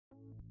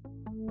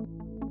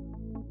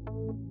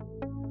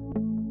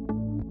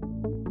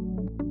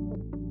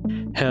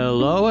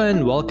Hello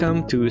and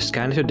welcome to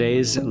Scan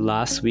Today's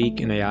Last Week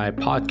in AI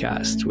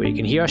podcast, where you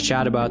can hear us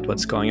chat about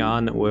what's going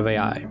on with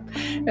AI.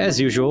 As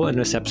usual, in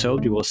this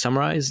episode, we will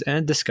summarize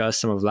and discuss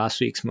some of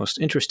last week's most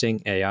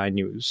interesting AI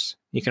news.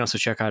 You can also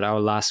check out our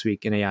Last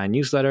Week in AI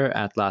newsletter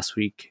at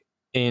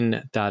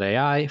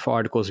lastweekin.ai for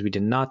articles we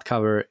did not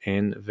cover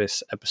in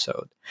this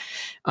episode.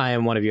 I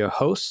am one of your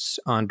hosts,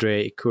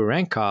 Andrei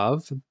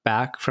Kurankov,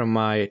 back from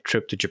my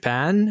trip to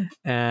Japan.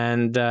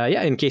 And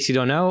in case you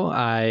don't know,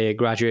 I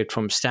graduated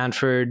from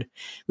Stanford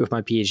with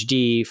my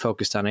PhD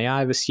focused on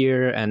AI this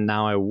year, and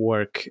now I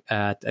work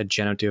at a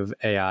generative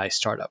AI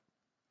startup.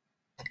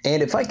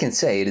 And if I can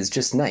say, it is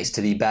just nice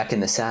to be back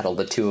in the saddle,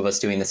 the two of us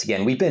doing this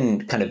again. We've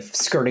been kind of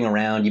skirting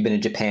around. You've been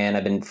in Japan.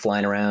 I've been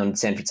flying around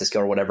San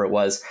Francisco or whatever it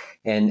was.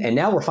 And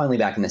now we're finally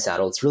back in the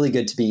saddle. It's really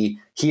good to be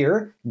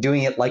here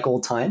doing it like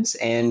old times.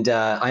 And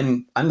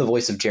I'm the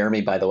voice of Jeremy,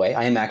 by the way.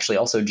 I am actually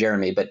also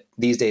Jeremy, but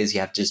these days you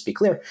have to just be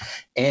clear.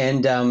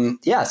 And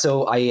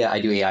so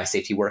I do AI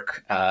safety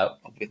work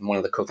with one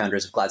of the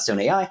co-founders of Gladstone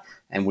AI.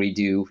 And we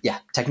do,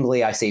 technical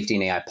AI safety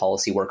and AI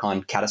policy work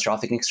on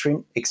catastrophic and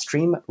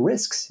extreme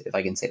risks, if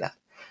I can say that.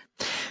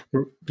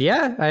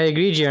 Yeah, I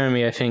agree,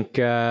 Jeremy. I think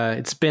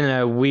it's been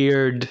a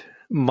weird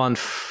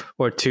month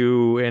or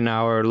two in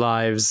our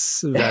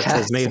lives that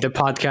has made the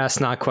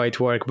podcast not quite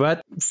work.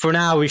 But for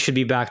now, we should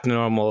be back to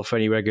normal for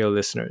any regular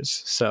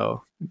listeners.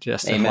 So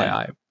just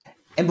FYI.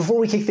 And before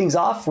we kick things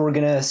off, we're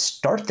going to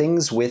start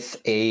things with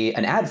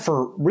an ad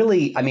for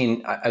really,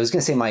 I was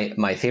going to say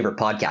my favorite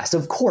podcast.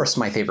 Of course,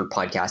 my favorite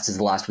podcast is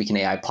the Last Week in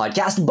AI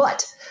podcast,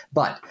 but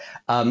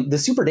the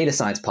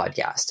SuperDataScience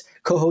podcast,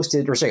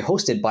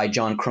 hosted by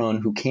John Crone,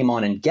 who came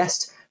on and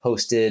guest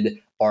hosted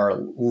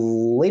our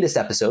latest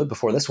episode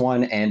before this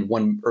one and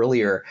one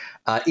earlier,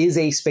 is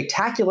a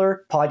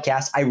spectacular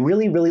podcast. I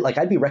really, really like.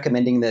 I'd be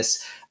recommending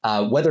this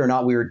whether or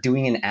not we were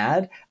doing an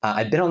ad.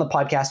 I've been on the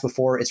podcast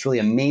before. It's really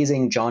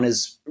amazing. John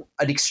is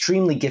an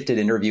extremely gifted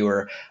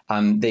interviewer.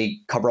 They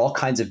cover all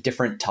kinds of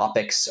different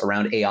topics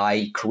around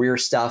AI, career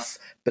stuff,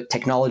 but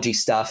technology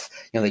stuff.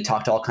 They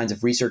talk to all kinds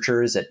of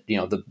researchers at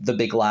the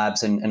big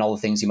labs and all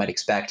the things you might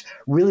expect.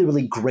 Really,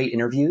 really great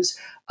interviews.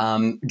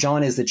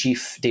 John is the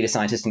chief data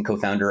scientist and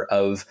co-founder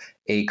of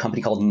a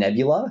company called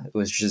Nebula,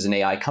 which is an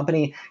AI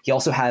company. He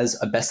also has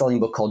a best-selling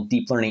book called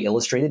Deep Learning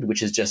Illustrated,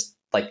 which is just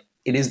like,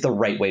 it is the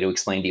right way to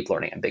explain deep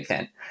learning. I'm a big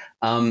fan.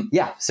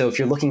 So if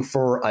you're looking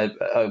for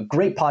a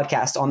great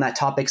podcast on that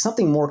topic,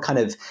 something more kind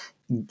of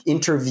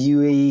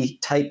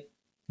interviewee type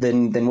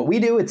than what we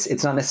do,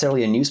 it's not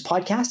necessarily a news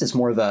podcast. It's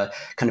more of a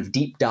kind of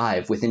deep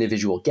dive with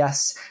individual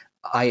guests.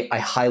 I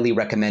highly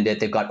recommend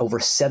it. They've got over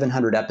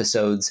 700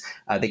 episodes.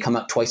 They come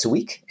out twice a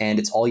week, and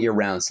it's all year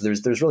round. So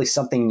there's really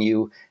something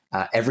new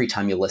every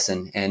time you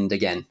listen. And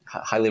again,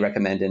 highly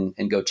recommend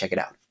and go check it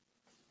out.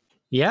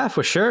 Yeah,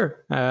 for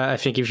sure. I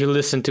think if you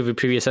listen to the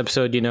previous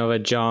episode, you know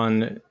that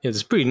John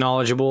is pretty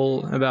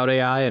knowledgeable about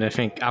AI. And I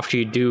think after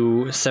you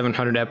do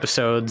 700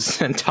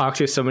 episodes and talk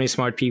to so many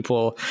smart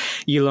people,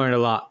 you learn a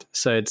lot.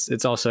 So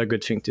it's also a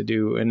good thing to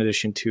do in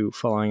addition to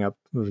following up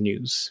with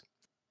news.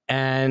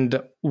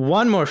 And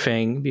one more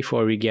thing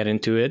before we get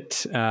into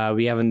it,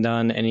 we haven't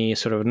done any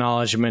sort of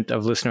acknowledgement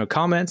of listener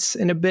comments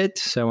in a bit.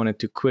 So I wanted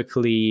to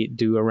quickly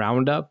do a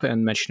roundup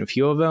and mention a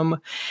few of them.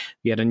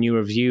 We had a new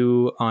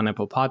review on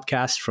Apple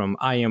Podcasts from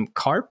I Am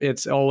Carp.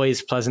 It's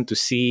always pleasant to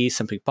see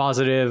something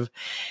positive.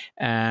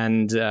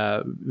 And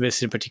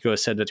this in particular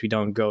said that we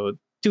don't go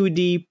too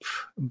deep,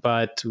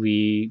 but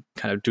we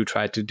kind of do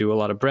try to do a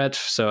lot of breadth.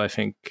 So I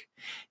think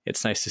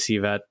it's nice to see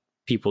that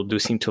people do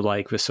seem to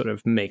like this sort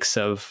of mix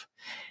of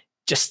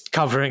just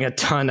covering a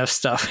ton of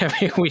stuff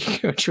every week,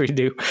 which we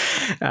do.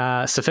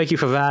 So thank you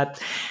for that.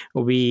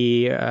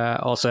 We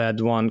also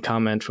had one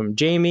comment from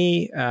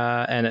Jamie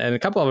and a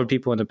couple other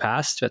people in the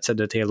past that said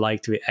that they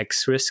liked the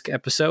X-Risk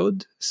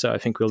episode. So I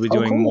think we'll be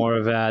doing more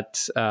of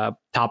that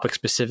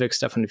topic-specific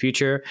stuff in the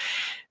future.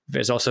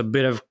 There's also a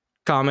bit of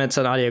comments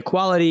on audio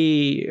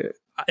quality.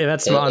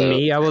 That's on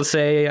me, I will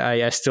say.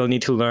 I still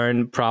need to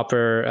learn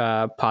proper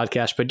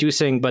podcast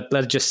producing. But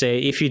let's just say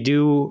if you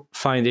do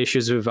find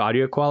issues with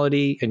audio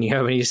quality and you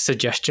have any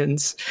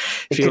suggestions,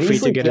 feel free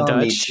to get in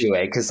touch.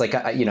 Because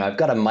I've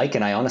got a mic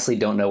and I honestly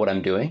don't know what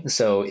I'm doing.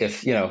 So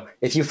if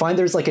you find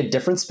there's like a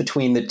difference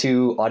between the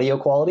two audio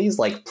qualities,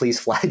 like please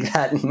flag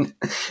that. And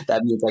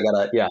that means I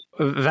gotta,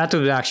 That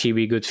would actually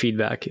be good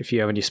feedback. If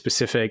you have any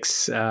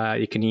specifics,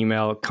 you can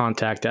email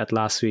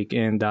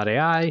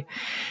contact@lastweekin.ai.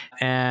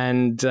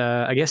 And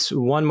I guess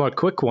one more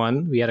quick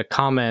one. We had a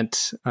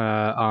comment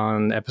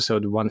on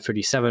episode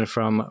 137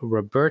 from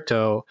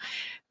Roberto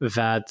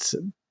that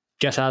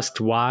just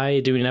asked, why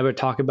do we never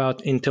talk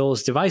about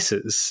Intel's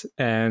devices?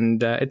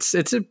 And it's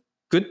a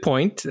good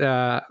point.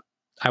 I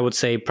would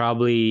say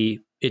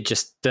probably it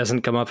just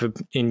doesn't come up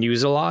in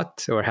news a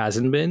lot, or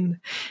hasn't been,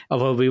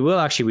 although we will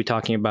actually be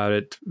talking about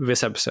it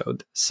this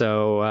episode.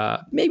 So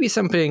maybe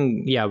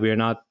something, we're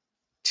not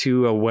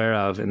too aware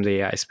of in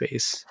the AI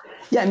space?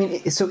 Yeah, I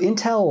mean, so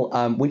Intel,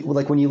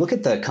 when you look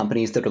at the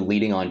companies that are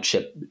leading on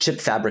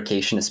chip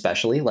fabrication,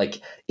 especially,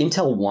 like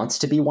Intel wants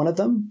to be one of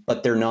them,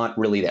 but they're not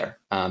really there.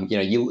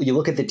 You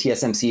look at the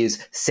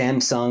TSMCs,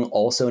 Samsung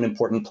also an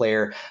important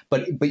player,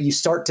 but you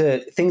start to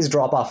things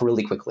drop off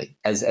really quickly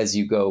as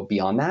you go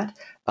beyond that.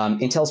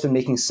 Intel's been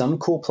making some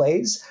cool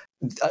plays.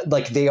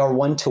 Like they are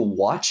one to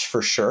watch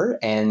for sure,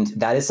 and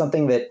that is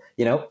something that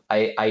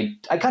I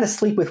kind of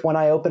sleep with one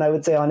eye open, I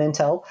would say, on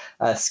Intel.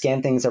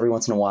 Scan things every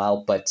once in a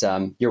while, but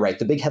you're right.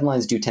 The big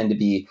headlines do tend to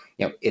be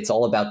it's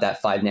all about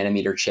that 5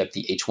 nanometer chip,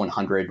 the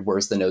H100.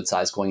 Where's the node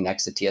size going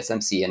next to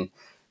TSMC? And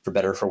for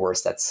better or for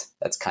worse, that's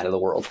kind of the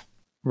world.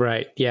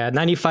 Right. Yeah.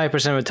 95%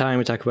 of the time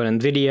we talk about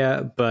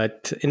NVIDIA,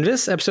 but in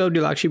this episode,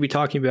 we'll actually be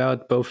talking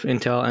about both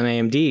Intel and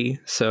AMD.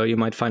 So you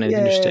might find it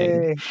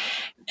interesting.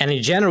 And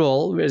in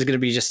general, there's going to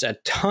be just a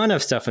ton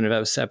of stuff in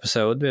this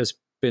episode. There's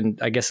been,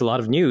 I guess, a lot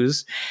of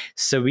news.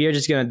 So we are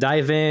just going to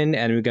dive in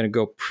and we're going to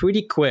go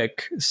pretty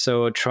quick.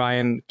 So try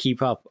and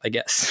keep up, I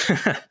guess.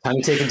 Time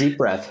to take a deep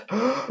breath.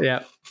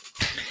 Yeah.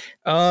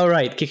 All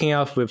right, kicking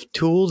off with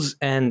tools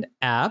and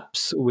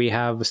apps, we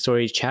have the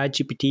story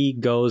ChatGPT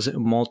goes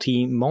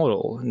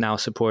multimodal, now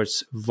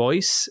supports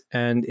voice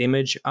and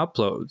image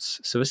uploads.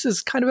 So this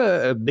is kind of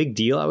a big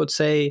deal, I would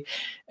say.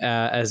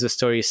 As the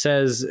story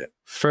says,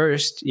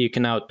 first, you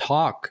can now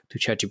talk to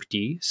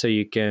ChatGPT. So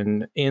you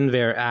can, in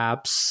their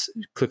apps,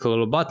 click a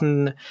little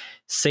button,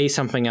 say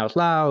something out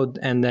loud,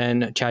 and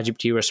then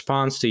ChatGPT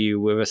responds to you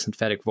with a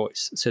synthetic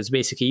voice. So it's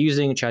basically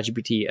using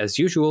ChatGPT as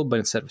usual, but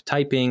instead of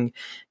typing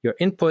your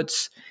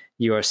inputs,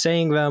 you are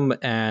saying them,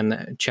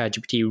 and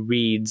ChatGPT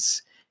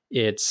reads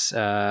its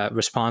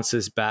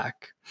responses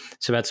back.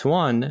 So that's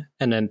one.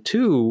 And then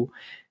two,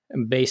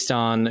 based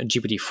on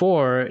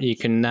GPT-4, you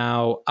can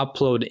now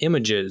upload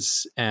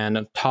images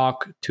and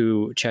talk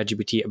to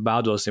ChatGPT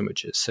about those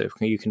images. So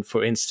you can,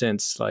 for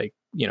instance,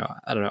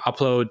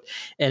 upload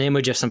an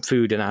image of some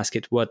food and ask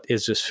it, what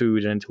is this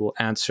food? And it will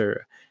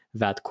answer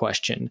that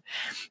question.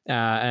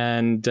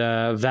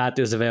 That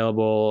is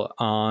available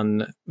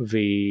on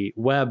the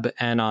web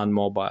and on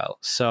mobile.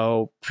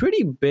 So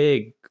pretty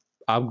big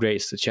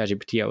upgrades to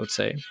ChatGPT, I would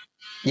say.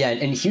 Yeah,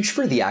 and huge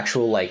for the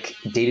actual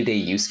day-to-day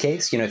use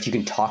case. If you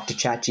can talk to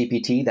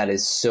ChatGPT, that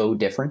is so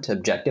different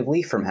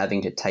objectively from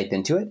having to type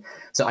into it.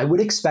 So I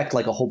would expect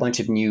a whole bunch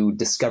of new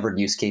discovered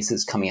use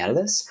cases coming out of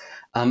this.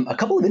 A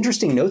couple of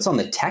interesting notes on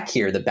the tech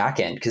here, the back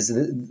end, because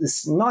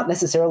this is not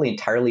necessarily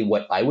entirely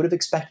what I would have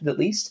expected, at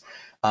least.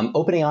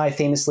 OpenAI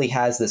famously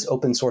has this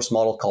open source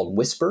model called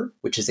Whisper,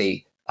 which is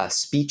a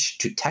speech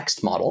to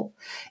text model.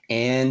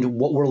 And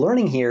what we're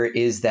learning here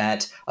is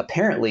that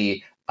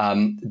apparently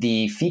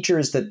the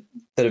features that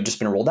have just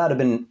been rolled out have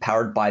been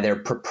powered by their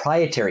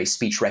proprietary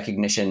speech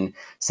recognition,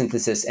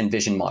 synthesis, and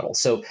vision model.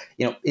 So,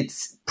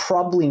 it's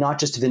probably not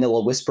just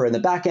vanilla Whisper in the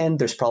back end.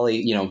 There's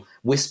probably,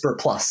 Whisper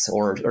Plus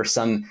or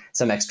some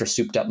extra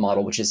souped up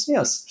model, which is,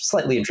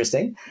 slightly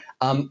interesting.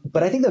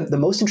 But I think the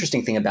most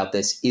interesting thing about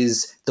this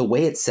is the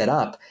way it's set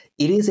up.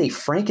 It is a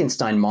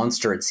Frankenstein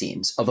monster, it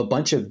seems, of a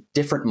bunch of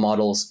different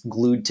models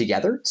glued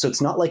together. So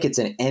it's not like it's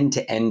an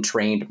end-to-end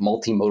trained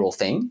multimodal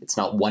thing. It's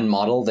not one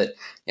model that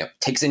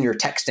takes in your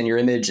text and your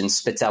image and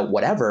spits out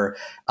whatever.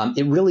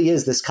 It really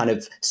is this kind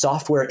of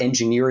software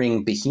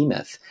engineering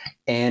behemoth.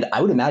 And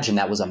I would imagine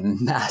that was a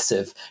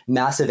massive,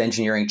 massive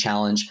engineering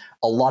challenge,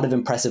 a lot of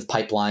impressive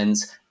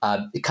pipelines.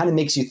 It kind of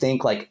makes you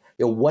think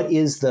what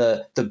is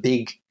the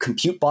big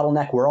compute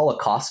bottleneck? Where all the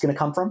costs going to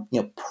come from?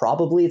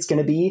 Probably it's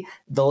going to be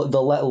the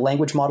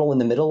language model in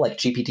the middle, like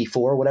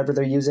GPT-4, whatever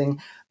they're using.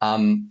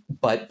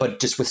 But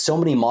just with so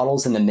many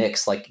models in the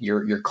mix,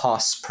 your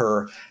costs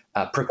per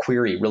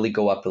query really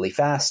go up really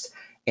fast.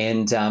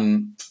 And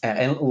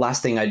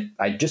last thing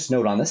I just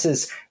note on this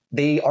is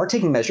they are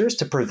taking measures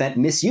to prevent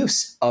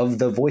misuse of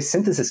the voice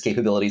synthesis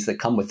capabilities that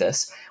come with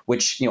this,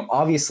 which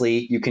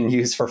obviously you can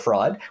use for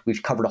fraud.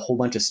 We've covered a whole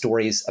bunch of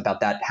stories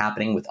about that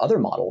happening with other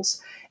models.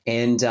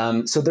 And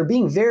so they're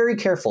being very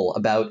careful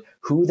about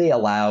who they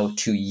allow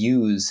to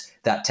use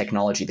that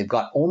technology. They've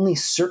got only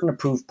certain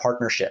approved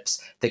partnerships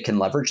that can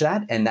leverage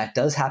that. And that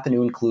does happen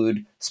to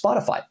include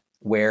Spotify,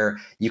 where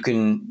you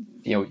can,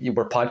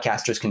 where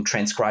podcasters can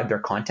transcribe their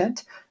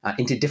content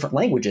into different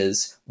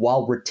languages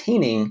while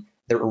retaining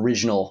their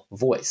original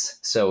voice.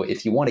 So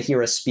if you want to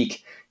hear us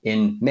speak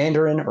in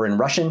Mandarin or in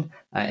Russian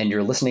and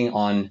you're listening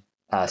on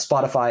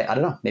Spotify, I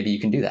don't know, maybe you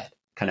can do that.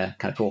 Kind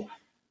of cool.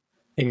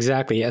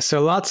 Exactly. Yeah.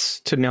 So lots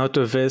to note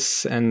of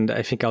this, and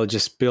I think I'll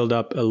just build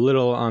up a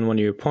little on one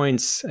of your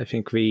points. I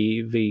think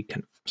the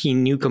kind of key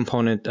new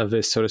component of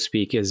this, so to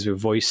speak, is the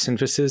voice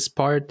synthesis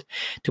part.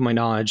 To my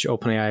knowledge,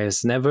 OpenAI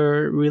has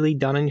never really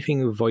done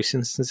anything with voice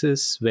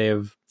synthesis.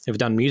 They've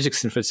done music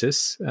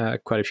synthesis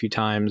quite a few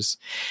times,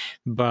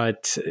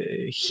 but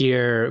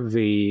here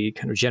the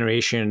kind of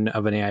generation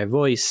of an AI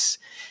voice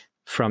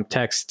from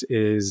text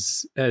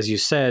is, as you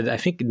said, I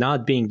think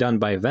not being done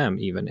by them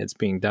even. It's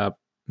being done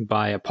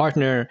by a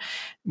partner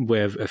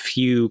with a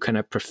few kind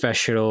of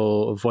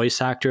professional voice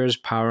actors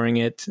powering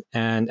it.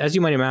 And as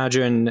you might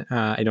imagine,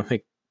 I don't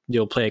think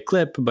you'll play a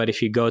clip, but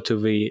if you go to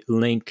the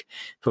link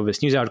for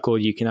this news article,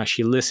 you can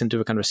actually listen to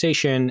the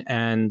conversation,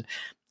 and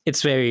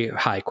it's very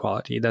high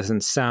quality. It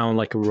doesn't sound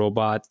like a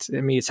robot.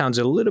 I mean, it sounds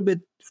a little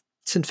bit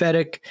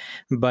synthetic,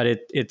 but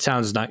it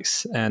sounds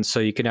nice. And so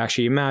you can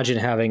actually imagine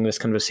having this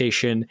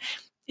conversation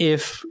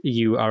if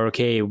you are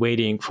okay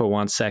waiting for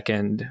 1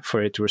 second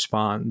for it to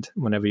respond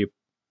whenever you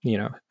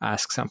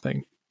ask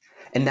something.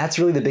 And that's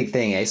really the big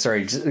thing, eh?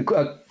 Sorry, just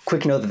a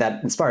quick note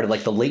that inspired,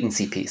 like the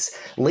latency piece.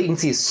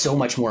 Latency is so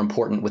much more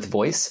important with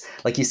voice.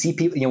 Like you see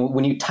people,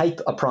 when you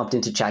type a prompt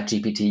into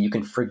ChatGPT, you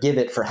can forgive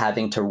it for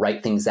having to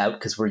write things out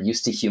because we're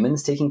used to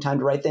humans taking time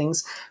to write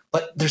things.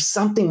 But there's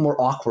something more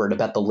awkward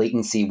about the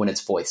latency when it's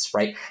voice,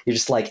 right? You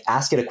just like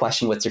ask it a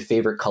question, what's your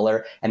favorite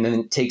color? And then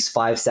it takes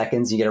 5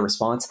 seconds, you get a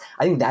response.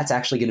 I think that's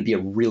actually going to be a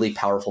really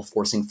powerful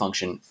forcing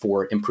function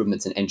for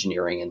improvements in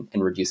engineering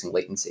and reducing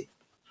latency.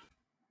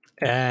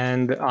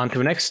 And on to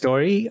the next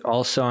story,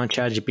 also on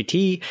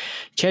ChatGPT.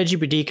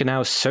 ChatGPT can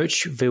now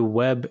search the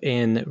web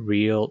in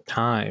real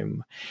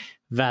time.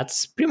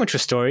 That's pretty much the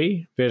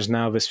story. There's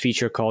now this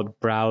feature called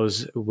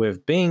Browse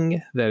with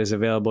Bing that is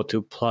available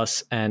to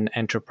Plus and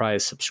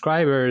Enterprise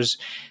subscribers.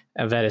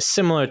 That is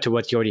similar to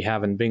what you already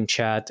have in Bing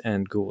Chat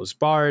and Google's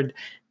Bard.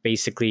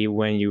 Basically,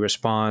 when you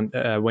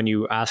when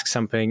you ask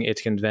something,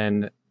 it can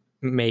then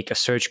make a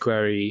search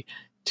query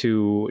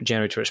to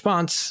generate a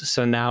response.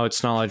 So now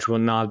its knowledge will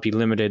not be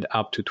limited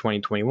up to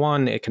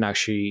 2021. It can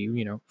actually,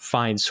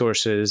 find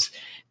sources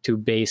to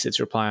base its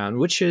reply on,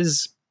 which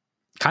is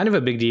kind of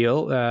a big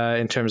deal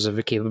in terms of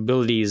the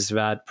capabilities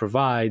that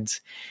provides.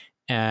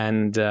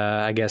 And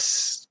I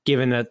guess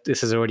given that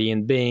this is already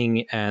in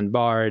Bing and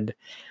Bard,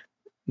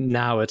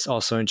 now it's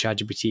also in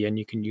ChatGPT and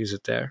you can use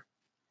it there.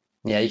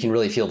 Yeah, you can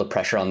really feel the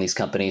pressure on these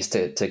companies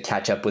to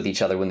catch up with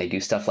each other when they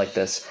do stuff like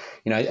this.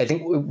 I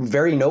think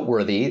very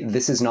noteworthy,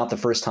 this is not the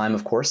first time,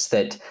 of course,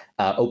 that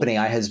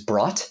OpenAI has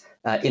brought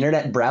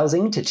internet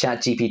browsing to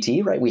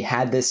ChatGPT, right? We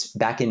had this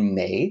back in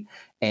May,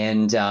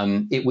 and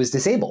it was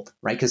disabled,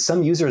 right? Because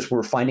some users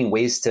were finding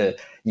ways to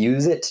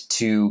use it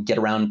to get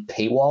around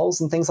paywalls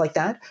and things like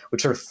that,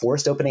 which sort of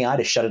forced OpenAI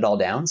to shut it all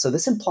down. So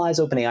this implies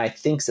OpenAI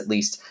thinks at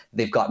least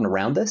they've gotten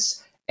around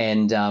this.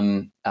 And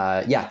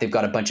they've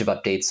got a bunch of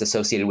updates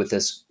associated with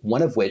this,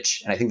 one of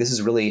which, and I think this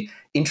is really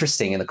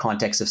interesting in the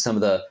context of some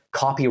of the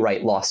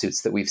copyright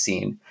lawsuits that we've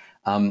seen,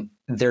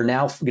 they're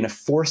now going to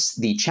force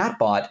the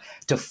chatbot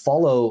to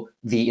follow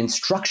the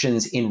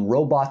instructions in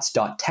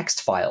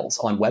robots.txt files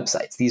on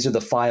websites. These are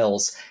the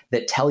files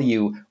that tell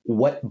you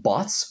what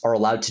bots are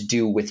allowed to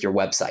do with your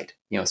website.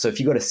 So if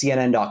you go to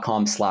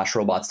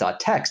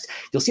cnn.com/robots.txt,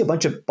 you'll see a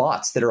bunch of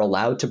bots that are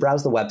allowed to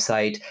browse the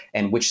website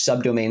and which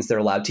subdomains they're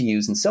allowed to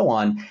use and so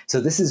on.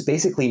 So this is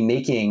basically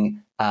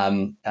making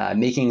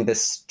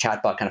this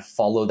chatbot kind of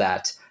follow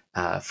that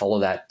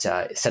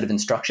set of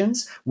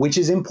instructions, which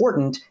is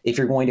important if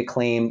you're going to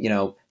claim,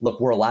 look,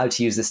 we're allowed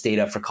to use this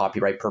data for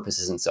copyright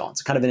purposes and so on.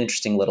 So kind of an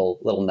interesting little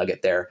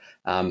nugget there.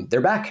 They're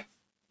back.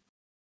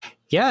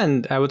 Yeah,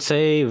 and I would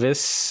say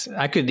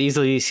I could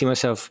easily see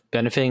myself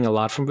benefiting a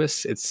lot from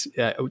this.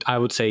 I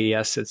would say,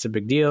 yes, it's a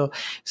big deal.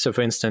 So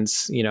for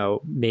instance,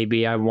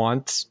 maybe I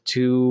want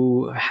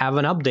to have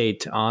an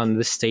update on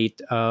the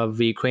state of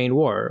the Ukraine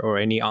war or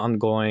any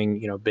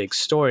ongoing, big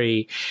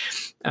story.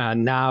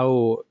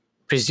 Now,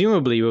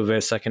 presumably with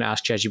this, I can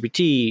ask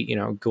ChatGPT,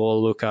 go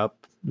look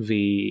up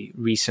the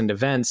recent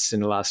events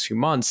in the last few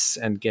months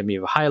and give me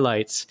the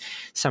highlights,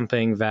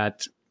 something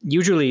that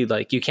usually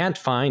you can't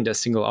find a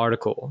single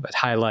article that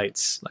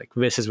highlights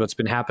this is what's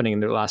been happening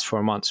in the last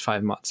 4 months,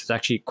 5 months. It's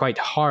actually quite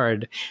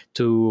hard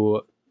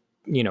to,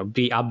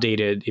 be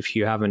updated if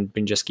you haven't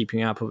been just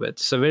keeping up with it.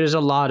 So there's a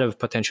lot of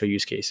potential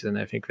use cases, and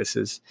I think this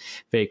is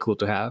very cool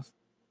to have.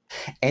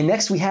 And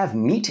next we have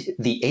Meet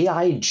the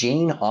AI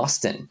Jane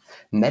Austen.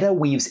 Meta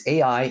weaves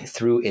AI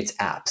through its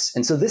apps.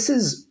 And so this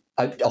is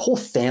a whole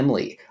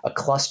family, a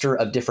cluster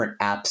of different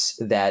apps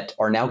that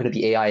are now going to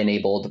be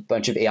AI-enabled, a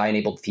bunch of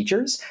AI-enabled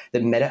features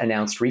that Meta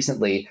announced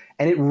recently.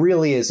 And it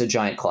really is a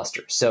giant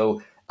cluster.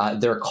 So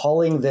they're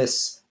calling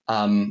this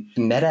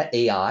Meta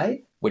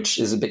AI, which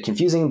is a bit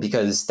confusing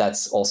because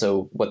that's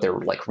also what their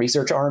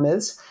research arm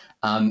is.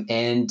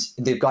 And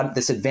they've got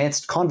this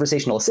advanced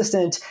conversational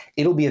assistant.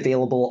 It'll be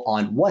available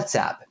on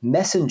WhatsApp,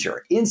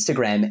 Messenger,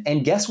 Instagram,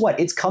 and guess what?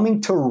 It's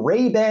coming to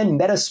Ray-Ban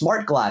Meta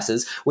smart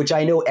glasses, which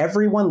I know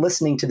everyone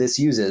listening to this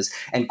uses,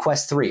 and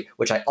Quest 3,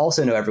 which I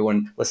also know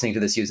everyone listening to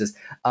this uses.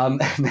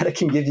 Meta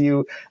can give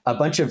you a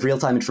bunch of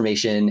real-time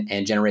information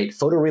and generate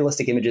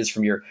photorealistic images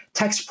from your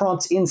text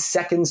prompts in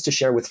seconds to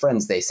share with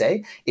friends, they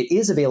say. It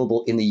is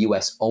available in the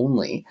US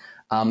only.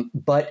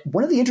 But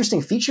one of the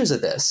interesting features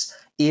of this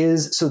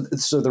is,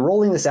 so they're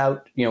rolling this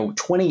out,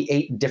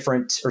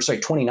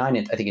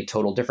 29, I think in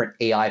total, different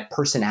AI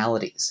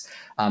personalities.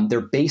 They're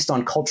based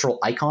on cultural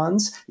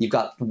icons. You've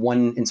got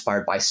one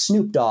inspired by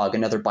Snoop Dogg,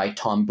 another by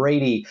Tom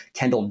Brady,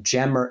 Kendall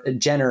Jenner,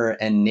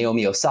 and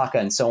Naomi Osaka,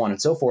 and so on and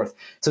so forth.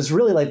 So it's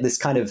really this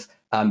kind of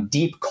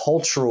deep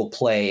cultural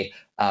play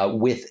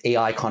with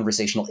AI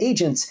conversational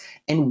agents.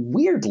 And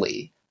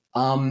weirdly,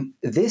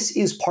 This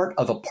is part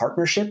of a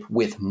partnership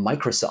with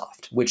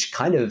Microsoft, which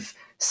kind of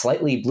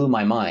slightly blew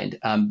my mind.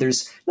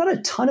 There's not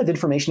a ton of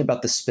information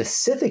about the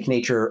specific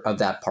nature of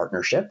that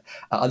partnership,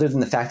 other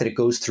than the fact that it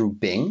goes through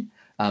Bing.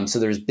 So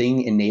there's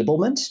Bing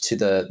enablement to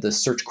the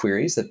search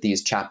queries that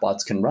these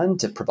chatbots can run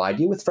to provide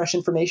you with fresh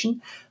information.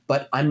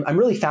 But I'm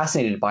really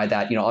fascinated by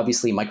that.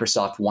 Obviously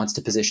Microsoft wants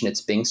to position its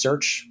Bing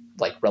search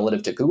like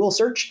relative to Google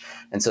search.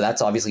 And so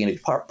that's obviously going to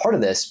be part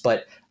of this.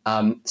 But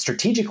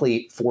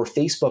strategically for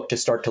Facebook to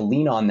start to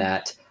lean on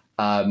that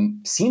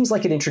seems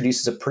like it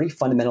introduces a pretty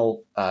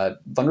fundamental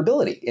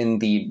vulnerability in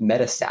the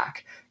meta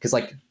stack. Because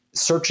like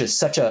search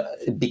is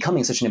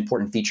becoming such an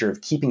important feature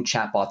of keeping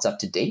chatbots up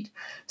to date.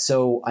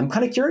 So I'm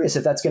kind of curious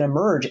if that's going to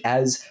emerge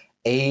as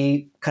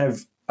a kind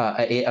of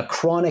a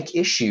chronic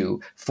issue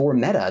for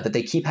Meta, that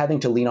they keep having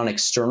to lean on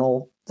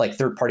external like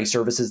third-party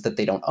services that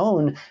they don't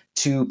own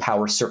to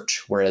power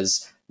search,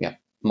 whereas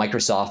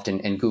Microsoft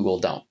and Google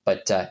don't.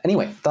 But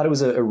anyway, thought it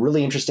was a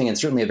really interesting and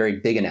certainly a very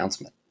big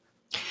announcement.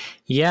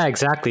 Yeah,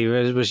 exactly.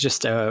 It was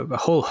just a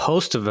whole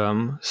host of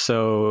them.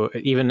 So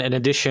even in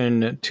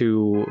addition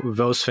to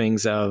those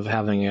things of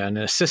having an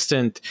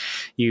assistant,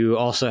 you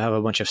also have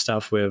a bunch of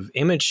stuff with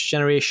image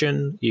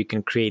generation. You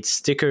can create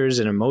stickers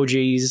and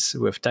emojis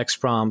with text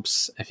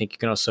prompts. I think you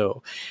can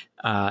also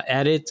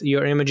edit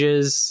your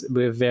images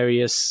with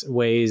various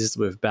ways,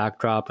 with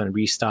backdrop and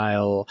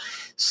restyle.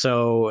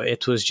 So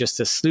it was just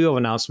a slew of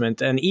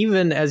announcements. And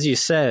even as you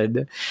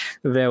said,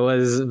 there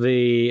was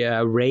the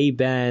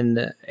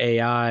Ray-Ban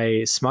AI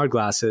smart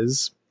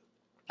glasses,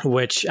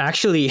 which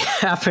actually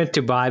happened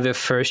to buy the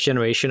first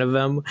generation of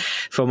them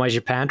for my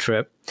Japan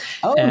trip.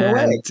 Oh, and no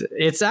way.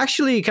 It's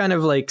actually kind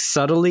of like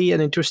subtly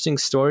an interesting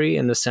story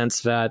in the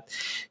sense that,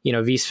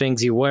 these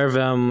things, you wear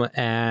them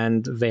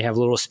and they have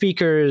little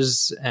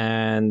speakers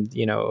and,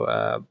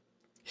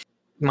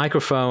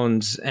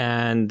 microphones.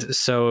 And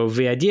so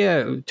the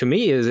idea to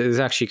me is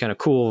actually kind of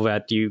cool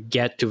that you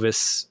get to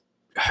this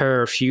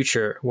her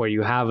future where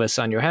you have this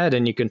on your head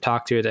and you can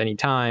talk to it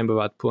anytime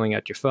without pulling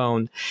out your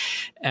phone.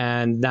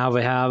 And now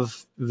they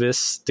have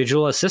this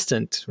digital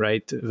assistant,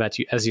 right? That,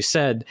 as you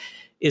said,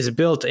 is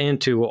built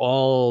into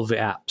all the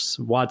apps,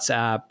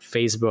 WhatsApp,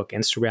 Facebook,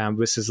 Instagram.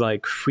 This is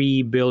like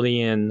 3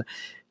 billion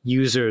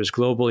users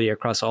globally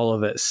across all of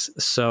this.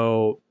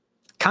 So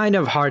kind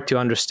of hard to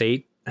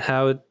understate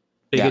how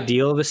big a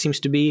deal this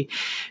seems to be.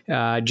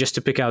 Just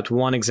to pick out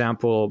one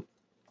example,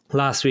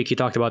 last week, you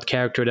talked about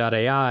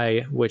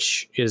Character.ai,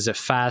 which is a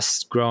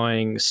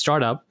fast-growing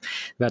startup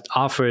that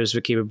offers the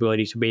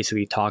capability to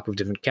basically talk with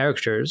different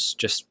characters,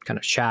 just kind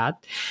of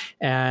chat.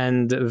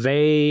 And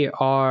they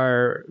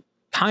are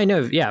kind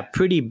of,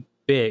 pretty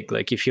big.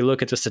 Like if you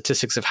look at the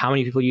statistics of how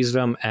many people use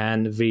them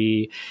and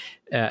the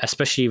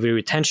especially the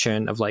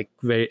retention of like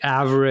the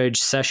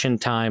average session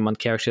time on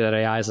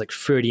Character.ai is like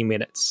 30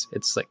 minutes.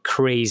 It's like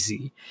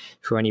crazy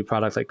for any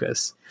product like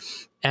this.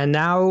 And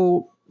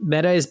now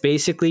Meta is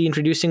basically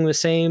introducing the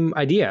same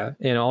idea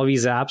in all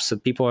these apps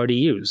that people already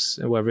use,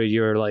 whether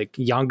you're like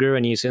younger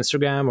and use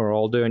Instagram or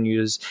older and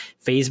use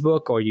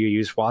Facebook or you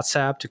use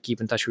WhatsApp to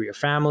keep in touch with your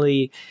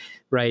family,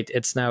 right?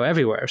 It's now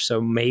everywhere. So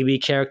maybe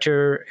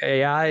Character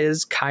AI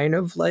is kind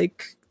of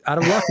like out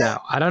of luck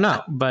now. I don't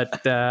know.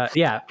 But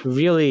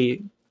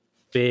really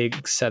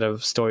big set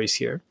of stories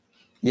here.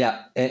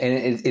 Yeah, and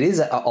it is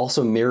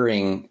also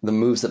mirroring the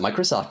moves that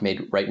Microsoft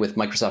made, right, with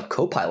Microsoft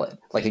Copilot.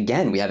 Like,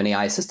 again, we have an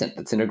AI assistant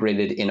that's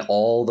integrated in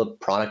all the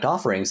product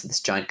offerings of this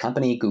giant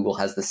company. Google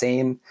has the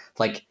same,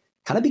 like,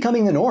 kind of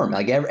becoming the norm.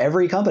 Like,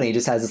 every company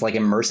just has this, like,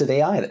 immersive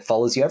AI that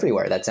follows you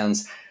everywhere. That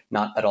sounds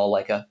not at all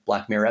like a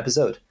Black Mirror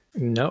episode.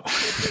 No.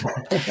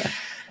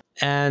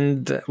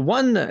 And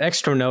one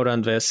extra note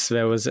on this,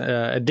 there was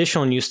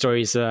additional news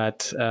stories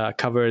that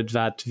covered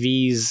that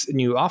these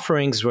new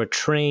offerings were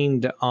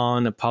trained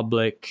on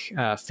public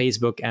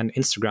Facebook and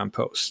Instagram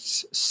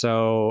posts.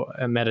 So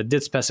Meta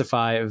did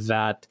specify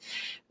that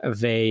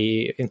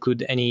they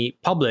include any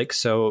public,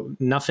 so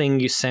nothing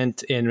you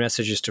sent in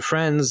messages to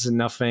friends,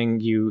 nothing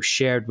you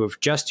shared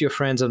with just your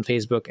friends on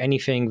Facebook,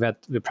 anything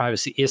that the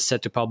privacy is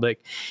set to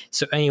public,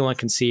 so anyone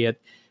can see it.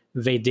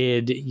 They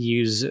did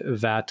use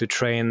that to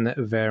train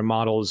their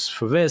models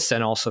for this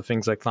and also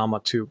things like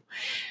Llama 2,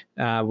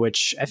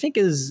 which I think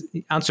is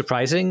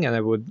unsurprising. And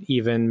I would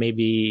even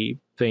maybe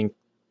think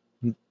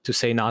to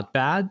say not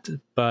bad,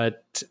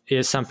 but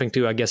is something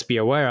to, I guess, be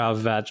aware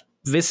of, that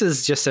this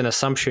is just an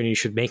assumption you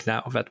should make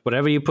now, that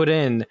whatever you put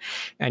in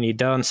and you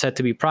don't set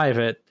to be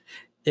private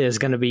is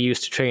going to be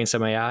used to train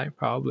some AI,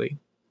 probably.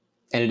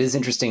 And it is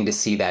interesting to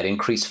see that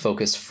increased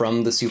focus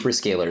from the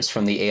superscalers,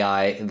 from the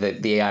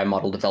AI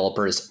model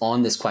developers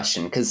on this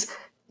question, because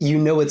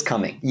it's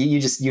coming.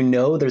 You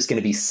know there's going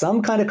to be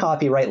some kind of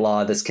copyright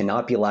law. This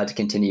cannot be allowed to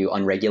continue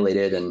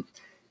unregulated, and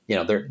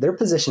they're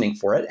positioning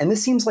for it. And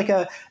this seems like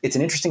it's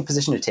an interesting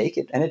position to take.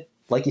 And it,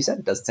 like you said,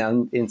 it doesn't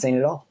sound insane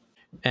at all.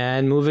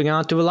 And moving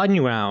on to the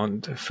lightning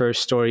round.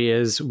 First story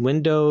is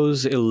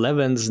Windows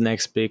 11's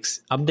next big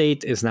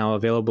update is now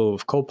available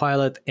with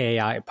Copilot,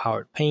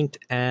 AI-powered paint,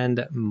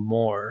 and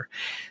more.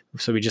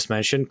 So we just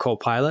mentioned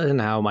Copilot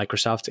and how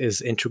Microsoft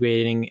is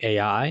integrating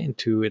AI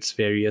into its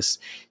various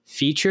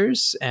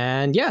features.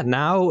 And yeah,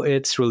 now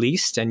it's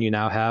released and you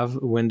now have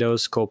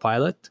Windows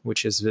Copilot,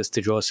 which is this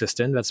digital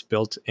assistant that's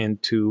built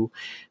into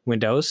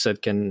Windows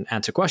that can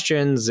answer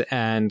questions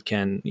and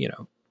can,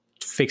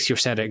 fix your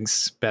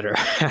settings better.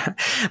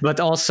 But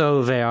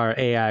also there are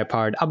AI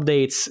powered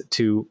updates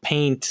to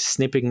Paint,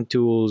 snipping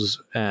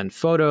tools, and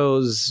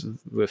photos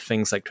with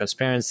things like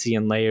transparency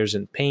and layers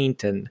in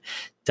Paint and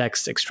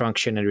text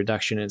extraction and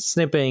reduction in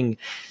snipping.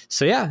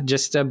 So yeah,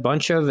 just a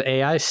bunch of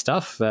AI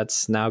stuff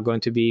that's now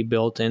going to be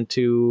built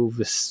into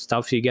the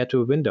stuff you get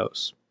with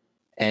Windows.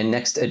 And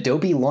next,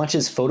 Adobe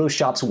launches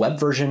Photoshop's web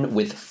version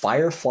with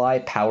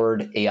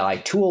Firefly-powered AI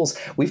tools.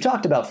 We've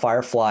talked about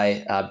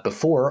Firefly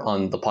before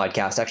on the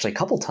podcast, actually a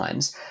couple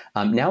times.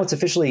 Now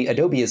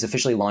Adobe is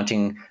officially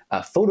launching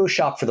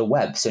Photoshop for the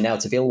web. So now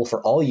it's available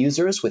for all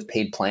users with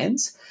paid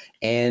plans.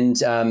 And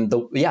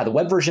the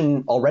web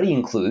version already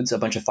includes a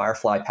bunch of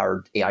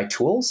Firefly-powered AI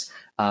tools.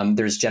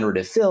 There's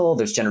generative fill,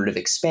 there's generative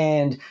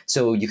expand,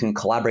 so you can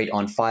collaborate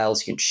on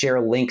files, you can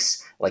share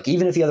links. Like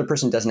even if the other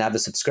person doesn't have a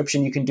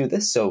subscription, you can do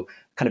this. So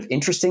kind of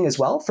interesting as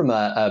well from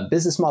a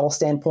business model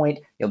standpoint.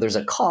 There's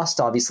a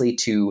cost obviously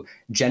to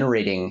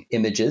generating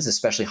images,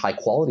 especially high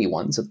quality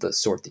ones of the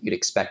sort that you'd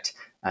expect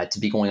to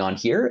be going on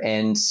here.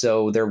 And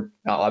so they're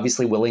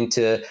obviously willing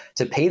to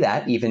pay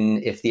that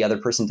even if the other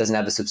person doesn't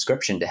have a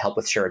subscription to help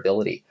with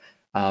shareability.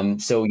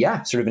 So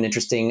yeah, sort of an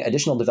interesting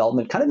additional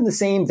development, kind of in the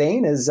same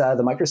vein as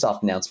the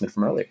Microsoft announcement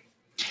from earlier.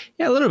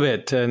 Yeah, a little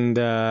bit. And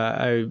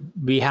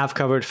we have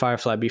covered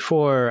Firefly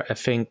before. I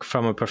think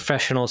from a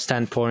professional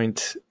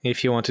standpoint,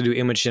 if you want to do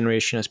image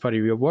generation as part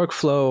of your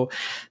workflow,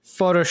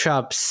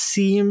 Photoshop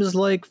seems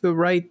like the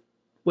right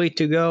way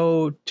to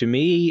go to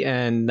me.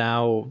 And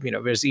now,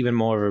 there's even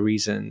more of a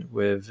reason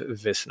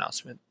with this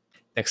announcement.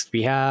 Next,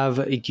 we have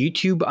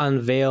YouTube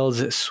unveils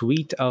a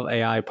suite of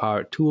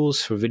AI-powered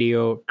tools for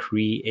video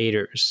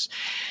creators.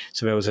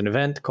 So there was an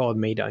event called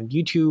Made on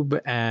YouTube,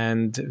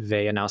 and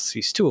they announced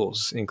these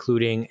tools,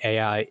 including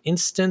AI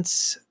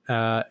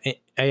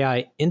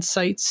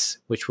Insights,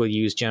 which will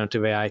use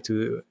generative AI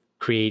to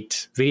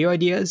create video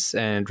ideas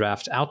and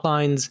draft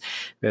outlines.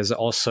 There's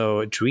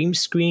also Dream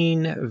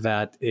Screen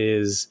that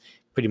is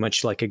pretty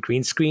much like a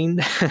green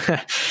screen,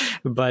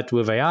 but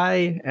with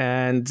AI.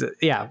 And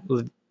yeah,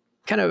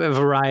 kind of a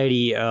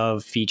variety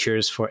of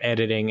features for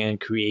editing and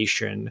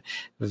creation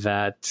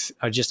that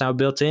are just now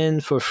built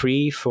in for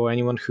free for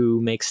anyone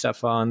who makes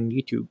stuff on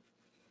YouTube.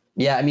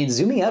 Yeah, I mean,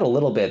 zooming out a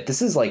little bit,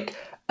 this is like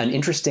an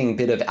interesting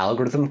bit of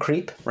algorithm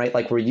creep, right?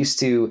 Like we're used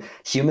to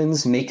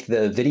humans make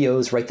the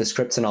videos, write the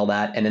scripts and all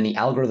that, and then the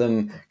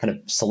algorithm kind of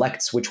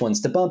selects which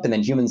ones to bump, and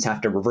then humans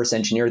have to reverse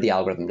engineer the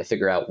algorithm to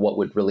figure out what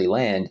would really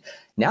land.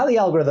 Now the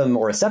algorithm,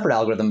 or a separate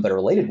algorithm, but a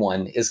related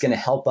one, is going to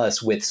help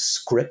us with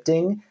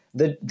scripting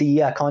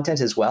the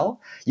content as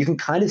well. You can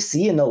kind of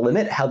see in the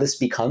limit how this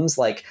becomes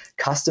like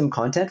custom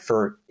content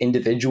for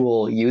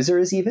individual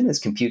users, even as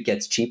compute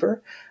gets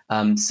cheaper.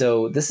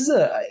 So this is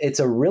it's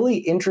a really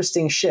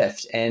interesting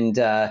shift, and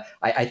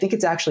I think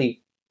it's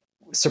actually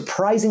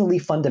surprisingly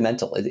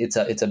fundamental. It's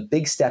a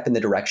big step in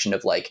the direction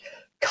of like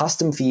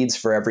custom feeds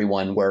for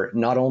everyone, where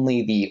not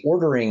only the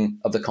ordering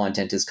of the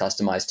content is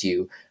customized to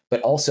you, but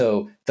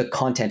also the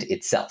content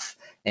itself.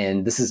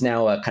 And this is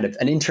now a kind of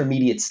an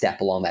intermediate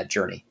step along that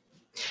journey.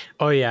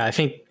 Oh yeah, I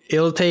think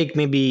it'll take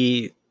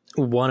maybe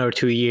 1 or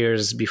 2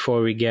 years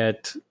before we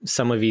get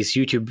some of these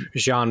YouTube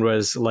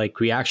genres like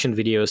reaction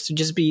videos to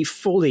just be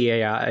fully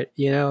AI.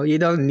 You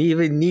don't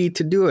even need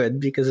to do it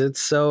because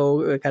it's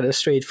so kind of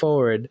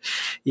straightforward.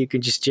 You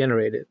can just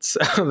generate it.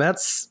 So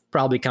that's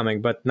probably coming,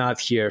 but not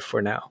here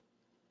for now.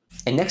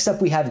 And next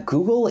up, we have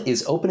Google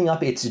is opening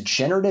up its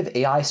generative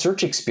AI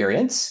search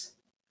experience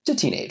to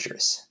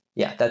teenagers.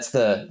 Yeah, that's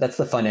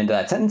the fun end of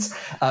that sentence.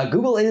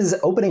 Google is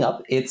opening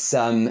up its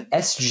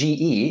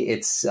SGE,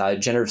 its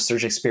generative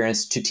search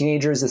experience to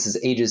teenagers. This is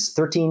ages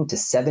 13 to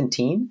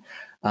 17.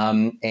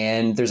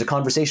 And there's a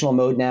conversational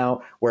mode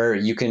now where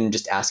you can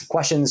just ask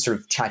questions, sort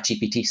of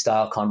ChatGPT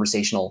style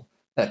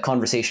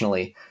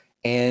conversationally.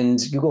 And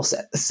Google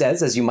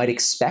says, as you might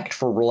expect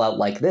for a rollout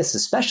like this,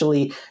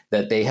 especially,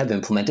 that they have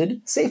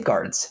implemented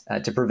safeguards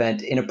to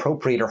prevent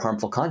inappropriate or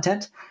harmful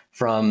content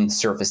from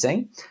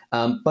surfacing.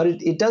 But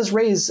it does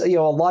raise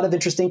a lot of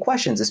interesting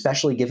questions,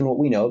 especially given what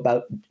we know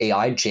about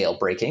AI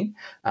jailbreaking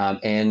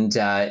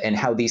and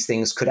how these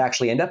things could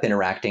actually end up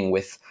interacting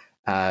with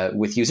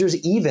users,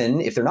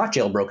 even if they're not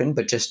jailbroken,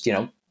 but just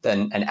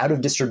an out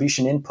of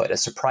distribution input, a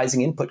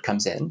surprising input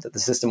comes in that the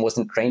system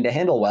wasn't trained to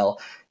handle well.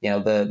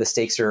 The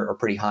stakes are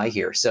pretty high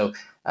here. So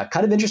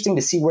kind of interesting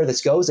to see where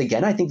this goes.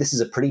 Again, I think this is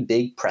a pretty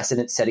big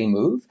precedent-setting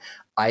move.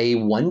 I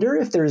wonder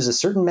if there's a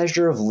certain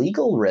measure of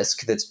legal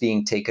risk that's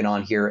being taken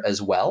on here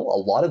as well. A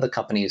lot of the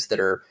companies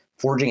that are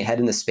forging ahead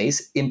in the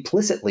space,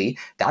 implicitly,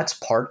 that's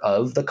part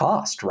of the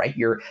cost, right?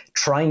 You're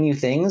trying new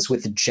things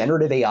with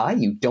generative AI.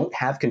 You don't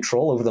have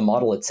control over the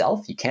model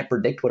itself. You can't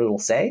predict what it'll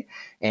say.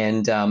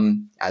 And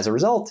as a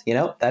result,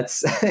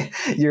 that's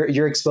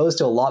you're exposed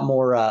to a lot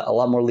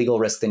more legal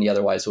risk than you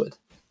otherwise would.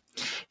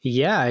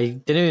 Yeah, I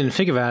didn't even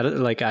think about it.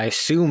 Like, I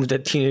assumed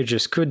that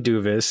teenagers could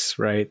do this,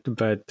 right?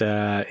 But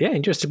yeah,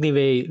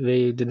 interestingly,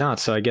 they did not.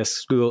 So I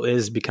guess Google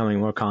is becoming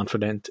more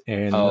confident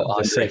in Oh, the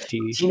Andre,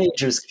 safety.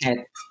 teenagers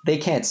can't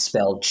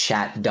spell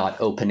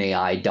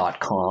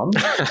chat.openai.com.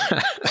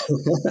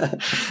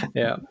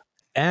 Yeah.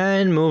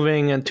 And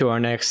moving into our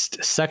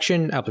next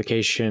section,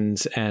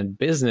 applications and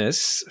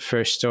business.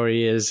 First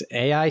story is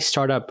AI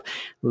startup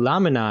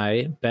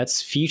Lamini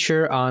bets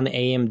future on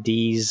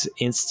AMD's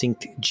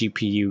Instinct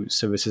GPUs.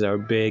 So this is our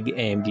big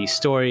AMD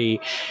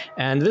story.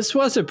 And this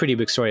was a pretty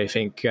big story, I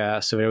think.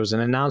 So there was an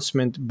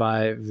announcement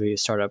by the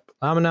startup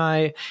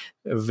Lamini.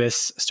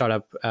 This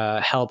startup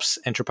helps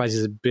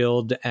enterprises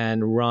build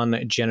and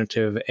run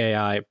generative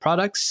AI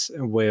products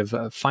with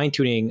fine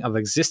tuning of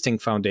existing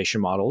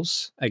foundation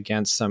models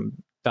against some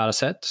data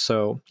set.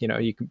 So,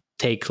 you can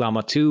take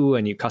Llama 2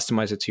 and you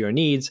customize it to your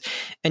needs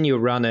and you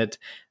run it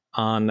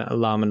on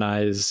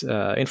Lamini's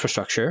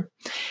infrastructure.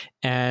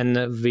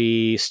 And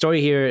the story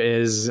here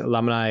is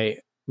Lamini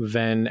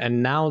then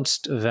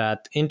announced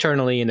that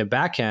internally in the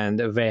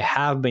backend, they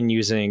have been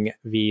using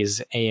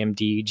these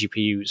AMD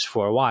GPUs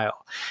for a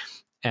while.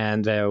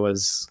 And there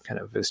was kind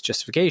of this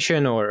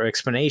justification or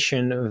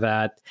explanation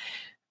that,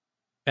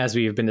 as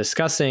we've been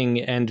discussing,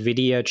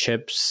 NVIDIA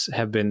chips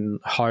have been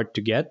hard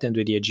to get,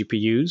 NVIDIA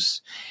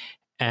GPUs.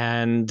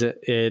 And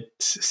it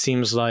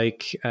seems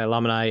like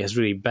Lamini has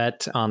really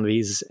bet on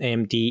these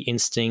AMD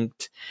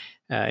Instinct,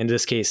 in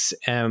this case,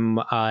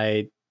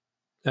 MI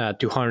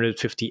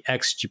 250X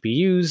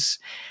GPUs.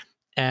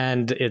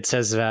 And it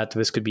says that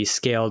this could be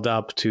scaled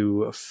up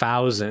to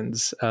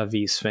thousands of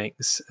these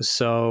things.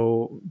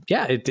 So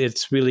yeah,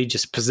 it's really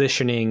just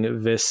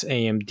positioning this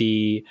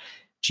AMD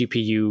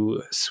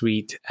GPU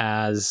suite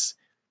as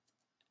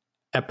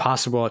a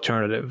possible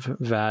alternative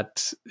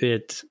that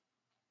it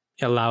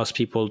allows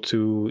people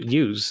to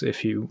use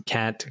if you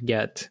can't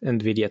get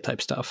NVIDIA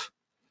type stuff.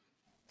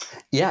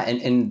 Yeah,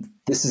 and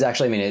this is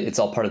actually, I mean, it's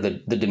all part of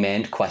the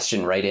demand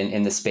question, right?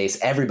 In the space,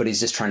 everybody's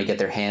just trying to get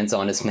their hands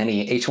on as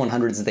many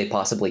H100s as they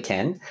possibly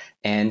can.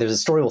 And there's a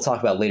story we'll talk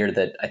about later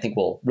that I think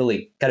will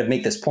really kind of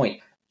make this point.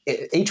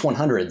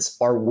 H100s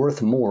are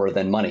worth more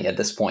than money at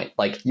this point.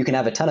 Like, you can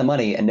have a ton of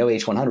money and no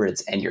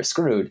H100s and you're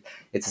screwed.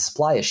 It's a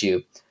supply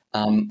issue.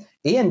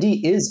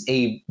 AMD is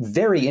a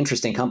very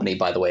interesting company,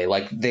 by the way.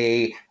 Like,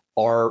 they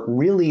are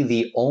really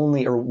the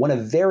only, or one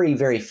of very,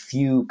 very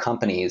few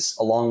companies,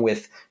 along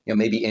with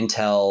maybe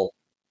Intel,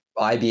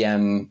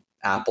 IBM,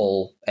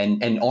 Apple,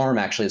 and ARM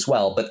actually as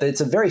well. But it's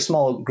a very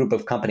small group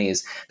of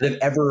companies that have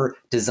ever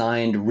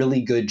designed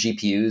really good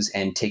GPUs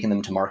and taken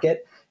them to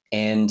market.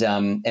 And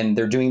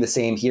they're doing the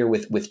same here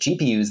with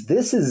GPUs.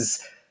 This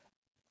is,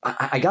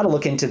 I got to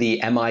look into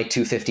the MI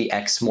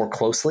 250X more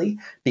closely,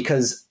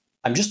 because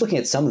I'm just looking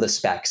at some of the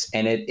specs,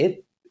 and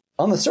it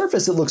on the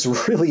surface, it looks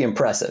really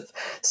impressive.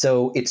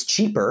 So it's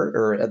cheaper,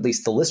 or at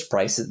least the list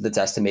price that's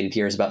estimated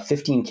here is about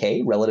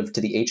 $15K relative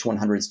to the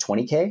H100's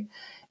 $20K.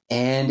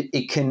 And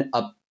it can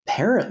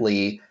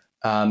apparently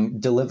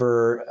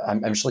deliver,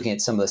 I'm just looking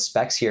at some of the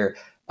specs here,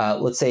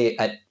 let's say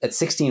at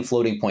 16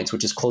 floating points,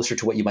 which is closer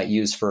to what you might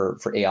use for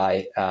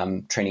AI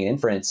training and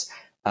inference.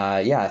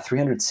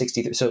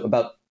 360, so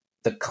about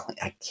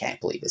I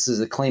can't believe this.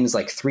 The claim is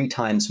like 3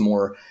 times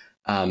more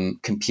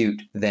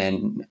compute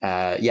than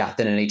an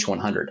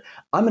H100.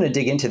 I'm going to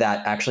dig into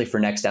that actually for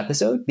next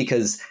episode,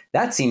 because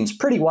that seems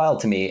pretty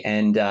wild to me.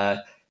 And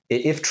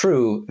if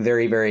true,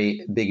 very,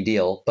 very big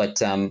deal.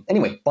 But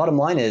anyway, bottom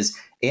line is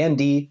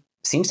AMD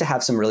seems to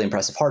have some really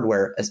impressive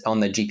hardware on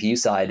the GPU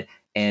side.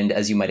 And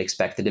as you might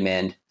expect, the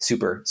demand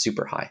super,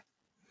 super high.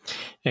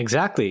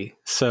 Exactly.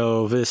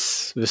 So the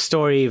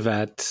story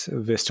that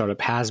this startup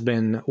has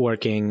been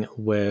working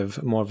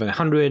with more than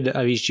 100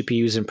 of these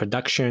GPUs in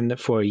production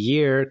for a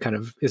year kind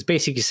of is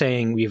basically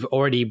saying we've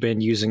already been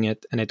using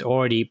it and it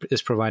already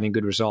is providing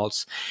good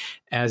results,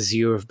 as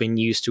you have been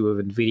used to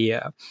with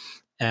NVIDIA.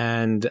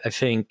 And I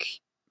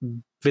think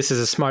this is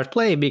a smart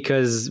play,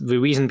 because the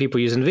reason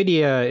people use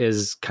NVIDIA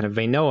is kind of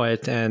they know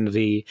it, and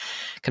the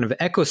kind of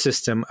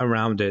ecosystem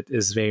around it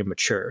is very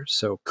mature.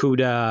 So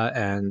CUDA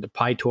and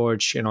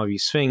PyTorch and all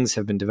these things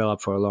have been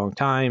developed for a long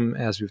time,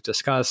 as we've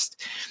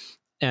discussed.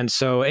 And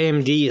so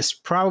AMD is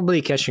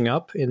probably catching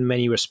up in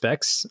many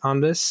respects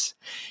on this.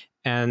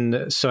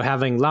 And so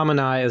having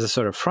Lamini as a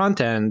sort of front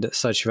end,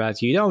 such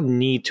that you don't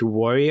need to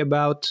worry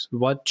about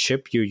what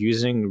chip you're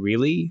using,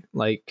 really.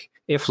 Like,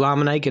 if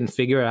Lamini can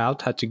figure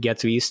out how to get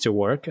these to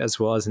work as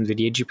well as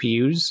NVIDIA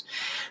GPUs,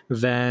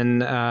 then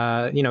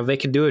they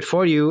can do it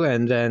for you,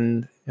 and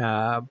then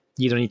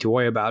you don't need to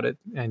worry about it,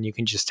 and you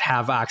can just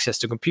have access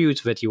to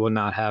compute that you will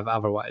not have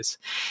otherwise.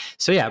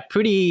 So yeah,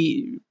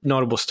 pretty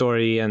notable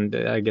story, and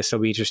I guess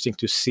it'll be interesting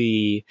to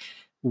see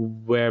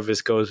where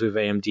this goes with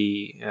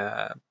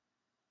AMD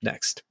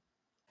next.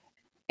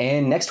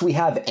 And next we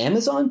have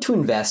Amazon to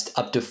invest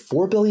up to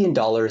 $4 billion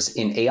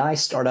in AI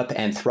startup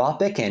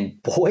Anthropic.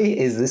 And boy,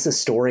 is this a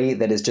story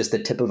that is just the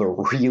tip of a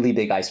really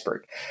big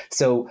iceberg.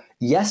 So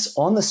yes,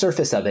 on the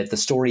surface of it, the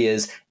story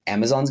is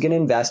Amazon's going to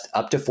invest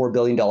up to $4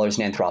 billion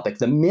in Anthropic.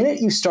 The minute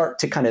you start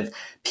to kind of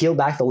peel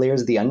back the layers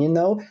of the onion,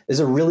 though,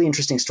 there's a really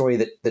interesting story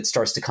that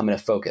starts to come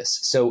into focus.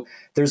 So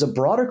there's a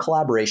broader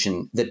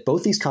collaboration that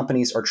both these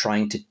companies are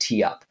trying to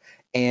tee up.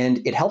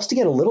 And it helps to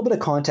get a little bit of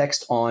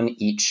context on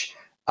each.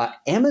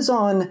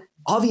 Amazon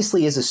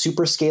obviously is a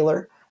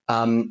superscaler,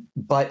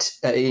 but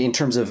in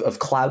terms of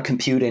cloud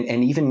compute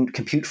and even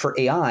compute for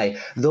AI,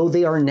 though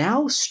they are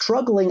now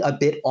struggling a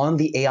bit on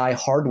the AI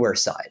hardware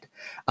side.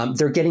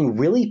 They're getting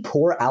really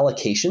poor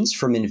allocations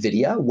from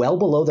NVIDIA, well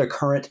below their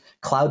current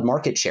cloud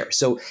market share.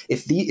 So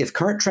if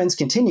current trends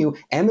continue,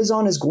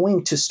 Amazon is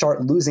going to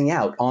start losing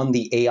out on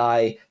the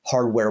AI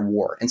hardware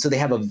war. And so they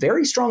have a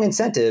very strong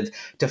incentive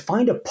to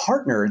find a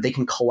partner they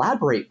can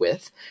collaborate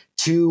with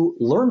to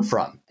learn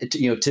from,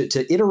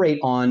 to iterate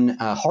on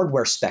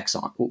hardware specs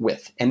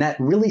with. And that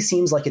really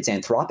seems like it's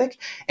Anthropic.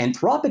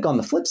 Anthropic, on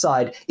the flip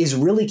side, is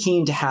really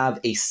keen to have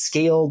a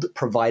scaled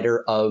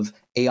provider of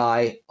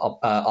AI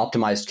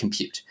optimized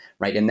compute,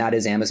 right? And that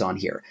is Amazon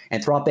here.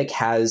 Anthropic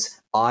has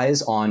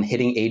eyes on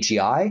hitting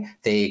AGI.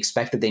 They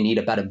expect that they need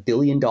about $1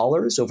 billion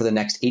over the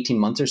next 18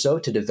 months or so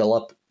to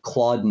develop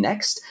Claude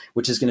Next,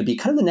 which is going to be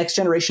kind of the next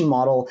generation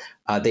model.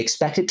 They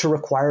expect it to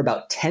require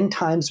about 10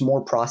 times more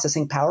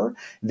processing power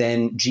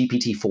than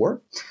GPT-4.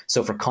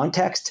 So for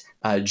context,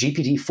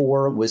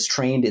 GPT-4 was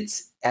trained,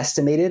 it's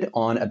estimated,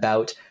 on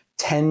about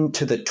 10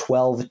 to the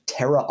 12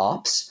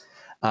 teraops.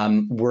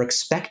 We're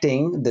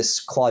expecting this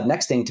Claude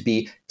Next thing to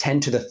be 10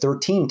 to the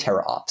 13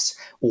 teraops,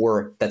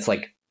 or that's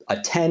like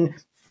a 10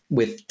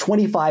 with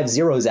 25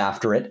 zeros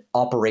after it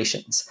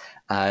operations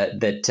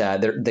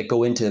that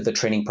go into the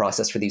training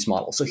process for these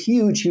models. So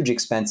huge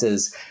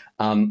expenses.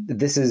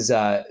 This is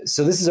a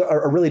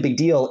really big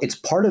deal. It's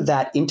part of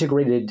that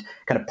integrated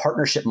kind of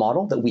partnership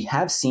model that we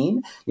have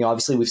seen.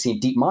 Obviously we've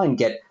seen DeepMind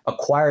get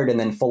acquired and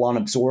then full on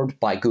absorbed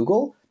by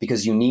Google,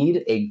 because you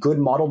need a good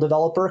model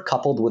developer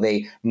coupled with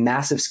a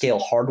massive scale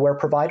hardware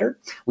provider.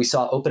 We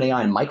saw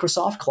OpenAI and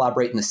Microsoft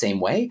collaborate in the same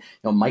way.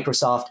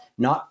 Microsoft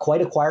not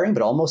quite acquiring,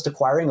 but almost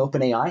acquiring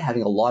OpenAI,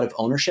 having a lot of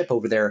ownership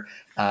over their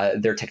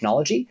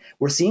technology.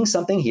 We're seeing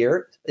something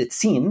here, it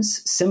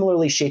seems,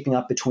 similarly shaping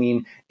up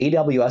between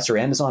AWS or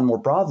Amazon more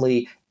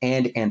broadly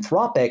and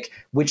Anthropic,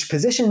 which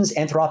positions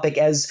Anthropic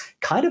as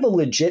kind of a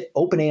legit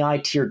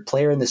OpenAI tiered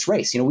player in this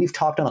race. We've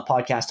talked on the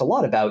podcast a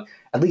lot about,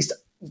 at least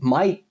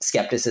my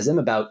skepticism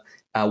about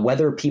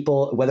whether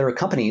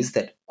companies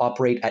that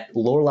operate at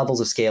lower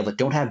levels of scale, that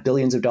don't have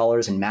billions of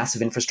dollars and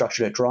massive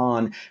infrastructure to draw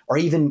on, are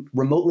even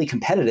remotely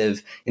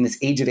competitive in this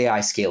age of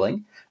AI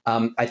scaling.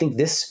 I think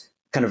this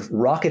kind of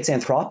rockets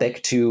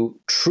Anthropic to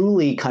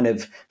truly kind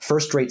of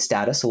first-rate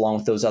status along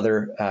with those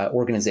other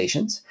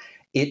organizations.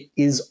 It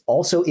is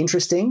also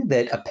interesting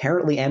that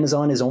apparently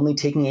Amazon is only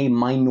taking a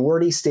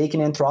minority stake in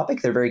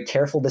Anthropic. They're very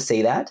careful to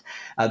say that.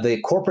 The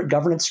corporate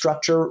governance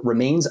structure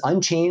remains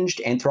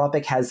unchanged.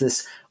 Anthropic has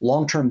this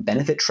long-term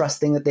benefit trust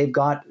thing that they've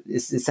got.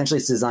 Essentially,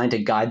 it's designed to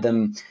guide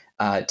them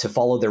to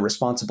follow their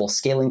responsible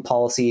scaling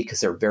policy,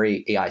 because they're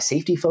very AI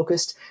safety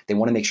focused. They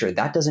want to make sure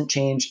that doesn't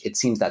change. It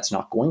seems that's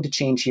not going to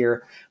change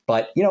here.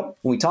 But when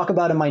we talk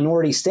about a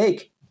minority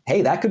stake,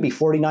 hey, that could be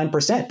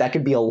 49%. That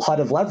could be a lot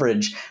of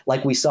leverage,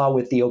 like we saw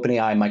with the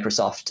OpenAI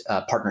Microsoft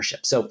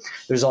partnership. So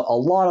there's a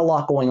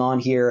lot going on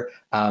here.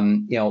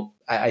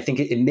 I think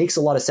it makes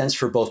a lot of sense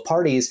for both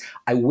parties.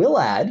 I will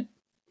add,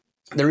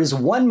 there is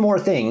one more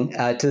thing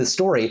to the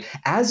story.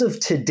 As of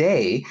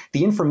today,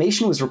 the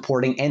information was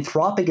reporting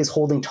Anthropic is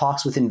holding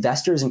talks with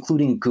investors,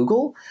 including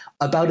Google,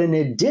 about an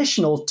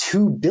additional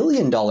 $2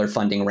 billion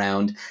funding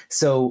round.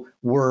 So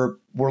we're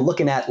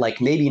looking at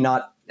maybe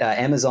not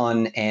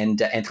Amazon and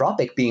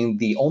Anthropic being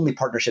the only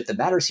partnership that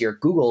matters here.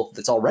 Google,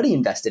 that's already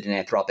invested in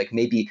Anthropic,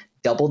 may be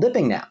double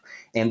dipping now.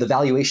 And the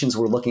valuations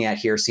we're looking at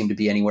here seem to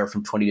be anywhere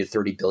from 20 to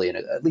 30 billion,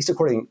 at least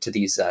according to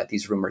these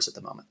rumors at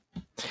the moment.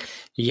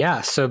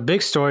 Yeah, so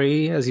big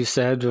story, as you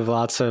said, with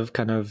lots of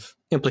kind of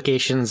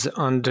implications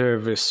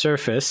under the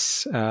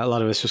surface. A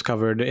lot of this was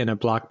covered in a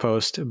blog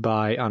post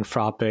by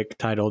Anthropic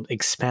titled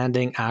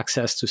 "Expanding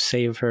Access to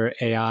Saver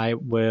AI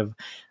with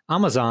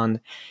Amazon."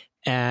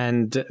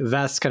 And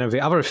that's kind of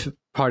the other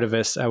part of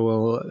this I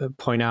will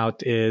point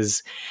out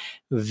is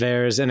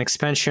there's an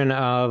expansion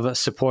of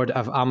support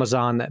of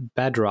Amazon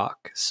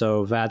Bedrock.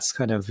 So that's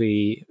kind of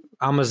the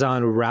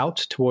Amazon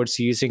route towards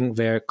using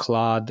their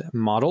Claude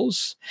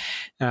models.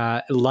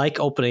 Like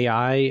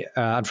OpenAI,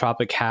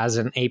 Anthropic has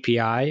an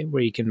API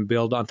where you can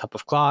build on top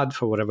of Claude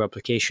for whatever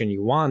application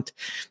you want.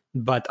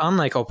 But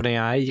unlike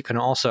OpenAI, you can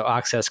also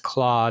access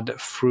Claude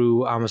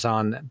through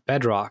Amazon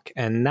Bedrock.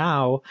 And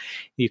now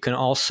you can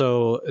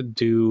also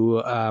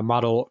do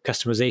model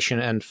customization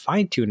and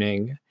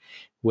fine-tuning,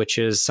 which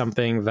is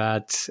something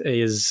that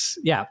is,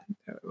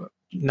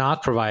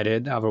 not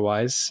provided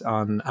otherwise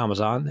on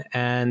Amazon.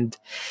 And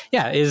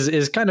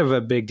is kind of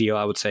a big deal,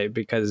 I would say,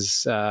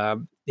 because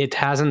it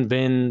hasn't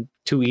been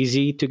too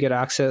easy to get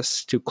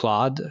access to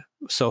Claude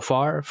so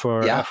far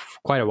for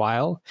quite a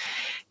while.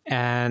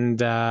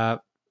 And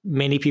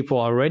many people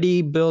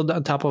already build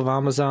on top of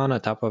Amazon, on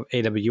top of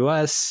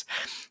AWS.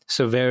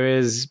 So there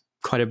is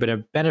quite a bit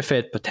of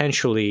benefit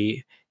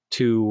potentially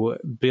to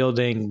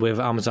building with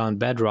Amazon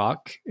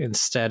Bedrock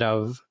instead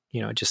of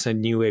just a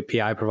new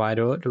API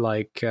provider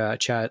like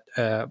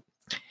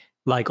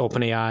like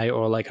OpenAI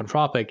or like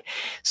Anthropic.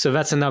 So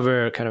that's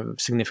another kind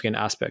of significant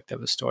aspect of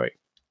the story.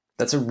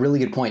 That's a really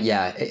good point.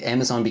 Yeah,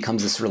 Amazon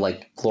becomes this sort of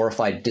like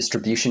glorified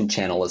distribution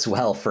channel as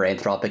well for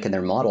Anthropic and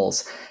their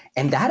models.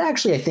 And that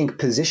actually, I think,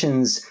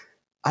 positions,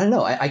 I don't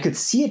know, I could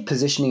see it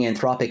positioning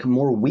Anthropic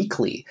more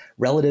weakly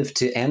relative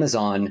to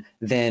Amazon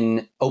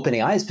than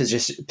OpenAI's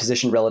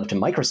position relative to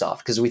Microsoft.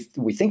 Because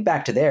we think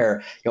back to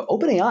there,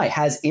 OpenAI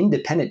has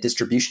independent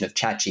distribution of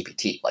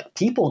ChatGPT. Like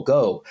people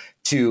go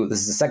to,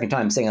 this is the second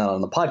time I'm saying that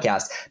on the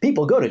podcast,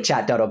 people go to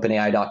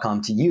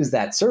chat.openai.com to use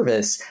that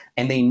service,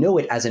 and they know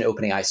it as an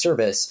OpenAI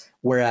service.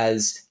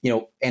 Whereas,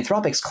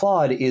 Anthropic's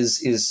Claude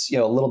is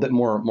a little bit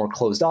more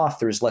closed off.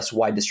 There's less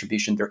wide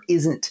distribution. There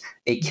isn't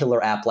a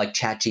killer app like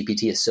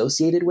ChatGPT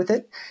associated with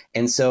it.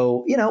 And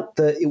so,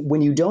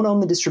 when you don't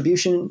own the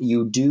distribution,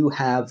 you do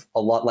have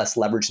a lot less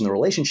leverage in the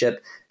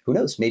relationship. Who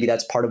knows? Maybe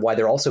that's part of why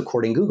they're also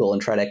courting Google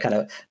and try to kind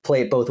of play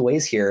it both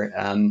ways here.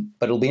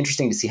 But it'll be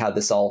interesting to see how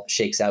this all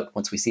shakes out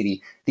once we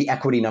see the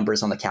equity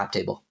numbers on the cap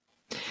table.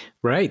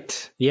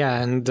 Right.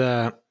 Yeah. And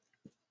to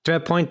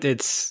that point,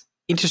 it's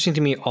interesting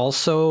to me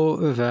also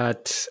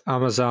that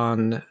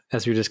Amazon,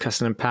 as we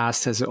discussed in the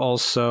past, has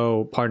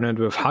also partnered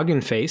with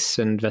Hugging Face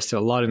and invested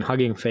a lot in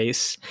Hugging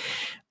Face.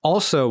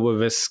 Also with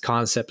this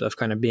concept of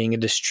kind of being a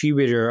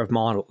distributor of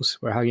models,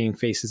 where Hugging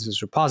Face is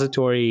this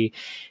repository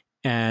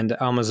and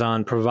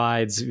Amazon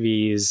provides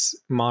these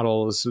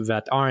models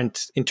that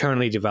aren't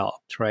internally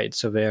developed, right?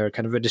 So they're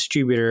kind of a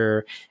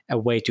distributor, a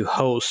way to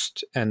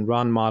host and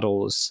run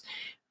models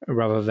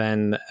rather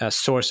than a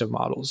source of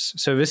models.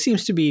 So this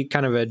seems to be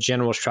kind of a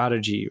general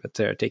strategy that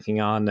they're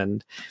taking on,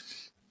 and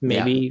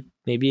maybe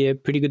a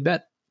pretty good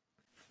bet.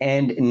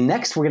 And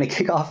next, we're going to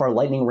kick off our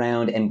lightning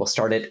round, and we'll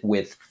start it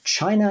with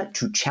China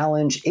to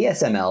challenge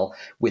ASML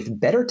with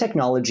better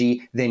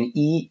technology than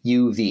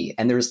EUV.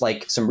 And there's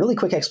like some really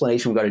quick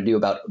explanation we've got to do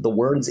about the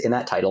words in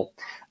that title.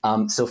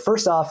 So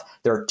first off,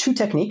 there are two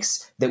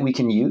techniques that we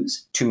can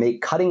use to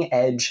make cutting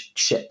edge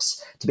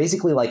chips, to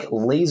basically like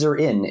laser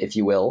in, if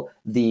you will,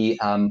 the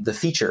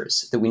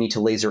features that we need to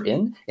laser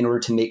in order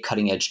to make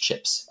cutting edge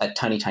chips at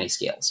tiny, tiny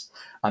scales.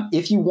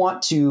 If you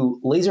want to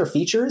laser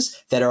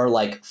features that are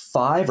like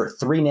 5 or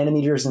 3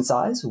 nanometers in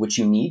size, which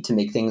you need to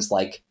make things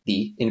like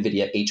the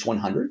NVIDIA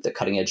H100, the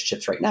cutting edge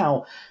chips right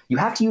now, you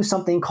have to use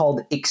something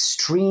called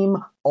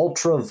extreme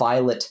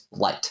ultraviolet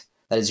light.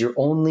 That is your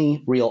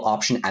only real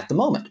option at the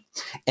moment.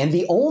 And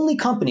the only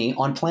company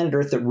on planet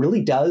Earth that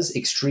really does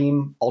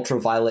extreme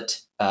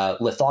ultraviolet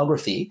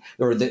lithography,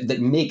 or that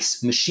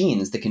makes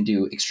machines that can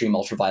do extreme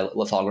ultraviolet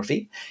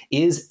lithography,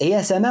 is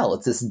ASML.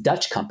 It's this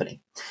Dutch company.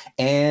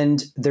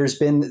 And there's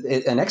been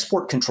an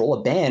export control,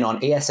 a ban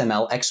on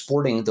ASML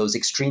exporting those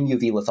extreme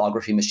UV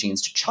lithography machines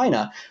to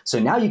China. So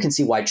now you can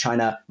see why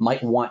China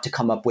might want to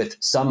come up with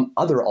some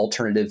other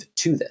alternative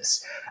to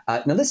this.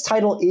 Now, this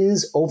title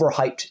is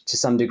overhyped to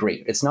some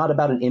degree. It's not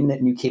about an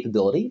imminent new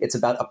capability. It's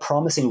about a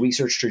promising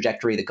research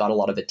trajectory that got a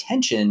lot of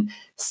attention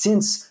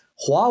since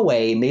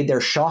Huawei made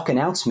their shock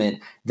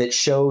announcement that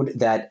showed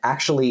that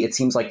actually it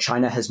seems like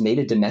China has made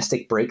a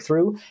domestic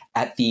breakthrough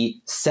at the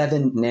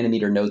 7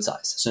 nanometer node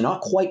size. So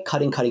not quite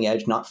cutting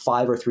edge, not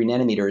 5 or 3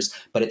 nanometers,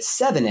 but at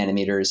 7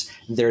 nanometers,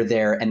 they're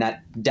there. And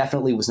that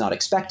definitely was not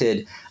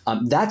expected.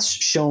 That's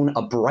shown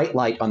a bright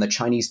light on the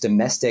Chinese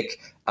domestic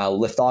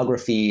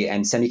lithography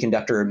and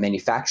semiconductor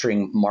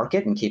manufacturing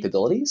market and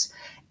capabilities.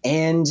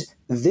 And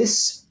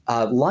this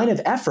line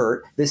of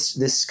effort,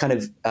 this kind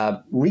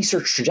of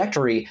research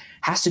trajectory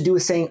has to do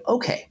with saying,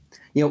 okay,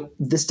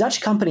 this Dutch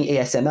company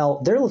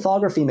ASML, their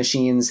lithography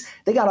machines,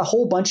 they got a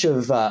whole bunch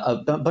of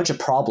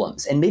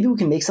problems, and maybe we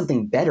can make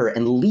something better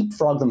and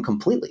leapfrog them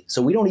completely.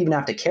 So we don't even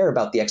have to care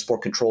about the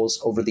export controls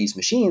over these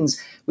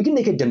machines. We can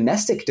make a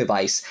domestic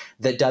device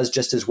that does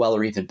just as well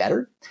or even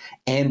better.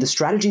 And the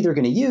strategy they're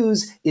going to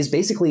use is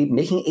basically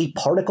making a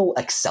particle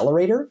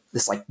accelerator,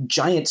 this like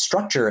giant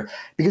structure,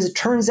 because it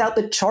turns out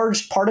that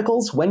charged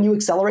particles, when you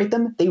accelerate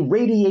them, they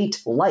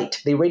radiate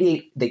light.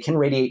 They can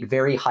radiate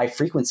very high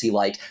frequency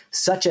light,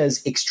 such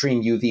as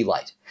extreme UV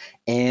light.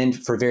 And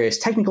for various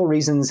technical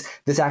reasons,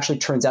 this actually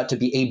turns out to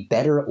be a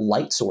better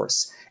light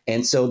source.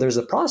 And so there's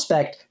a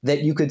prospect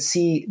that you could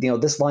see,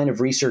 this line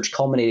of research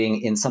culminating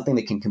in something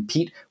that can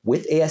compete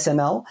with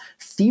ASML.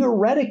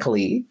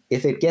 Theoretically,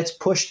 if it gets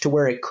pushed to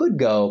where it could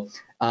go,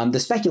 the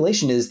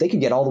speculation is they could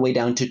get all the way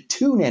down to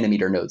 2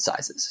 nanometer node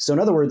sizes. So in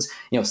other words,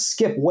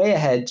 skip way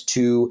ahead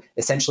to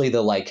essentially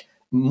the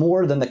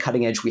more than the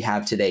cutting edge we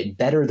have today,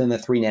 better than the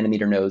 3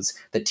 nanometer nodes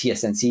that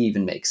TSMC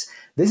even makes.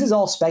 This is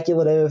all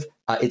speculative.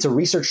 It's a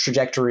research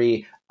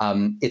trajectory.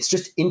 It's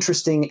just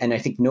interesting and I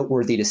think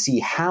noteworthy to see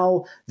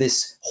how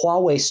this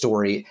Huawei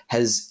story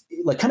has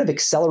like kind of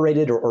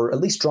accelerated or at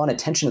least drawn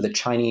attention to the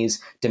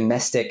Chinese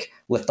domestic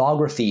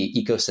lithography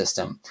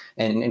ecosystem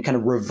and kind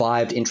of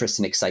revived interest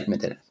and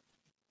excitement in it.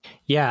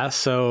 Yeah,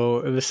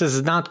 so this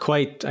is not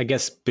quite, I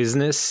guess,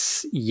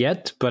 business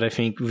yet, but I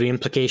think the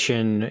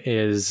implication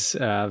is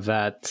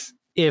that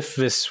if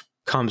this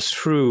comes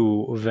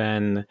through,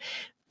 then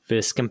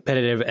this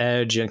competitive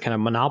edge and kind of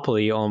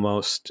monopoly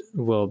almost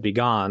will be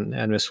gone,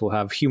 and this will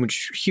have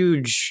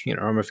huge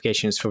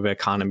ramifications for the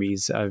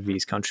economies of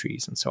these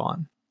countries and so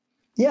on.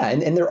 Yeah,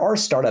 and there are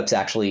startups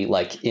actually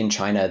like in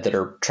China that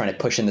are trying to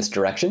push in this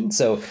direction.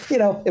 So,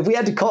 if we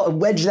had to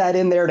wedge that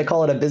in there to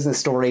call it a business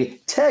story,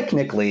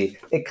 technically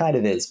it kind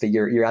of is, but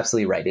you're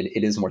absolutely right.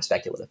 It is more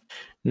speculative.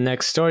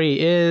 Next story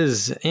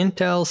is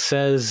Intel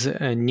says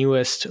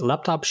newest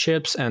laptop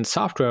chips and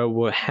software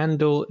will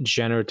handle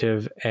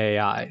generative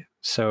AI.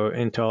 So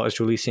Intel is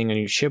releasing a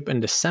new chip in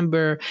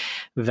December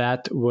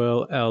that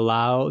will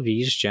allow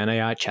these Gen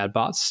AI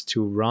chatbots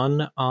to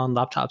run on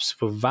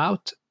laptops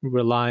without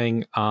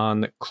relying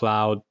on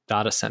cloud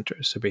data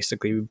centers. So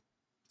basically, it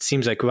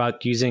seems like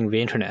without using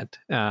the internet.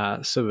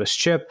 So this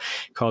chip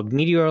called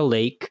Meteor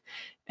Lake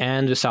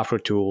and the software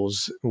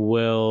tools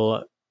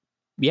will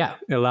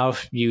allow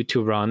you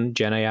to run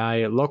Gen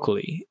AI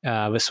locally.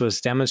 This was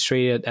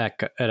demonstrated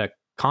at a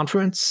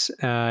conference,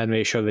 and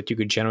they showed that you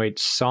could generate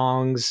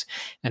songs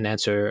and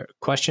answer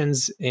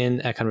questions in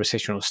a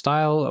conversational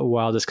style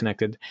while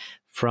disconnected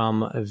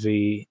from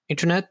the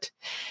internet.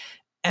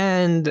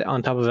 And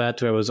on top of that,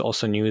 there was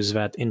also news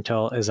that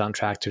Intel is on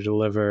track to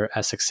deliver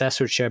a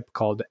successor chip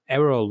called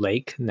Arrow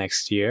Lake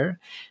next year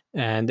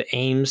and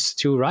aims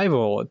to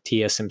rival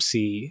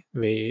TSMC,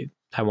 the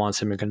Taiwan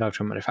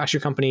semiconductor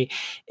manufacturing company,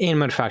 in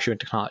manufacturing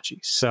technology.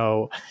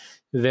 So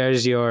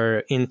there's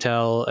your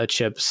Intel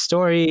chip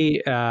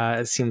story.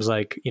 It seems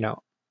like,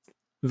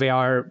 they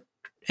are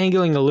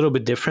angling a little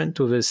bit different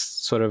with this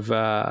sort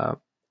of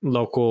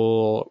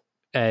local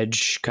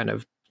edge kind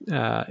of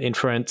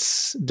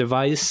inference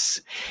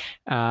device,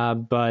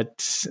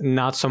 but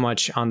not so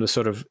much on the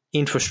sort of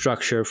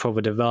infrastructure for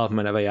the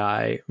development of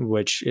AI,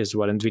 which is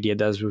what NVIDIA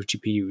does with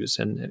GPUs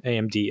and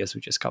AMD, as we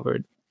just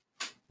covered.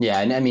 Yeah,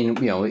 and I mean,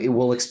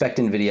 we'll expect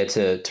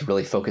NVIDIA to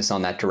really focus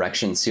on that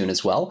direction soon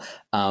as well.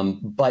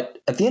 But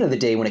at the end of the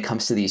day, when it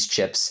comes to these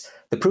chips,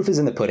 the proof is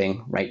in the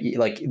pudding, right?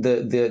 Like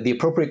the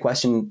appropriate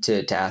question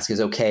to ask is,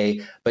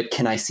 okay, but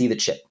can I see the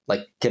chip?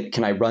 Like,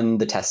 can I run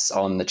the tests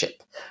on the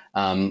chip?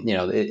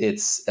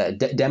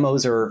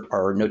 Demos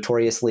are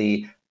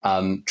notoriously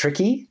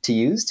tricky to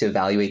use to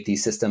evaluate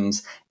these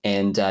systems.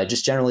 And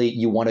just generally,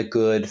 you want a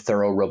good,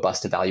 thorough,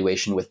 robust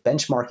evaluation with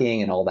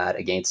benchmarking and all that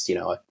against,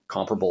 a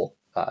comparable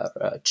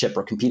chip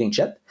or competing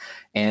chip.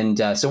 And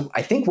so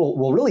I think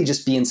we'll really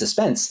just be in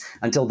suspense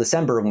until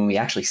December when we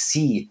actually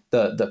see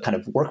the kind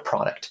of work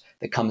product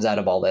that comes out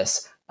of all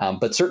this.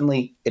 But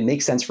certainly it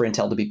makes sense for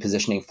Intel to be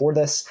positioning for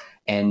this.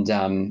 And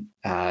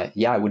I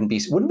wouldn't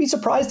be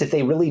surprised if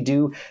they really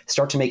do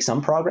start to make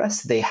some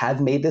progress. They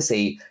have made this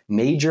a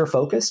major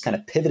focus, kind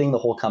of pivoting the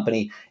whole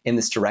company in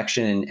this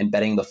direction and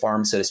betting the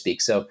farm, so to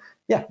speak. So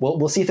yeah,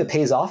 we'll see if it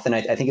pays off. And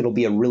I think it'll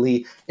be a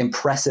really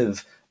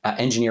impressive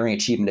engineering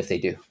achievement if they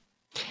do.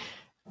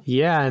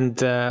 Yeah, and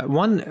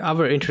one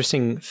other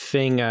interesting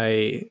thing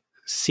I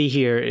see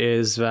here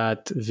is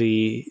that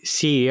the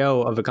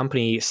CEO of the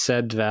company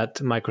said that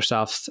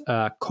Microsoft's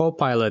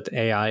Copilot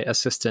AI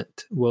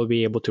assistant will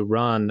be able to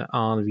run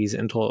on these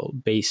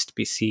Intel-based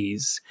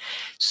PCs.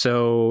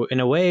 So in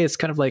a way, it's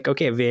kind of like,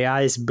 okay, the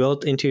AI is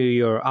built into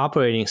your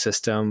operating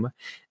system,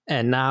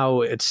 and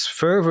now it's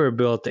further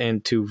built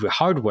into the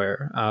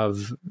hardware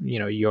of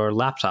your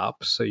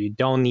laptop. So you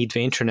don't need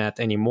the internet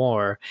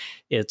anymore.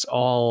 It's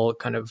all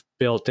kind of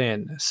built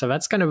in. So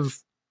that's kind of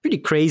pretty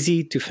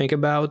crazy to think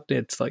about.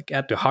 It's like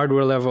at the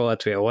hardware level,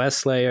 at the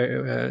OS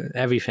layer,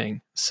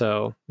 everything.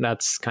 So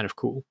that's kind of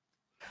cool.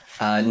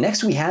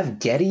 Next, we have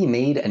Getty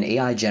made an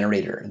AI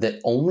generator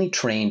that only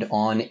trained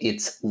on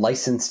its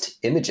licensed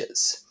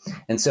images.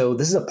 And so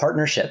this is a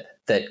partnership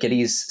that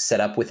Getty's set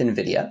up with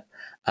NVIDIA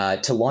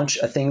to launch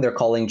a thing they're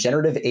calling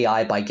Generative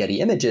AI by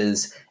Getty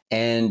Images.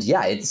 And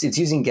yeah, it's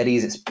using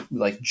Getty's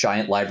like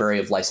giant library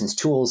of licensed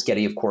tools.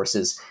 Getty, of course,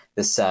 is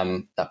this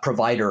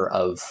provider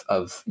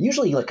of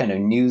usually like kind of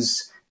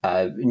news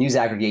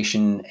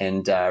aggregation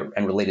and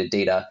related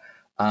data.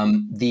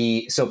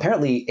 So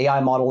apparently AI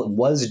model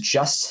was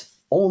just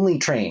only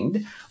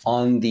trained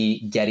on the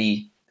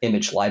Getty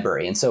image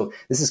library, and so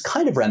this is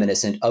kind of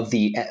reminiscent of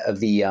the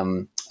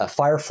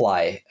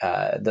Firefly,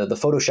 the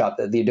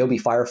Photoshop, the Adobe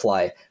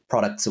Firefly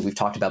products that we've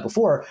talked about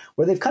before,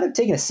 where they've kind of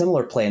taken a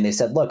similar play and they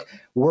said, look,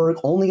 we're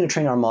only going to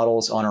train our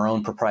models on our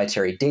own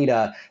proprietary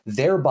data,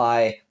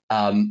 thereby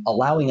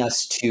allowing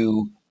us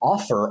to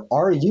offer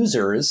our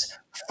users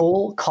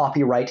full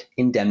copyright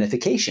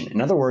indemnification. In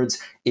other words,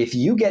 if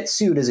you get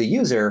sued as a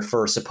user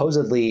for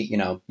supposedly,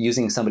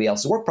 using somebody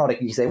else's work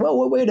product, you say,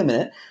 well, wait a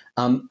minute.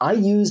 I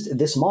used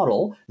this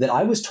model that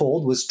I was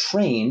told was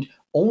trained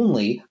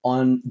only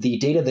on the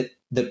data that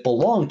that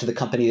belong to the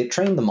company that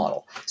trained the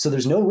model. So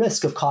there's no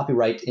risk of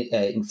copyright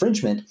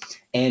infringement.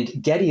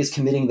 And Getty is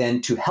committing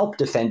then to help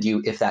defend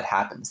you if that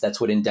happens. That's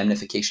what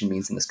indemnification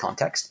means in this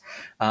context.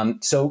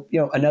 So,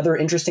 another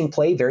interesting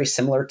play, very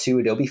similar to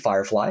Adobe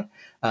Firefly.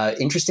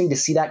 Interesting to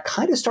see that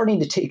kind of starting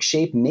to take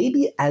shape,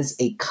 maybe as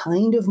a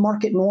kind of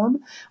market norm.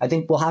 I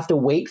think we'll have to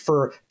wait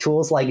for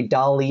tools like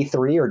DALL-E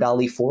 3 or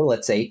DALL-E 4,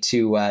 let's say,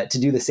 to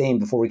do the same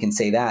before we can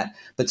say that.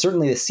 But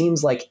certainly this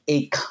seems like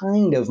a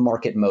kind of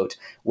market moat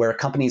where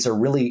companies are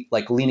really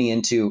like leaning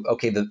into,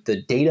 okay,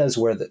 the data is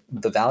where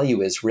the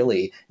value is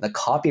really, the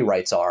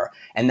copyrights are.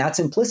 And that's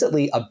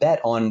implicitly a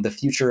bet on the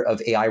future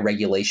of AI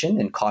regulation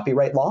and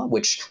copyright law,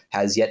 which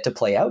has yet to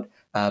play out.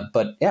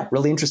 But yeah,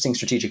 really interesting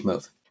strategic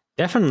move.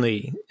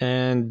 Definitely.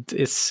 And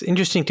it's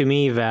interesting to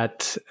me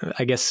that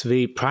I guess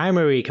the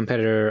primary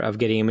competitor of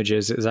Getty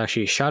Images is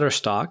actually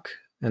Shutterstock,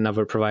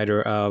 another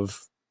provider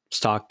of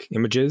stock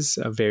images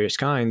of various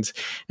kinds.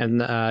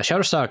 And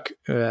Shutterstock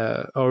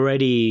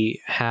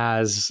already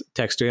has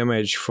text to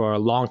image for a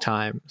long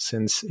time,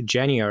 since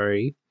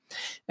January.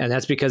 And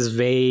that's because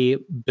they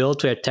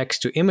built their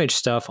text to image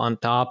stuff on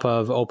top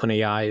of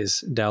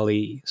OpenAI's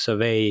DALL-E. So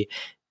they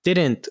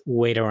didn't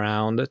wait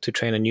around to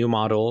train a new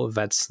model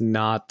that's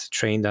not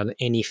trained on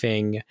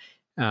anything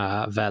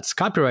that's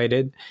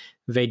copyrighted.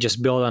 They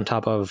just build on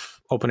top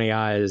of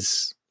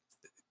OpenAI's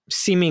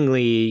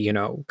seemingly,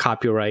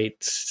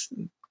 copyright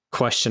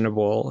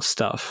questionable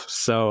stuff.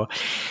 So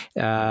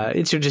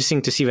it's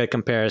interesting to see that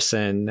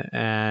comparison.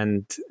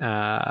 And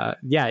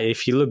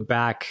if you look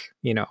back,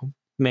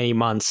 many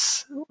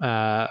months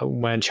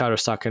when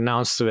Shutterstock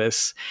announced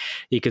this,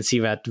 you can see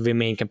that the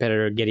main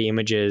competitor, Getty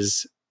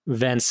Images,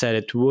 then said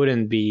it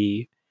wouldn't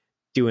be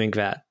doing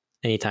that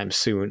anytime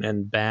soon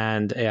and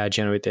banned AI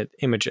generated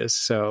images.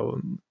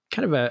 So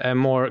kind of a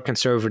more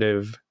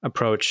conservative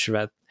approach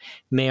that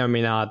may or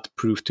may not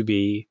prove to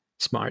be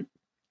smart.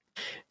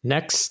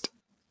 Next,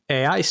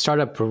 AI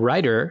startup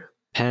Writer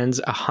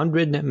pens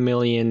 $100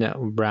 million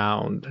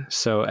round.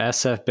 So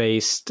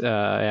SF-based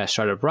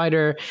startup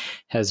Writer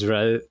has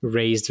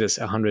raised this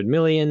 $100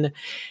 million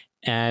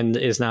and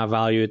is now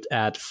valued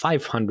at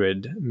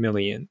 $500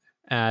 million.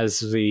 As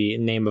the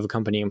name of the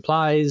company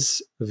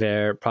implies,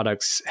 their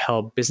products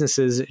help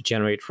businesses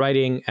generate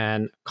writing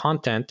and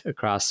content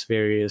across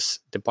various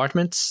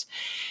departments.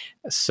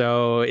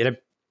 So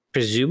it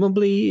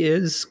presumably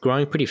is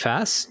growing pretty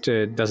fast.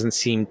 It doesn't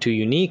seem too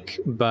unique,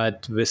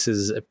 but this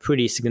is a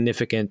pretty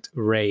significant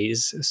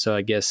raise. So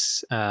I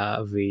guess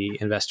the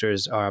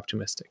investors are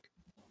optimistic.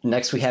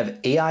 Next, we have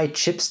AI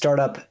chip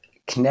startup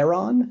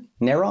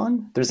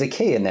Kneron, there's a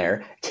K in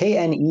there,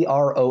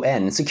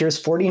 Kneron,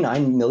 secures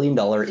 $49 million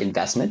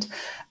investment.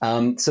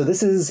 So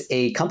this is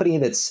a company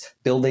that's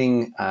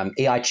building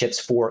AI chips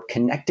for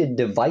connected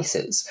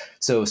devices.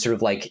 So sort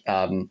of like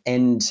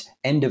end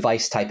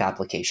device type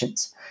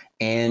applications.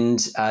 And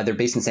they're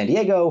based in San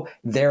Diego.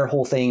 Their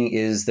whole thing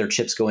is their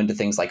chips go into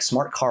things like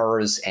smart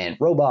cars and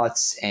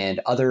robots and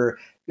other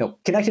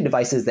connected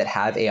devices that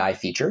have AI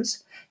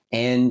features.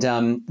 And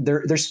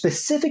they're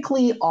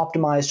specifically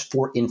optimized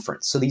for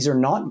inference. So these are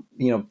not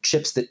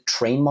chips that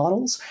train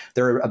models.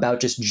 They're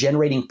about just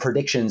generating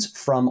predictions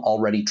from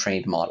already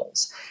trained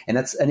models. And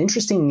that's an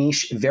interesting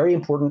niche, very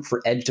important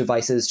for edge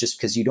devices, just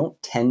because you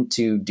don't tend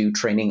to do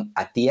training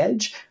at the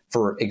edge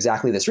for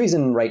exactly this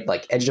reason, right?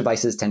 Like edge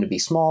devices tend to be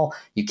small.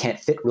 You can't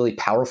fit really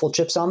powerful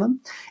chips on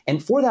them.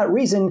 And for that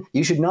reason,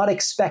 you should not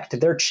expect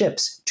their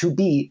chips to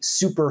be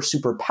super,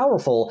 super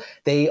powerful.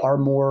 They are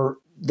more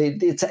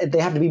they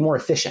have to be more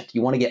efficient.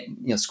 You want to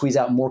get squeeze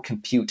out more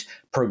compute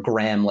per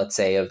gram, let's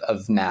say,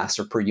 of mass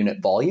or per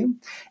unit volume.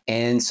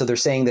 And so they're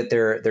saying that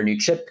their new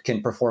chip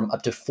can perform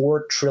up to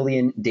 4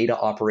 trillion data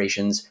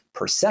operations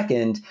per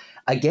second.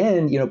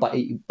 Again,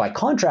 by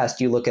contrast,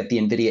 you look at the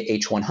NVIDIA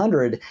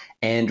H100,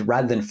 and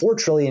rather than 4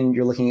 trillion,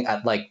 you're looking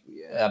at like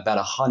about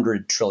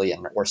 100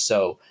 trillion or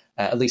so,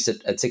 at least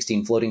at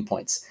 16 floating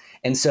points.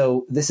 And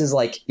so this is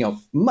like,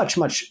 much,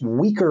 much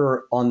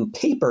weaker on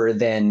paper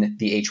than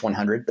the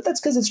H100, but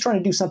that's because it's trying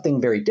to do something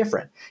very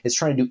different. It's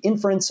trying to do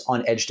inference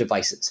on edge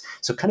devices.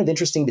 So kind of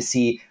interesting to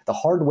see the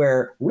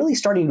hardware really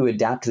starting to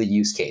adapt to the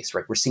use case,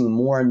 right? We're seeing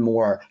more and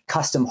more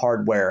custom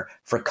hardware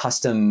for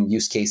custom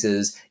use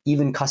cases,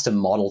 even custom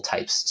model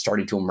types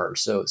starting to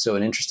emerge. So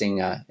an interesting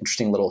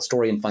little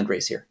story and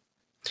fundraise here.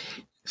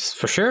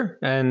 For sure.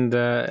 And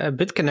a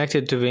bit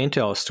connected to the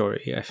Intel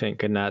story, I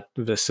think, in that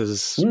this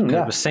is kind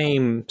of the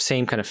same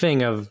kind of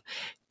thing of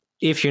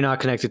if you're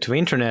not connected to the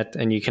internet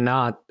and you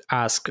cannot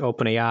ask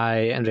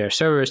OpenAI and their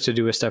servers to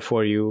do a stuff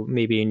for you,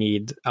 maybe you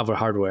need other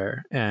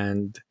hardware.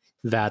 And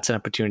that's an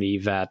opportunity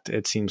that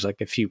it seems like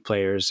a few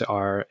players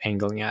are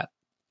angling at.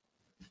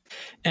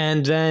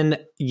 And then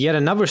yet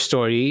another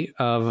story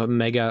of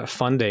mega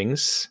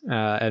fundings,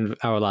 and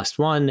our last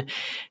one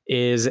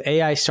is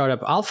AI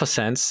startup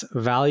AlphaSense,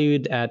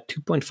 valued at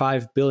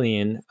 $2.5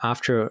 billion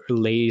after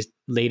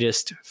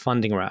latest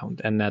funding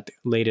round. And that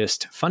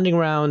latest funding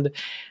round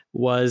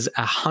was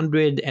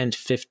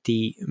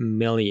 $150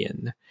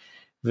 million.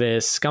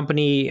 This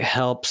company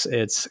helps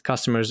its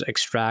customers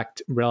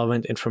extract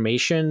relevant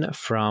information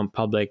from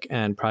public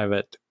and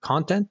private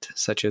content,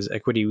 such as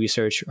equity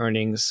research,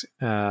 earnings,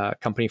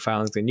 company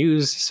filings, and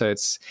news. So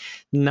it's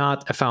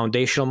not a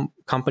foundational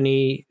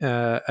company,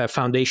 a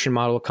foundation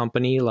model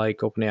company like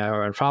OpenAI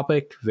or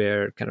Anthropic.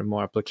 They're kind of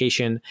more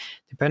application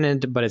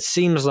dependent, but it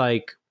seems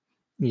like,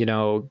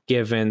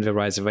 given the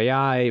rise of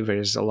AI,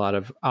 there's a lot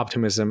of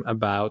optimism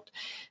about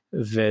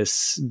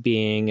this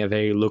being a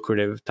very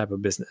lucrative type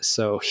of business.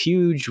 So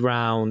huge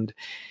round,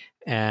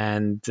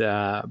 and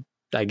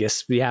I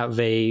guess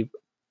they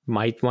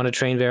might want to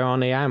train their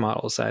own AI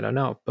models. I don't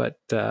know, but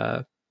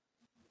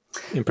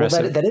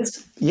impressive. Well,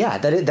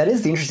 that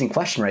is the interesting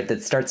question, right?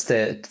 That starts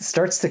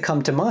to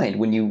come to mind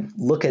when you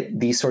look at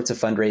these sorts of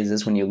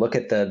fundraisers, when you look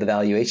at the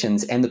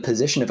valuations and the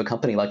position of a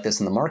company like this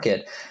in the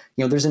market.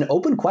 There's an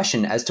open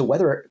question as to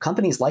whether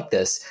companies like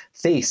this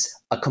face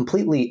a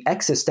completely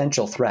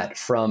existential threat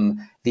from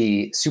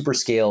the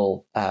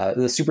superscalers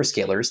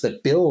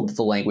that build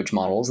the language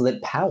models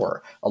that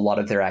power a lot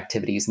of their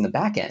activities in the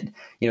back end.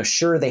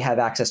 Sure, they have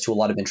access to a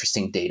lot of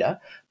interesting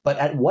data, but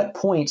at what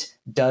point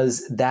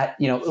does that,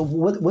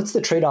 what's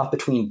the trade-off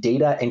between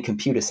data and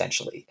compute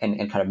essentially,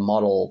 and kind of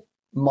model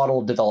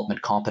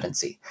development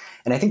competency?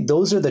 And I think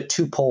those are the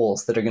two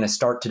poles that are going to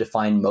start to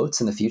define moats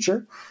in the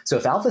future. So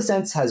if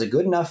AlphaSense has a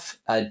good enough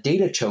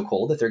data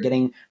chokehold, if they're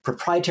getting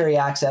proprietary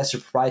access or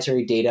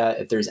proprietary data,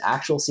 if there's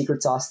actual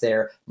secret sauce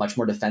there, much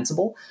more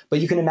defensible. But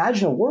you can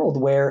imagine a world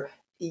where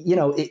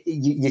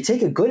you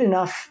take a good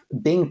enough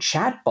Bing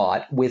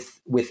chatbot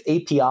with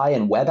API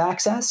and web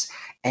access,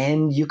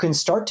 and you can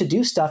start to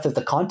do stuff if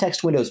the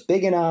context window is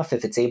big enough,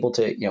 if it's able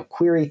to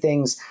query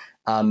things.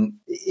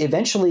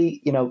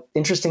 Eventually,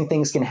 interesting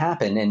things can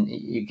happen, and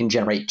you can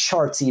generate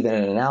charts, even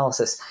an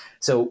analysis.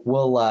 So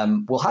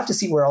we'll have to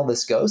see where all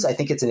this goes. I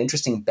think it's an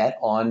interesting bet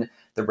on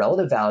the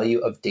relative value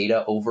of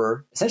data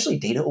over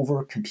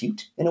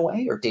compute in a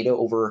way, or data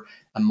over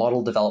a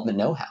model development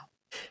know-how.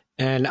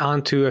 And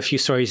on to a few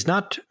stories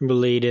not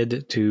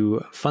related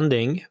to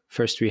funding.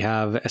 First, we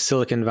have a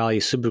Silicon Valley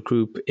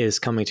supergroup is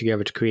coming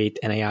together to create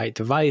an AI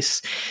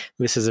device.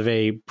 This is a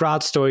very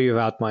broad story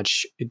without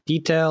much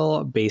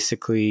detail.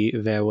 Basically,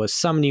 there was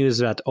some news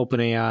that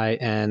OpenAI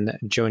and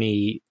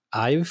Johnny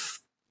Ive,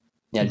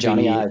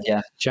 Johnny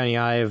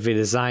Ive, the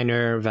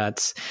designer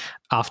that's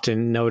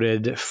often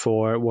noted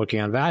for working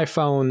on the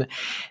iPhone.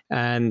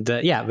 And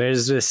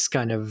there's this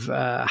kind of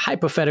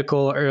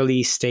hypothetical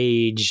early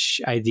stage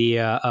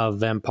idea of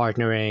them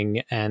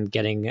partnering and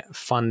getting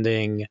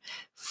funding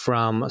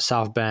from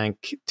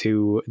SoftBank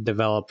to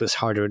develop this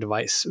hardware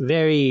device.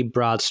 Very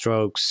broad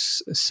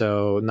strokes,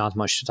 so not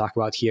much to talk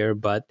about here.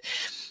 But,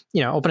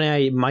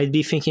 OpenAI might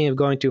be thinking of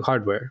going to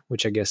hardware,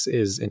 which I guess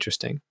is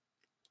interesting.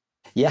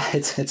 Yeah,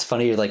 it's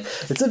funny. Like,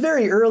 it's a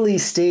very early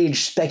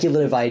stage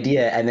speculative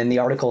idea, and then the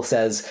article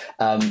says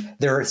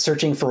they're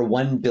searching for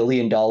 $1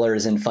 billion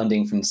in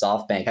funding from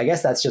SoftBank. I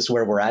guess that's just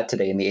where we're at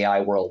today in the AI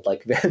world,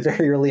 like very,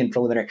 very early and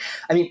preliminary.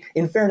 I mean,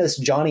 in fairness,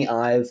 Johnny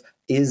Ive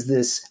is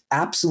this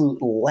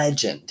absolute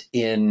legend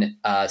in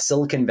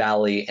Silicon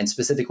Valley, and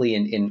specifically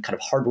in kind of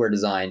hardware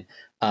design.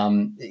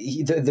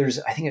 There's,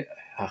 I think,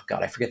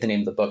 I forget the name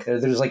of the book.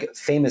 There's like a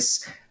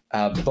famous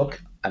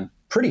book, I'm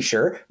pretty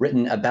sure,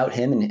 written about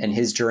him and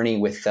his journey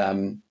with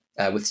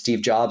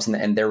Steve Jobs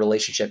and their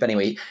relationship.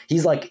 Anyway,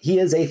 he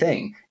is a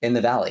thing in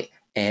the Valley.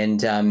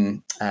 And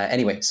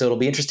anyway, so it'll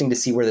be interesting to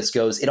see where this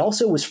goes. It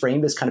also was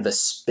framed as kind of a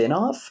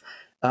spin-off.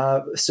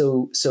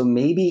 So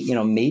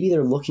maybe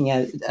they're looking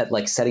at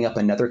like setting up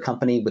another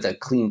company with a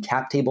clean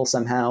cap table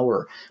somehow,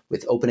 or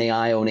with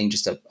OpenAI owning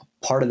just a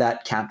part of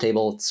that cap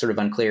table. It's sort of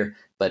unclear,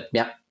 but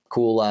yeah,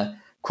 cool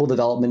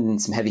development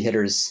and some heavy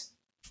hitters.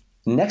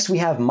 Next, we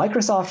have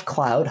Microsoft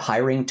Cloud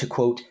hiring to,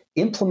 quote,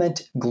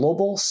 implement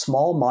global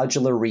small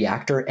modular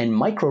reactor and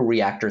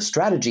microreactor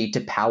strategy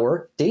to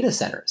power data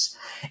centers.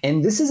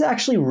 And this is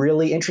actually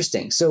really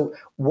interesting. So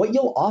what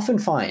you'll often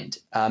find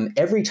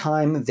every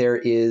time there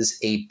is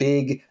a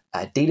big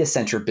data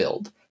center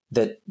build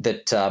that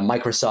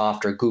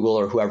Microsoft or Google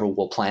or whoever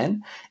will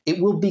plan, it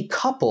will be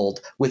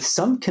coupled with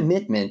some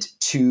commitment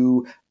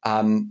to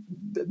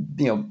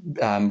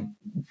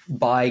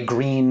buy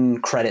green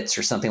credits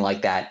or something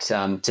like that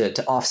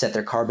to offset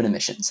their carbon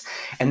emissions.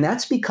 And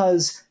that's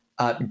because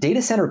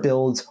data center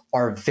builds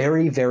are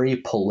very, very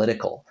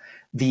political.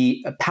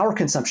 The power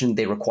consumption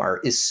they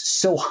require is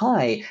so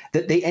high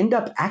that they end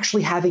up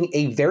actually having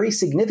a very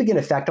significant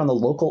effect on the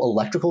local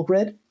electrical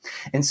grid.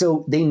 And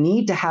so they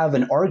need to have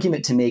an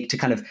argument to make to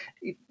kind of,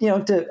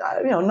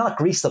 not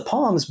grease the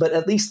palms, but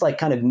at least like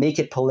kind of make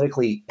it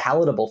politically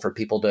palatable for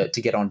people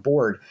to get on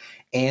board.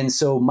 And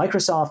so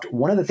Microsoft,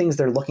 one of the things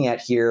they're looking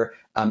at here,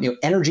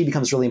 energy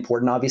becomes really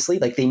important, obviously.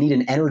 Like, they need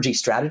an energy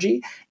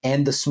strategy.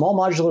 And the small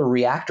modular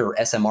reactor,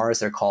 SMR as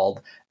they're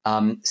called,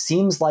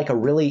 seems like a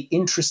really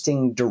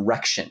interesting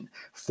direction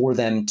for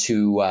them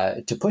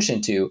to push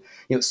into.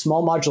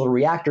 Small modular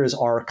reactors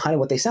are kind of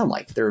what they sound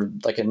like. They're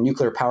like a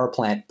nuclear power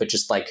plant, but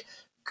just like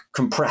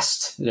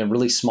compressed,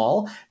 really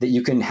small, that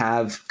you can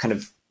have kind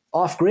of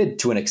off grid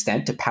to an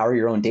extent to power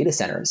your own data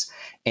centers.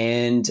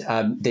 And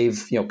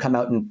they've come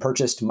out and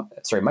purchased,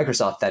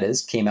 Microsoft, that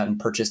is, came out and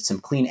purchased some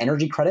clean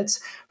energy credits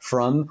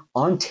from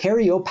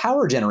Ontario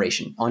Power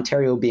Generation,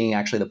 Ontario being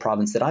actually the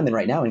province that I'm in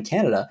right now in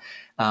Canada.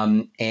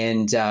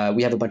 And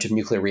we have a bunch of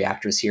nuclear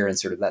reactors here, and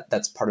sort of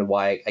that's part of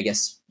why I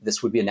guess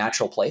this would be a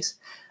natural place.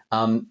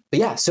 But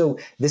yeah, so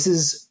this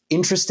is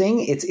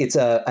interesting. It's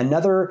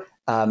another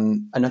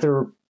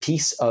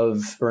piece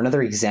of, or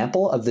another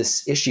example of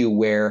this issue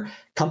where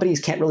companies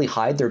can't really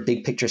hide their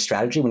big picture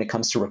strategy when it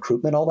comes to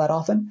recruitment all that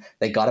often.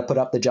 They got to put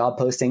up the job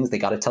postings. They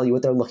got to tell you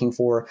what they're looking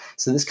for.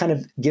 So this kind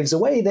of gives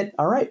away that,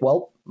 all right,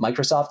 well,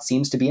 Microsoft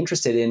seems to be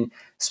interested in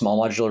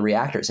small modular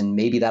reactors, and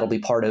maybe that'll be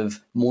part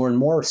of more and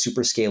more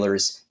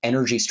superscalers'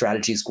 energy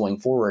strategies going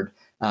forward,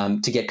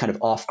 to get kind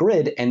of off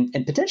grid and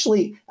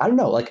potentially, I don't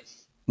know, like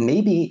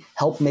maybe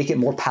help make it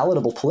more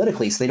palatable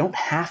politically, so they don't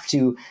have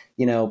to,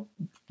 have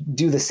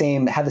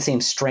the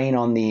same strain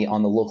on the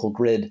local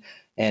grid.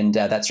 And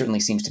that certainly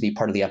seems to be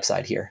part of the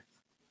upside here.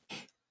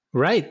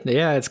 Right.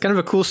 Yeah, it's kind of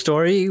a cool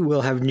story.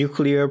 We'll have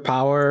nuclear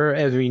power,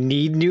 and we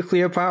need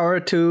nuclear power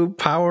to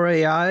power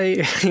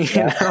AI.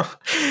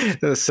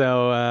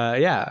 So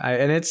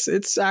and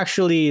it's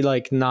actually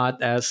like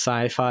not as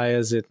sci-fi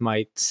as it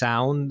might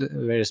sound.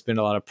 There's been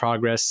a lot of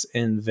progress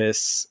in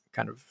this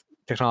kind of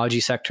technology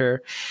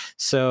sector.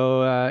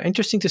 So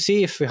interesting to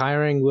see if the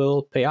hiring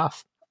will pay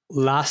off.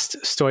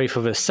 Last story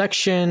for this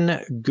section,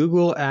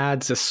 Google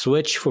adds a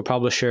switch for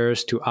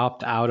publishers to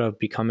opt out of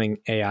becoming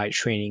AI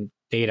training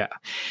data.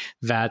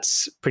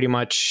 That's pretty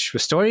much the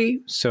story.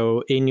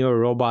 So in your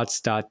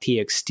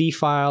robots.txt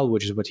file,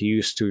 which is what you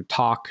use to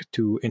talk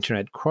to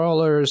internet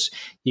crawlers,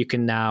 you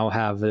can now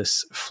have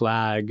this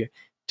flag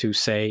to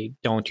say,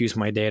 don't use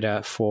my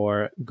data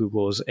for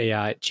Google's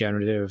AI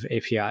generative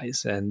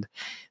APIs. And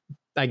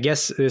I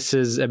guess this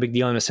is a big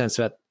deal in the sense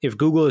that if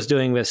Google is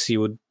doing this, you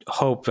would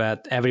hope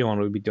that everyone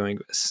would be doing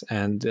this.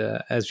 And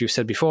as we've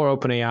said before,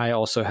 OpenAI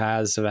also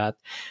has that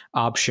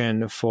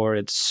option for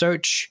its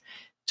search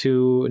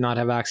to not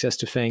have access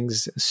to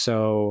things.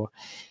 So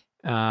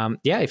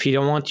if you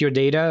don't want your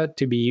data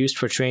to be used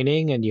for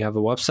training and you have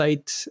a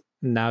website,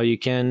 now you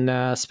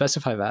can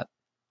specify that.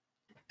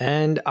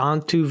 And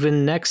on to the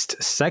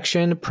next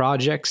section,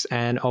 projects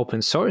and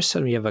open source.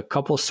 And we have a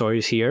couple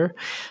stories here.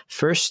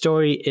 First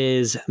story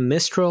is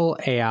Mistral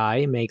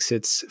AI makes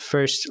its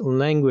first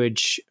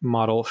language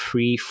model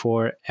free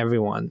for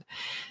everyone.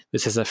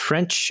 This is a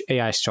French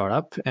AI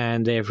startup,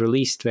 and they've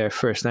released their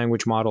first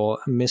language model,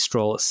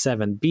 Mistral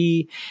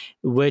 7B,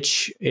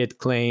 which it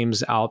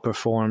claims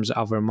outperforms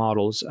other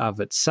models of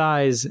its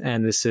size.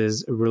 And this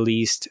is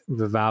released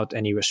without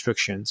any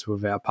restrictions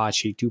with the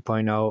Apache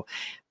 2.0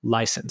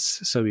 license.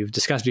 So we've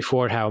discussed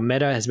before how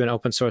Meta has been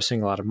open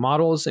sourcing a lot of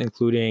models,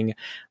 including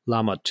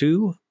Llama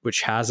 2,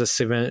 which has a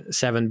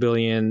 7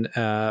 billion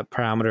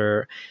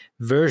parameter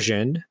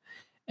version.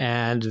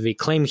 And the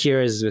claim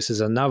here is this is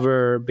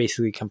another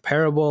basically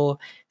comparable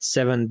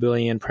 7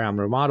 billion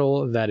parameter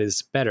model that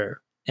is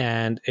better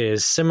and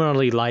is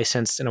similarly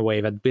licensed in a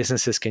way that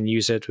businesses can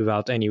use it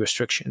without any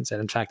restrictions. And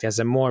in fact, has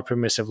a more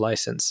permissive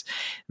license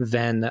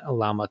than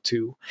Llama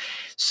 2.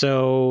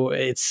 So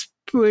it's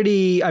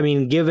pretty,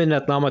 given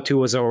that Llama 2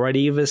 was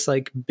already this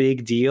like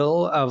big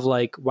deal of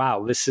like,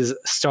 wow, this is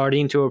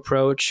starting to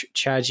approach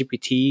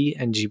ChatGPT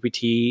and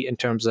GPT in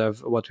terms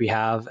of what we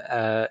have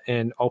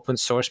in open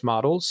source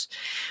models.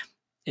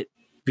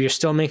 We are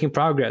still making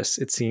progress,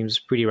 it seems,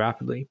 pretty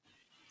rapidly.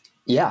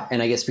 Yeah,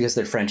 and I guess because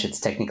they're French, it's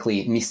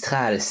technically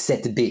Mistral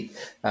 7B.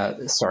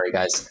 Sorry,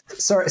 guys.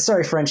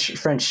 Sorry,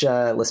 French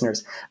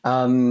listeners.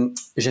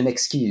 Je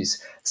m'excuse.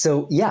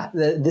 So yeah,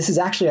 this is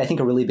actually, I think,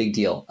 a really big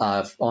deal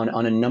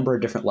on a number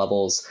of different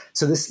levels.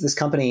 So this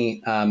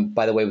company,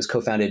 by the way, was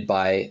co-founded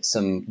by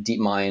some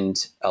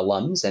DeepMind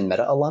alums and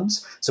Meta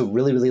alums. So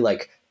really, really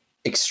like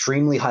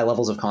extremely high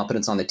levels of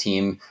competence on the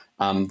team.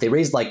 They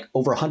raised like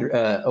over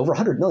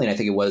 100 million, I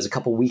think it was, a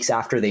couple weeks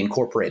after they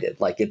incorporated.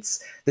 Like this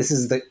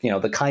is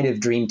the kind of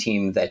dream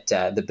team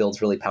that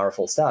builds really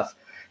powerful stuff.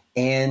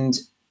 And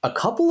a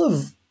couple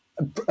of,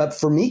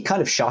 for me,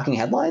 kind of shocking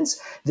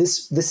headlines.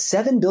 This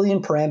 7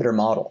 billion parameter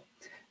model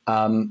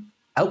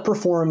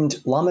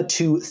outperformed Llama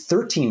 2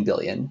 13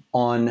 billion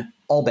on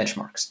all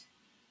benchmarks,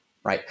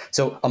 right?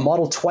 So a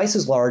model twice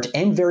as large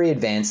and very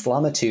advanced,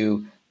 Llama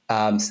 2,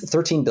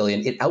 13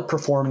 billion, it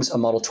outperforms a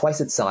model twice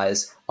its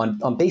size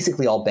on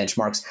basically all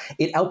benchmarks.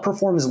 It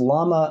outperforms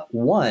Llama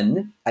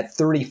 1 at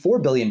 34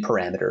 billion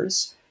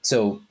parameters,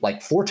 so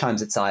like 4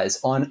 times its size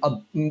on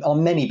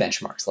many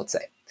benchmarks, let's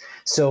say.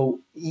 So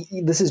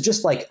this is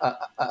just like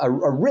a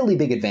really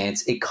big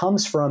advance. It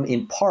comes from,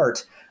 in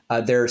part,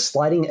 their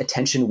sliding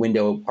attention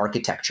window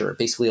architecture. It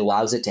basically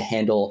allows it to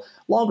handle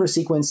longer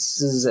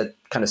sequences at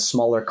kind of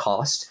smaller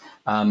cost.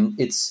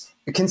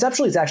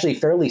 Conceptually, it's actually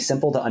fairly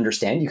simple to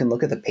understand. You can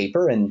look at the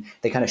paper and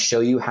they kind of show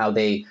you how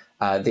they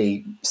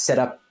set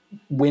up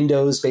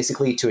windows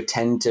basically to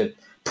attend to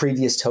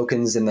previous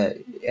tokens in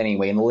the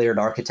layered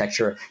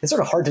architecture. It's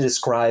sort of hard to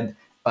describe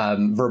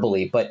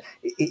verbally, but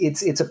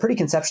it's a pretty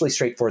conceptually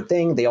straightforward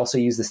thing. They also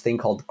use this thing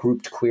called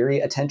grouped query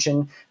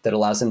attention that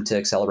allows them to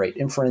accelerate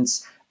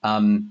inference.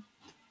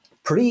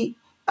 Pretty,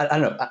 I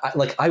don't know,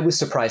 I was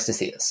surprised to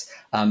see this.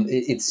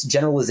 Its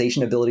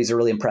generalization abilities are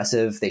really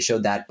impressive. They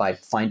showed that by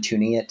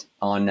fine-tuning it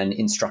on an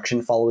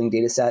instruction following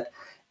data set.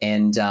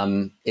 And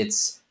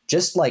it's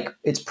just like,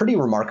 it's pretty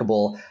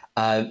remarkable.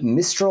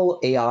 Mistral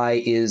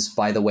AI is,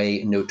 by the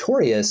way,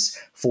 notorious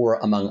for,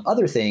 among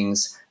other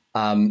things,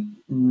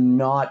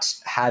 not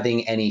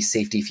having any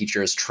safety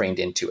features trained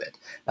into it,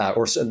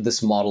 or so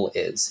this model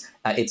is.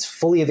 It's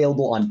fully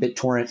available on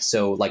BitTorrent,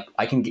 so like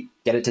I can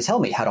get it to tell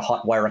me how to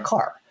hotwire a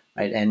car,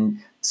 right? And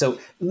so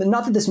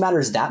not that this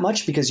matters that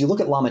much, because you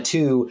look at Llama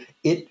 2,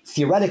 it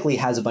theoretically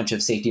has a bunch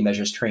of safety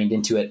measures trained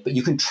into it, but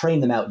you can train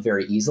them out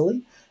very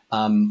easily.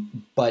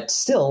 But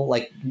still,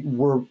 like,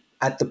 we're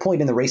at the point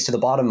in the race to the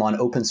bottom on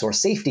open source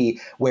safety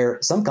where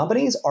some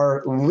companies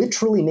are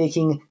literally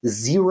making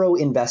zero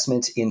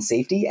investment in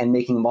safety and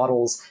making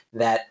models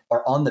that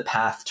are on the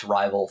path to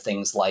rival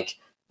things like,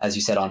 as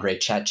you said, Andre,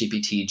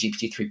 ChatGPT,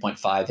 GPT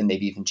 3.5, and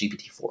maybe even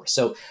GPT 4.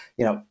 So,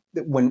 you know,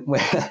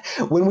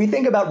 when we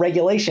think about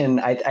regulation,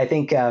 I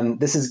think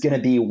this is going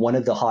to be one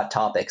of the hot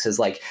topics, is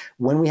like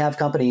when we have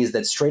companies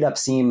that straight up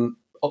seem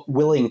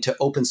willing to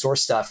open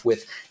source stuff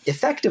with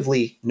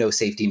effectively no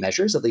safety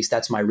measures, at least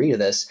that's my read of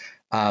this,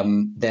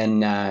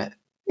 then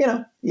you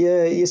know,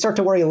 you start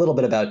to worry a little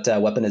bit about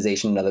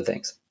weaponization and other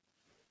things.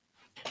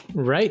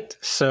 Right.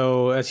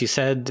 So as you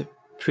said,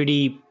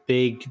 pretty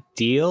big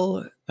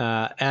deal.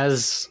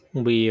 As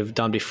we've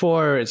done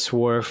before, it's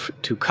worth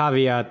to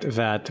caveat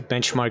that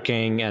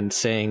benchmarking and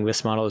saying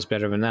this model is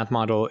better than that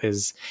model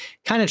is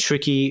kind of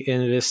tricky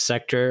in this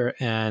sector.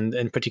 And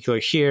in particular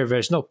here,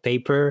 there's no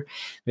paper.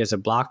 There's a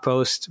blog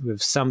post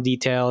with some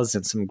details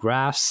and some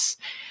graphs.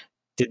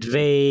 Did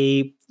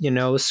they, you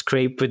know,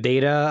 scrape the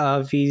data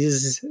of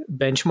these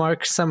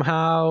benchmarks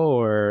somehow,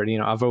 or, you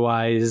know,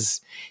 otherwise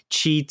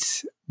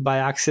cheat by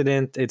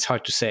accident? It's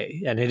hard to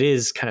say. And it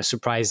is kind of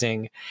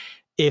surprising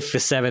if the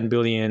 7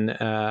 billion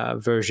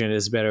version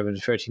is better than the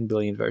 13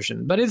 billion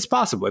version. But it's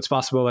possible. It's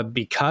possible that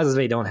because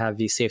they don't have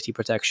these safety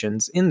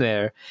protections in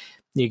there,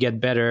 you get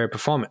better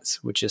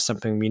performance, which is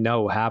something we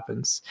know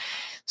happens.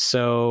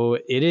 So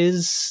it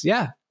is,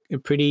 yeah,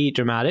 pretty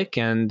dramatic.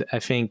 And I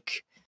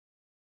think,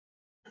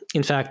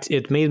 in fact,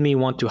 it made me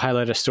want to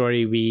highlight a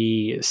story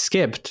we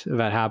skipped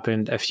that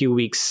happened a few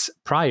weeks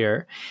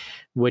prior,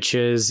 which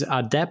is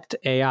Adept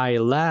AI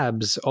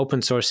Labs open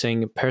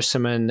sourcing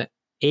Persimmon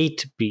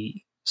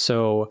 8B.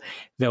 So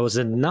there was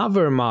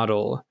another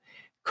model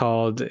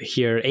called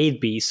here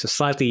 8B, so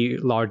slightly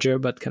larger,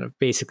 but kind of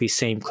basically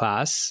same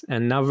class.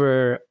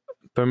 Another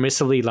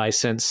permissively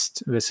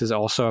licensed. This is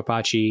also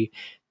Apache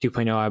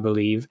 2.0, I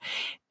believe.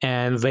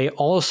 And they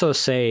also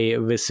say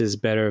this is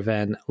better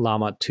than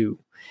Llama 2.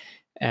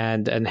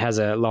 And has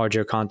a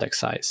larger context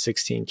size,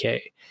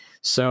 16K.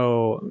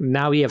 So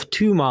now we have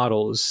two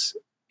models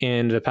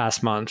in the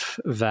past month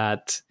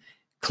that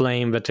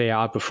claim that they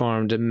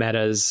outperformed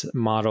Meta's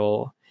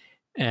model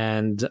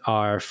and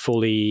are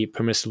fully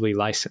permissively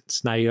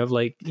licensed. Now you have,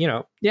 like, you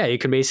know, yeah, you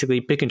can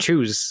basically pick and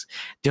choose.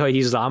 Do I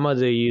use Llama?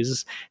 Do I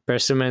use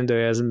Persimmon? Do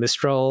I use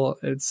Mistral?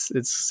 It's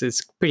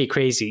pretty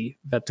crazy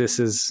that this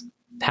is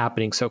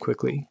happening so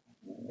quickly.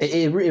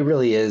 It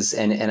really is,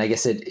 and I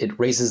guess it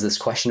raises this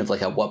question of,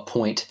 like, at what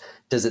point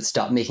does it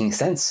stop making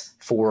sense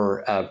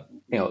for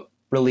you know,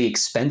 really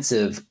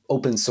expensive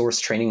open source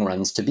training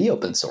runs to be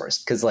open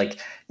sourced? Because, like,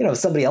 you know, if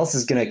somebody else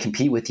is going to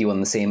compete with you on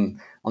the same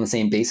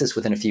basis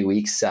within a few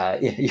weeks,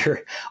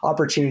 your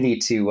opportunity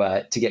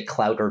to get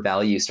clout or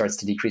value starts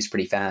to decrease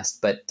pretty fast.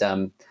 But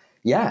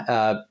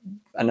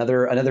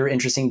another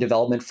interesting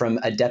development from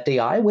Adept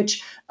AI,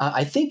 which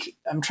I think,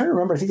 I'm trying to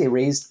remember, I think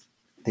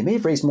they may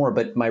have raised more,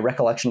 but my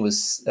recollection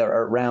was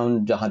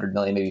around 100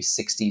 million, maybe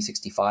 60,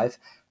 65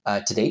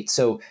 to date.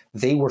 So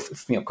they were,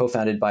 you know,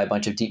 co-founded by a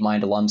bunch of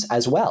DeepMind alums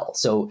as well.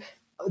 So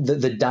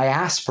the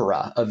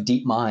diaspora of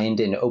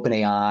DeepMind and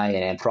OpenAI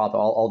and Anthropic,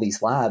 all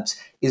these labs,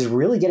 is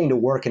really getting to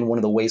work. And one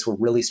of the ways we're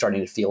really starting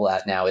to feel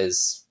that now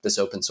is this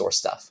open source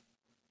stuff.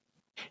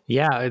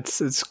 Yeah,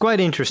 it's quite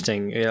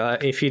interesting.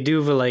 If you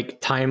do the, like,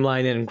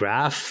 timeline and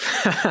graph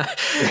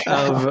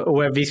of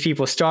where these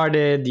people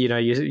started, you know,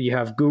 you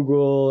have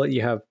Google,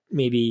 you have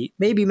maybe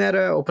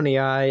Meta,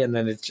 OpenAI, and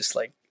then it's just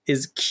like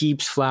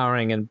keeps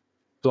flowering and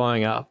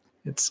blowing up.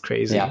 It's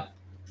crazy. Yeah.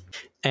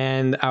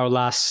 And our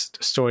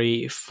last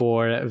story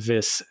for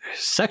this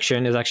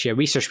section is actually a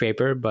research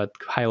paper, but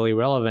highly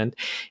relevant,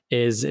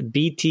 is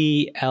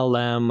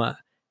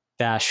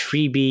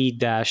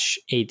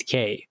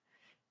BTLM-3B-8K.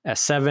 A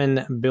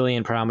 7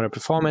 billion parameter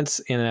performance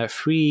in a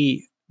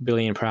 3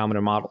 billion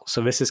parameter model.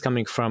 So this is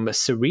coming from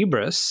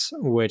Cerebras,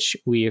 which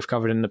we have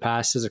covered in the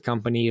past as a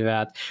company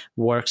that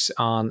works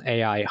on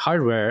AI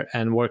hardware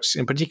and works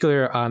in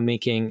particular on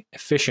making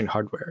efficient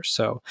hardware.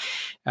 So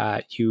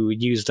you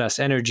use less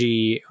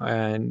energy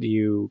and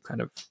you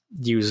kind of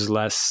use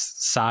less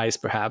size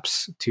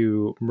perhaps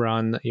to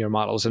run your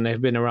models. And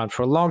they've been around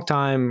for a long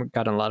time,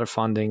 gotten a lot of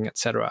funding,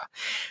 etc.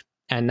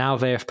 And now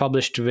they have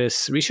published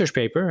this research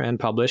paper and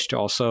published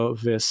also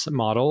this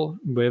model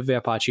with the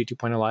Apache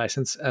 2.0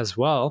 license as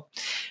well,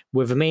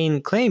 with the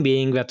main claim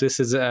being that this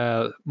is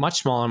a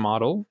much smaller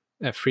model,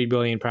 a 3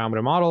 billion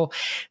parameter model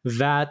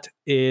that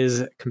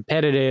is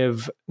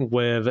competitive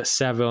with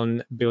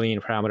 7 billion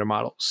parameter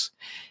models.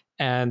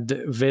 And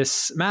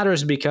this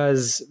matters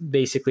because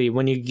basically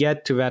when you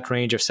get to that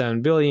range of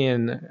 7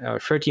 billion or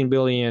 13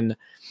 billion,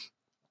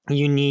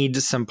 you need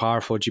some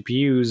powerful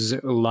GPUs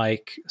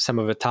like some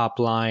of the top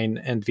line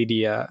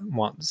NVIDIA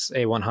ones,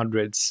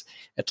 A100s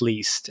at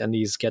least. And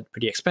these get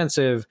pretty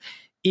expensive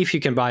if you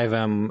can buy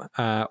them,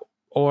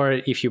 or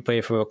if you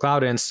pay for a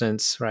cloud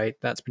instance, right?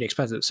 That's pretty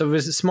expensive. So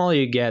the smaller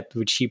you get,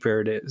 the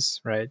cheaper it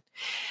is, right?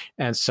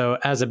 And so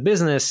as a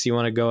business, you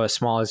want to go as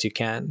small as you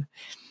can.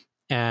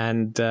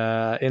 And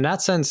in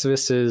that sense,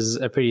 this is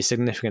a pretty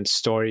significant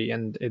story.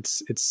 And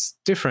it's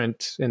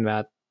different in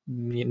that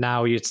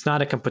now it's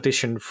not a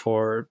competition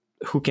for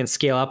who can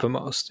scale up the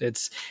most.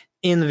 It's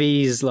in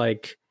these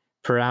like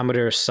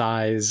parameter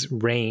size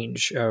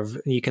range of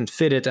you can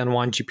fit it on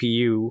one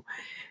GPU.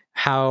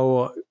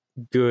 How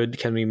good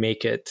can we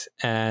make it?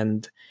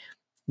 And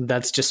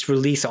that's just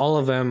release all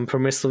of them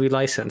permissively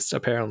licensed,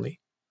 apparently.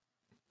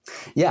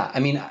 Yeah, I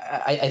mean,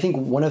 I think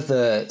one of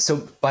the,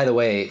 so by the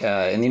way,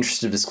 in the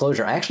interest of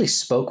disclosure, I actually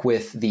spoke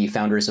with the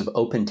founders of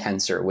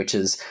OpenTensor, which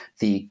is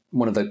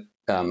one of the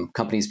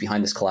companies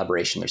behind this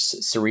collaboration. There's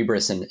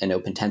Cerebras and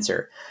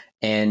OpenTensor.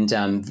 And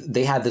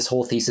they have this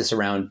whole thesis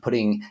around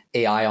putting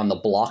AI on the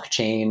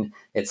blockchain.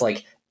 It's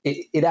like,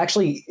 it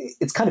actually,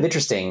 it's kind of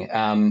interesting.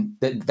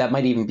 That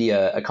might even be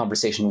a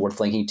conversation worth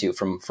linking to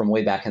from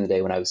way back in the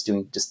day when I was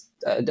doing just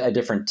a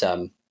different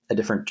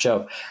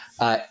show.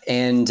 I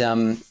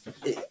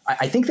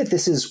think that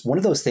this is one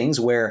of those things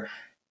where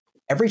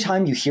every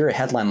time you hear a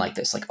headline like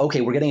this, like,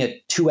 okay, we're getting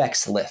a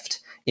 2x lift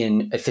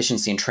in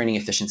efficiency and training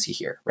efficiency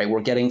here, right?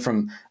 We're getting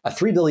from a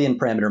 3 billion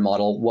parameter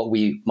model what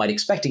we might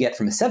expect to get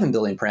from a 7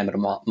 billion parameter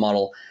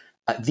model.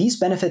 These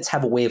benefits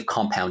have a way of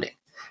compounding.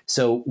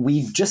 So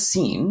we've just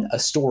seen a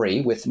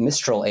story with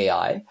Mistral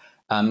AI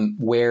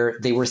where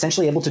they were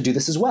essentially able to do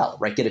this as well,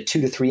 right? Get a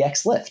 2 to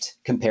 3x lift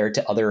compared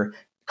to other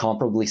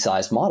comparably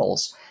sized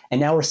models.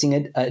 And now we're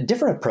seeing a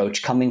different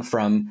approach coming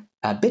from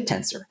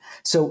BitTensor.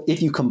 So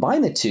if you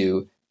combine the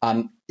two,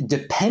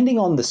 depending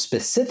on the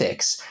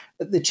specifics,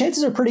 the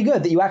chances are pretty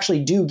good that you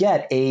actually do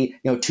get a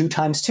 2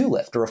 times 2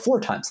 lift or a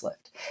 4 times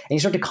lift. And you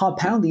start to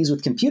compound these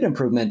with compute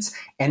improvements.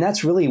 And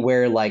that's really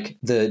where like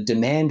the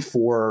demand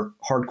for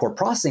hardcore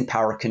processing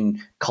power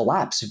can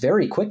collapse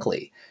very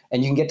quickly.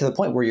 And you can get to the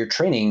point where you're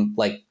training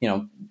like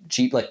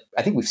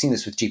I think we've seen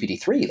this with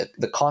GPT-3.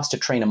 The cost to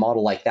train a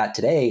model like that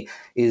today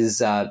is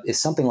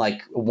something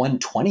like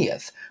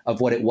 1/20th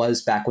of what it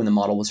was back when the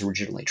model was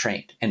originally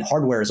trained. And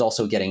hardware is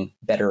also getting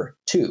better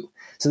too.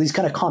 So these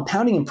kind of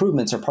compounding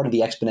improvements are part of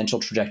the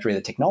exponential trajectory of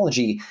the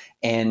technology,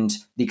 and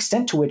the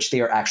extent to which they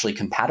are actually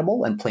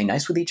compatible and play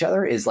nice with each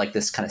other is like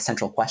this kind of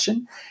central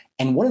question.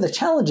 And one of the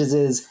challenges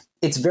is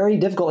it's very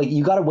difficult. Like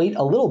you got to wait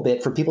a little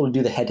bit for people to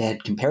do the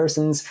head-to-head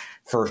comparisons,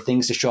 for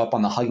things to show up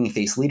on the Hugging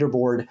Face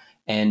leaderboard,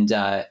 and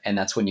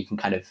that's when you can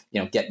kind of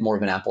get more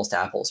of an apples to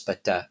apples.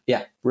 But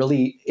yeah,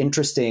 really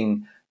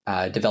interesting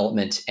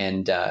development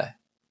and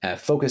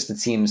focused, it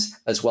seems,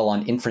 as well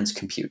on inference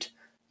compute.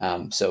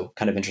 So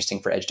kind of interesting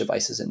for edge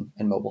devices and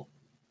mobile.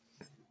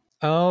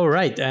 All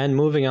right, and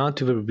moving on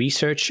to the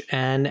research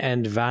and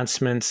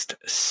advancements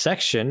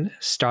section,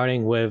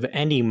 starting with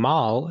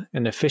AnyMal,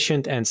 an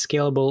efficient and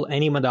scalable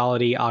any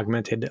modality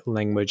augmented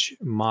language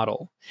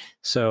model.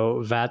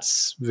 So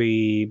that's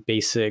the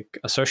basic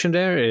assertion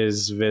there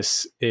is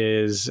this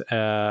is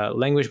a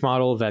language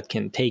model that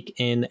can take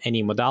in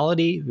any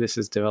modality. This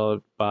is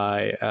developed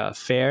by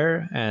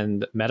FAIR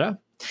and Meta.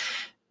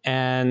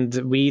 And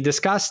we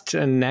discussed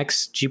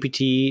Next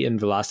GPT in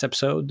the last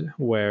episode,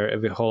 where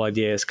the whole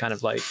idea is kind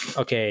of like,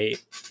 okay,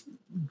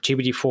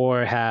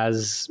 GPT-4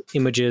 has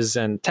images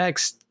and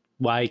text.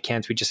 Why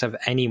can't we just have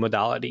any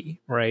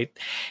modality, right?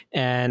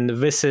 And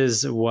this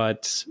is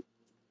what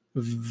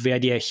the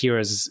idea here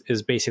is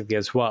basically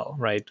as well,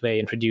 right? They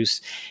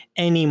introduce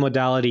any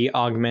modality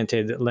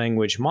augmented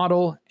language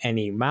model,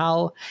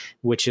 AnyMal,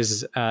 which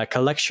is a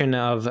collection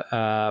of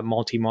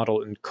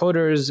multimodal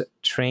encoders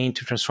trained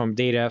to transform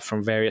data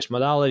from various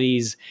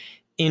modalities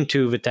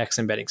into the text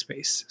embedding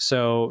space.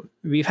 So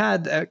we've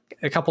had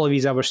a couple of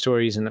these other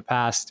stories in the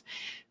past.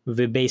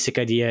 The basic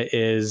idea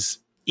is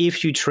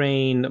if you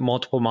train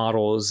multiple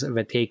models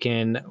that take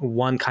in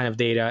one kind of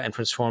data and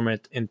transform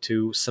it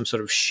into some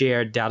sort of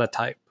shared data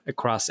type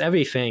across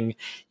everything,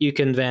 you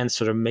can then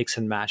sort of mix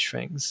and match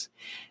things.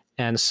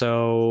 And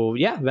so,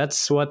 yeah,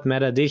 that's what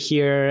Meta did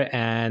here.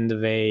 And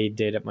they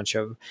did a bunch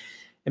of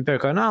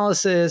empirical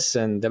analysis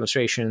and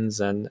demonstrations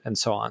and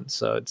so on.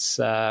 So it's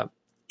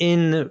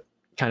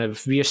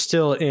we are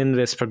still in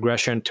this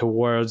progression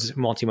towards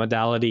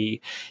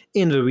multimodality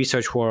in the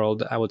research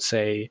world, I would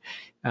say,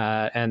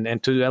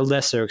 and to a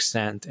lesser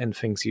extent in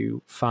things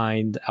you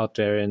find out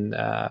there in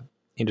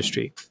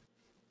industry.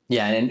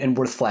 Yeah, and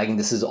worth flagging,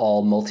 this is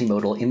all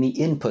multimodal in the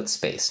input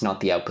space, not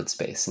the output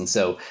space. And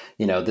so,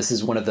 this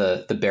is one of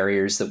the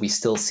barriers that we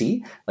still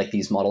see. Like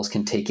these models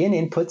can take in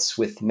inputs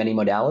with many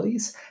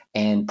modalities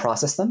and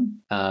process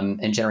them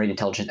and generate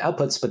intelligent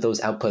outputs, but those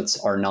outputs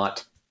are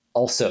not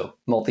also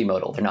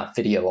multimodal. They're not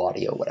video,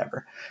 audio,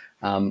 whatever.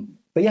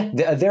 But yeah,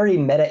 a very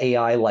meta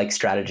AI-like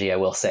strategy, I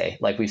will say.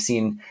 Like we've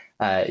seen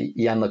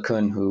Jan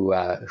LeCun,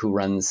 who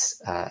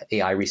runs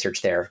AI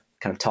research there,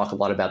 kind of talk a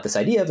lot about this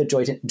idea of a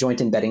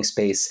joint embedding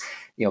space,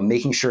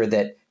 making sure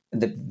that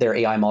their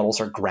AI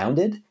models are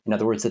grounded. In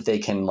other words, that they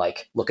can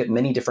like look at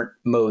many different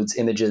modes,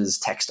 images,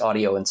 text,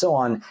 audio, and so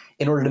on,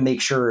 in order to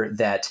make sure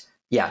that,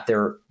 yeah,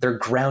 they're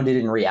grounded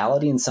in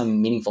reality in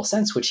some meaningful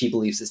sense, which he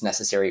believes is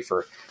necessary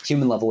for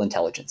human level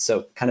intelligence.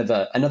 So kind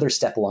of another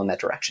step along that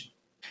direction.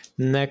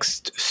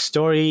 Next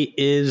story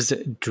is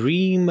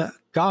Dream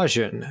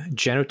Gaussian,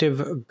 generative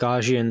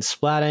Gaussian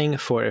splatting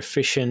for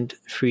efficient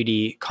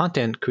 3D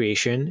content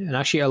creation. And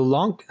actually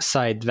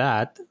alongside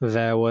that,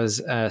 there was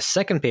a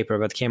second paper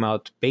that came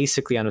out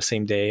basically on the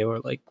same day or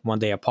like one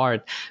day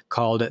apart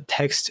called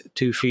Text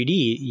to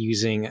 3D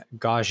using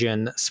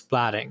Gaussian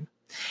splatting.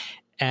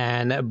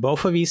 And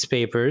both of these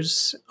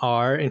papers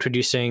are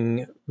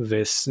introducing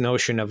this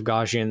notion of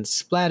Gaussian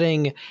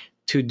splatting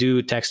to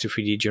do text to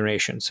 3D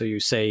generation. So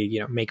you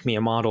say, make me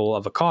a model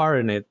of a car,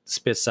 and it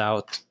spits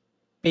out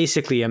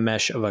basically a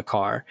mesh of a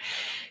car.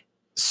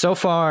 So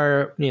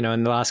far,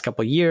 in the last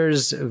couple of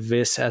years,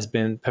 this has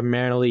been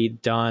primarily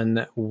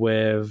done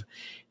with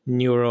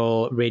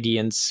neural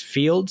radiance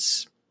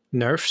fields,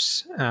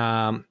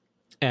 NeRFs.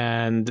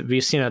 And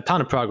we've seen a ton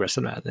of progress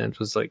in that. And it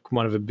was like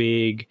one of the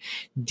big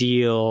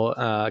deal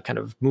kind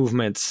of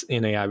movements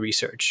in AI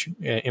research,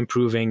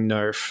 improving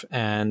NeRF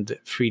and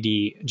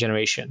 3D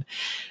generation.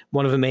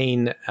 One of the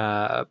main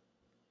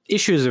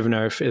issues of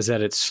NeRF is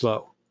that it's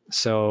slow.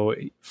 So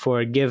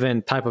for a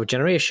given type of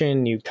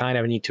generation, you kind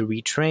of need to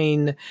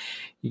retrain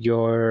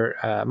your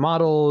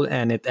model,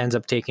 and it ends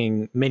up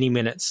taking many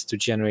minutes to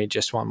generate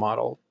just one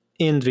model.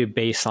 In the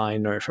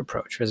baseline NeRF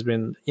approach, there's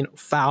been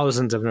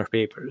thousands of NeRF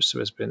papers. So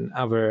there's been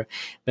other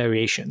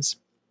variations,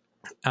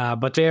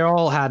 but they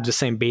all had the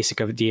same basic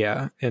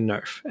idea in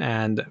NeRF.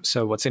 And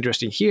so what's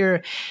interesting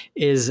here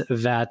is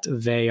that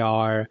they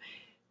are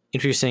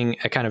introducing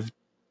a kind of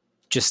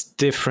just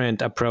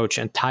different approach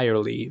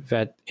entirely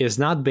that is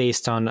not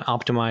based on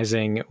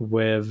optimizing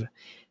with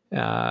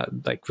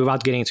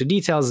without getting into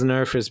details.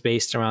 NeRF is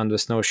based around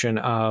this notion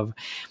of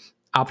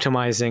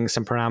optimizing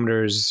some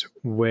parameters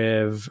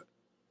with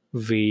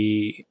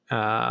the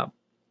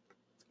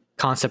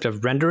concept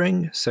of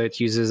rendering. So it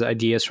uses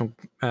ideas from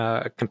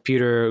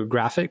computer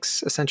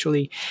graphics,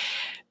 essentially.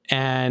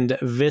 And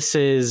this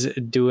is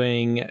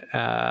doing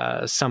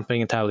something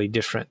entirely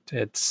different.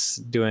 It's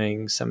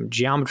doing some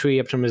geometry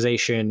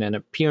optimization and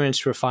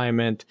appearance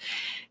refinement,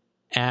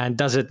 and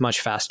does it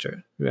much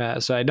faster.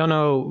 So I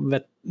don't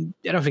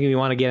think we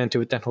want to get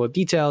into technical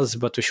details,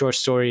 but the short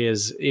story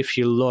is, if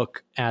you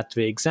look at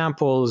the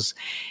examples,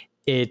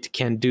 it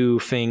can do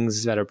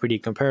things that are pretty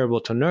comparable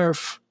to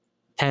NeRF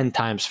 10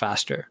 times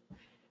faster.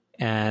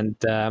 And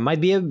might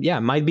be a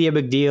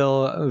big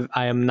deal.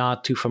 I am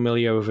not too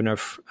familiar with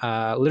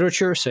NeRF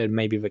literature, so it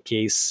may be the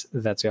case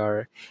that there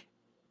are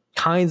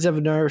kinds of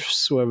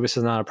NeRFs where this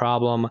is not a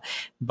problem,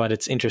 but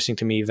it's interesting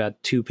to me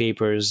that two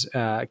papers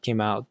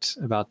came out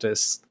about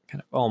this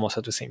kind of almost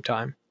at the same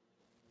time.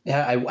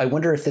 Yeah, I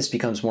wonder if this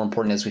becomes more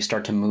important as we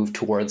start to move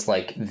towards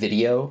like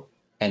video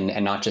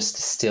and not just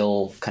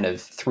still kind of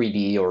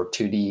 3D or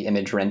 2D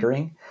image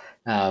rendering.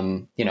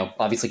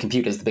 Obviously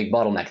compute is the big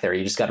bottleneck there.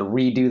 You just got to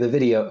redo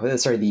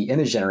the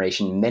image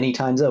generation many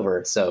times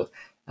over. So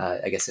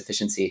I guess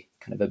efficiency,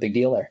 kind of a big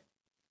deal there.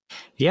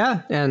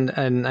 Yeah,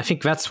 and I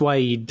think that's why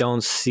you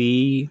don't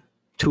see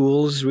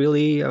tools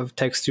really of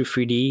text to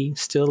 3D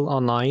still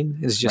online.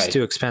 It's just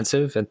too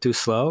expensive and too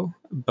slow.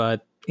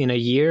 But in a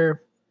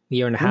year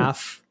and a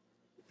half,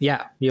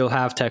 you'll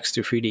have text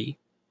to 3D.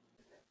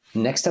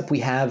 Next up, we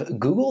have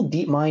Google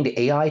DeepMind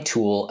AI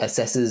tool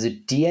assesses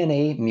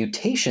DNA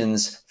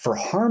mutations for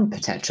harm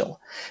potential.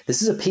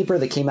 This is a paper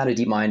that came out of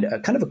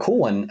DeepMind, kind of a cool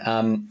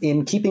one,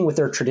 in keeping with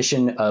their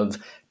tradition of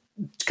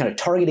kind of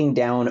targeting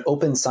down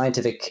open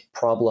scientific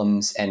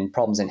problems and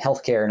problems in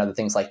healthcare and other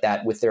things like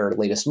that with their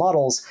latest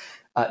models.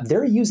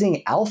 They're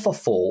using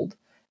AlphaFold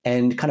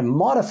and kind of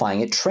modifying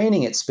it,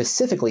 training it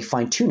specifically,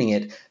 fine-tuning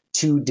it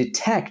to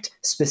detect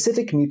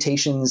specific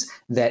mutations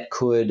that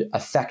could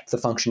affect the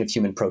function of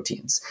human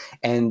proteins.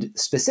 And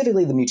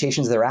specifically, the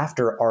mutations they're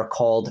after are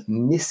called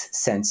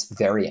missense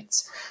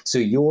variants. So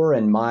your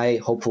and my,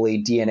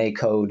 hopefully, DNA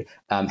code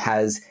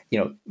has,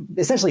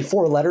 essentially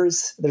 4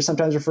 letters. They're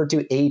sometimes referred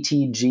to A,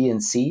 T, G,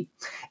 and C.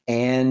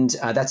 And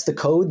that's the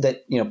code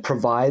that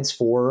provides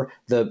for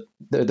the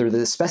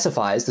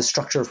specifies the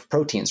structure of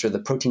proteins, or the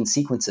protein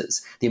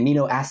sequences, the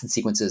amino acid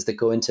sequences that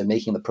go into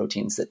making the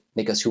proteins that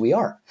make us who we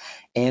are.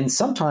 And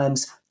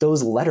sometimes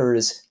those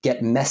letters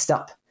get messed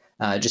up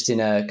just in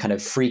a kind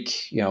of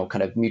freak,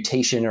 kind of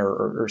mutation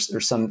or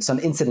some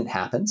incident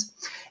happens.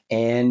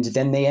 And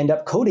then they end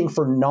up coding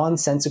for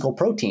nonsensical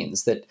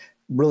proteins that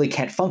really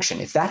can't function.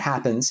 If that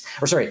happens,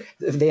 or sorry,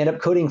 if they end up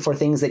coding for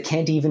things that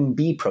can't even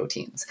be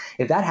proteins,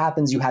 if that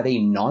happens, you have a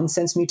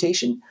nonsense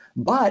mutation.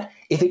 But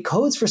if it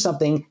codes for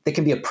something that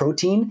can be a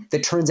protein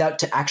that turns out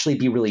to actually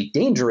be really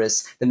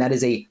dangerous, then that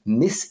is a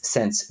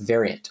missense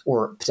variant,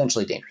 or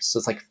potentially dangerous.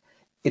 So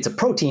it's a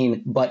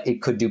protein, but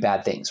it could do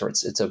bad things, or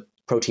it's a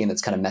protein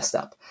that's kind of messed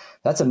up.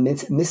 That's a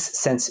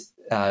missense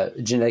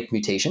genetic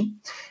mutation.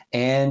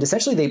 And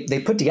essentially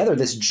they put together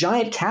this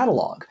giant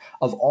catalog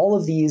of all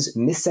of these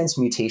missense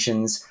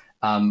mutations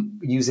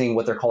using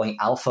what they're calling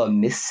alpha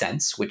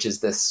missense, which is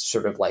this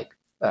sort of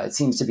it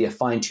seems to be a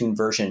fine-tuned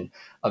version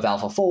of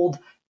AlphaFold.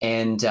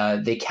 And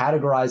they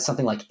categorized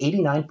something like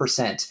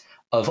 89%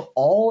 of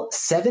all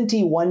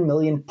 71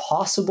 million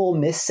possible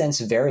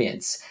missense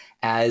variants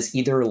as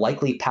either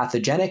likely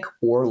pathogenic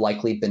or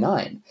likely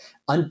benign.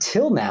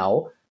 Until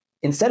now,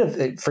 instead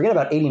of, forget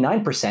about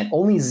 89%,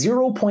 only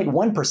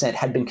 0.1%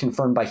 had been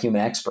confirmed by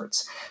human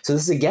experts. So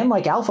this is again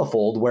like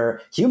AlphaFold,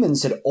 where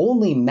humans had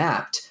only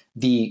mapped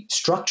the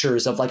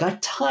structures of a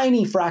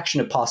tiny fraction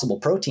of possible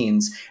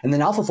proteins, and then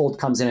AlphaFold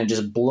comes in and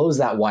just blows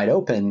that wide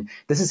open.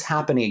 This is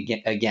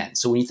happening again.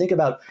 So when you think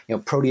about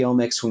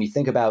proteomics, when you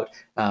think about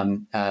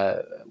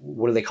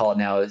what do they call it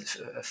now?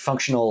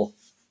 Functional,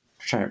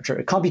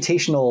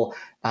 computational.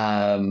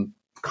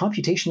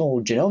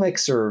 Computational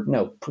genomics, or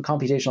no,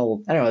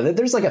 computational, I don't know,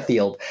 there's a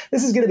field.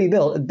 This is going to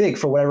be big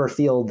for whatever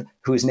field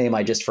whose name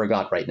I just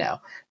forgot right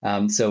now.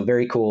 So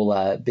very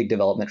cool, big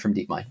development from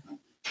DeepMind.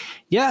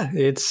 Yeah,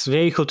 it's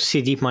very cool to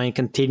see DeepMind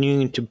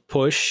continuing to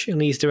push in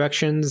these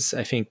directions.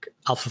 I think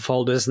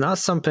AlphaFold is not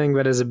something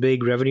that is a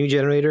big revenue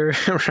generator,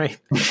 right?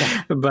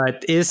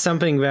 But is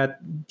something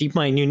that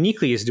DeepMind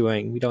uniquely is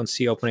doing. We don't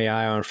see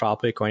OpenAI or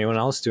Anthropic or anyone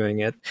else doing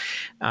it.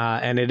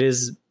 And it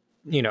is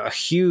a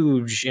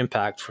huge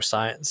impact for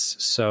science.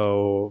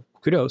 So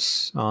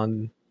kudos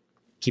on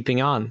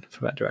keeping on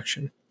for that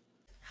direction.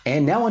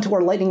 And now onto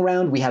our lightning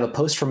round. We have a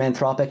post from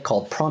Anthropic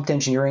called Prompt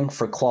Engineering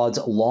for Claude's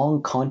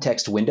Long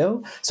Context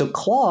Window. So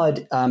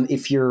Claude,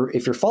 if you're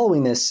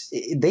following this,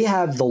 they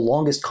have the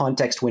longest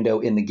context window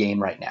in the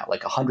game right now,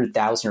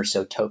 100,000 or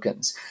so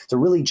tokens. So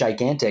really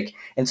gigantic.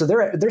 And so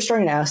they're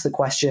starting to ask the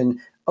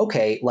question,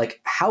 okay,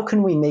 how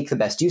can we make the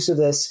best use of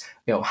this?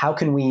 How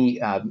can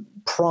we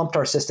prompt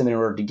our system in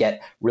order to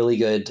get really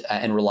good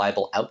and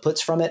reliable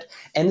outputs from it?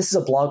 And this is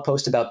a blog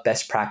post about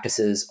best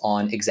practices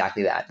on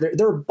exactly that.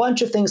 There are a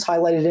bunch of things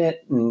highlighted in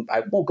it, and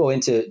I won't go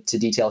into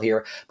detail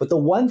here. But the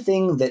one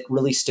thing that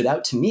really stood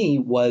out to me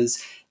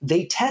was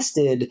they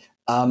tested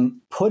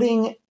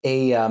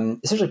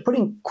essentially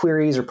putting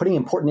queries or putting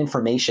important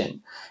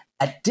information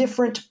at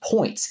different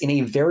points in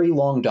a very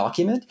long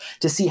document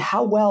to see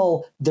how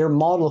well their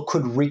model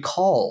could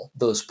recall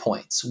those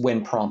points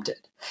when prompted.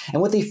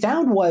 And what they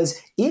found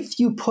was if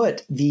you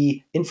put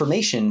the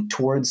information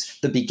towards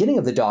the beginning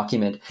of the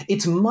document,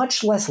 it's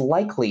much less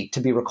likely to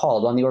be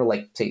recalled, on the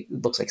order say,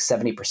 it looks like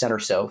 70% or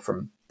so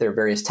from their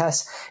various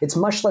tests. It's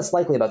much less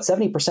likely, about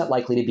 70%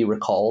 likely to be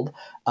recalled.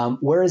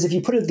 Whereas if you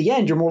put it at the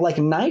end, you're more like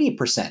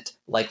 90%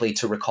 likely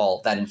to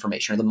recall that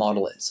information, or the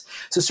model is.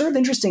 So sort of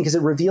interesting because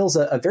it reveals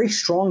a very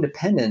strong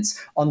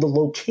dependence on the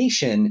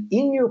location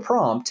in your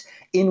prompt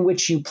in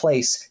which you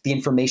place the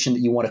information that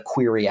you want to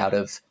query out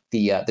of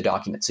the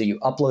document. So you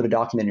upload a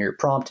document in your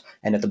prompt,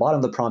 and at the bottom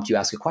of the prompt, you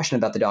ask a question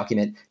about the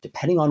document.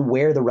 Depending on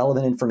where the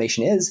relevant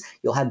information is,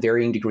 you'll have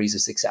varying degrees of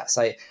success.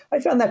 I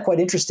found that quite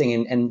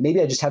interesting, and maybe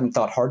I just haven't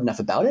thought hard enough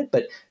about it,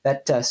 but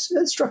that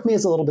struck me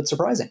as a little bit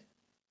surprising.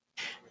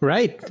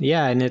 Right.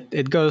 Yeah. And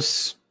it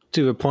goes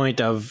to a point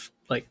of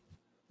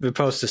the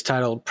post is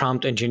titled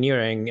Prompt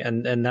Engineering,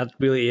 and that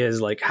really is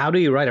how do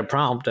you write a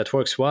prompt that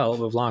works well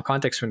with long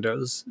context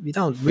windows? We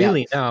don't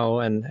really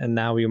know, and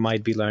now we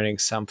might be learning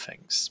some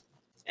things.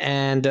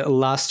 And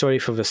last story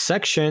for this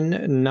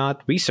section,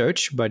 not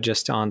research, but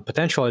just on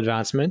potential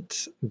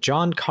advancement.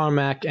 John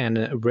Carmack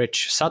and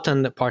Rich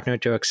Sutton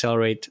partnered to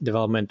accelerate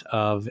development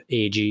of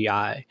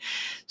AGI.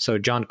 So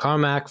John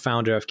Carmack,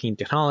 founder of Keen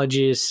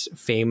Technologies,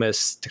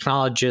 famous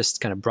technologist,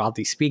 kind of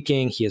broadly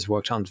speaking. He has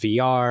worked on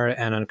VR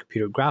and on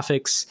computer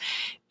graphics.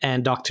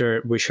 And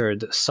Dr.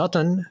 Richard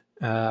Sutton,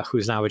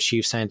 who's now a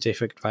chief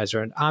scientific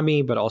advisor at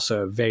AMI, but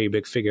also a very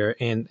big figure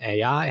in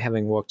AI,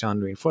 having worked on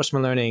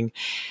reinforcement learning,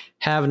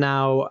 have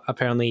now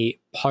apparently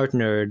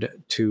partnered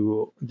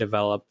to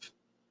develop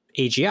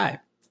AGI.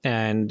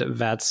 And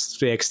that's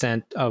the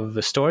extent of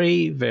the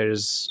story.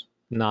 There's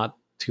not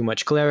too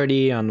much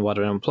clarity on what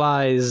it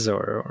implies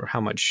or how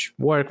much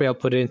work they'll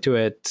put into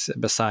it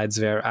besides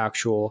their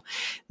actual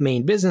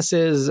main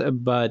businesses.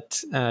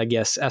 But I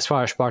guess as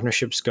far as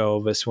partnerships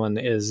go, this one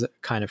is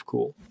kind of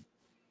cool.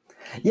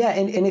 Yeah,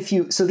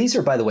 and so these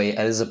are, by the way,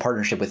 as a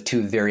partnership with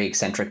two very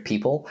eccentric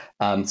people.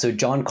 So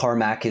John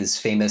Carmack is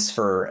famous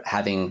for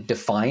having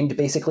defined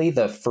basically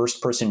the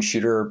first-person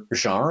shooter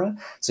genre.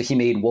 So he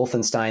made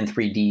Wolfenstein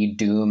 3D,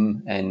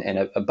 Doom,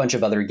 and a bunch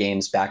of other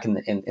games back in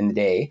the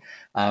day.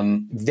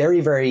 Very,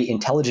 very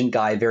intelligent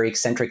guy, very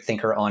eccentric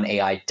thinker on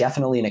AI,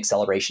 definitely an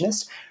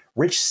accelerationist.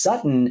 Rich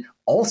Sutton,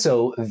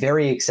 also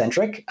very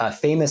eccentric,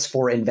 famous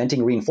for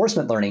inventing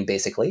reinforcement learning,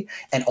 basically,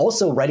 and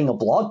also writing a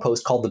blog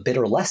post called The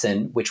Bitter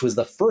Lesson, which was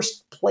the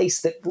first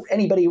place that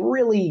anybody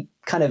really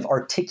kind of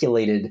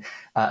articulated,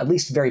 at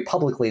least very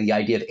publicly, the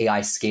idea of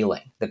AI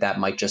scaling, that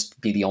might just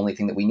be the only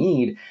thing that we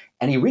need.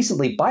 And he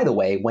recently, by the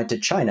way, went to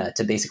China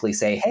to basically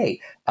say, hey,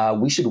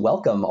 we should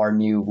welcome our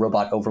new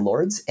robot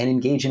overlords and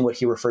engage in what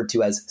he referred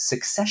to as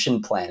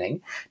succession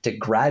planning to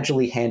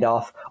gradually hand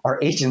off our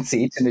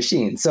agency to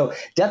machines. So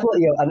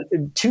definitely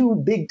two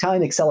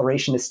big-time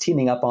accelerationists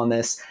teaming up on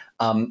this.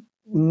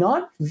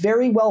 Not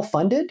very well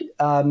funded.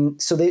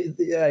 So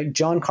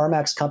John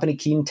Carmack's company,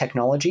 Keen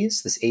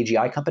Technologies, this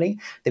AGI company,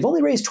 they've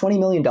only raised $20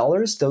 million,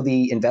 though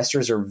the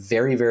investors are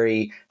very,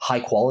 very high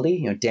quality.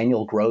 You know,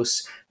 Daniel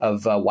Gross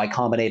of Y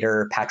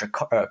Combinator,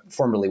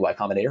 formerly Y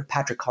Combinator,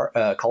 Patrick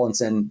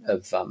Collinson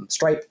of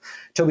Stripe,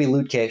 Toby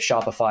Lutke,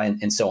 Shopify,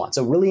 and so on.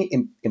 So really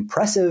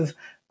impressive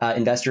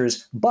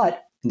investors,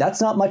 but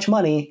that's not much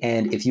money.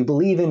 And if you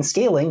believe in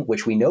scaling,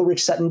 which we know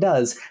Rich Sutton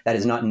does, that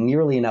is not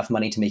nearly enough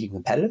money to make it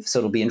competitive. So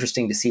it'll be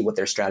interesting to see what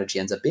their strategy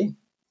ends up being.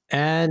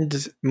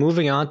 And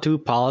moving on to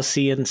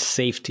policy and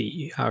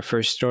safety. Our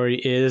first story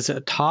is a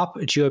top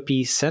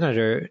GOP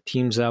senator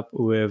teams up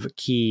with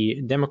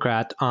key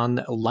Democrat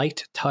on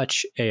light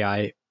touch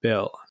AI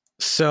bill.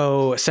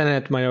 So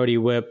Senate Minority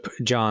Whip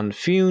John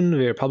Thune,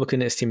 the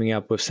Republican, is teaming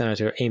up with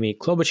Senator Amy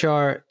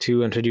Klobuchar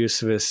to introduce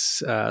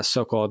this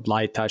so-called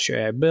light touch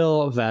AI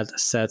bill that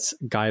sets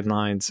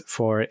guidelines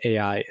for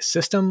AI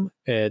system.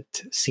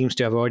 It seems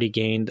to have already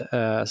gained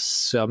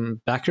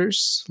some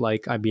backers,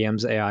 like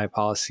IBM's AI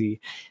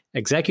policy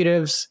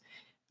executives.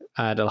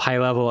 At a high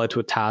level, it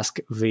would task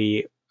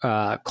the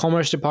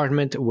Commerce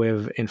Department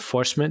with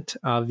enforcement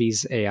of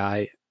these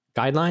AI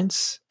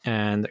guidelines,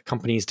 and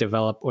companies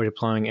develop or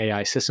deploying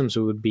AI systems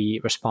would be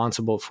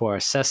responsible for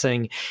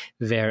assessing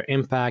their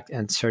impact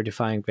and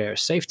certifying their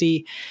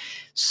safety.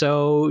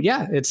 So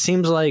yeah, it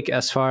seems like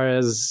as far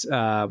as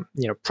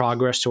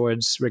progress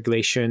towards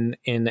regulation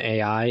in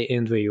AI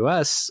in the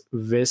US,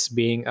 this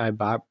being a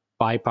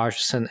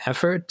bipartisan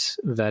effort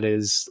that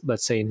is,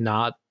 let's say,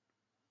 not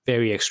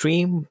very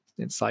extreme,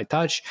 it's light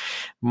touch,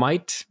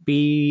 might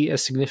be a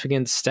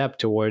significant step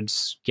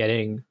towards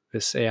getting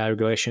this AI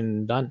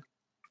regulation done.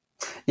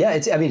 Yeah,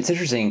 it's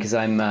interesting because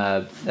I'm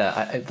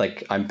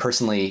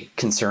personally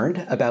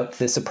concerned about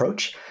this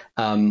approach.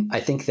 I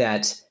think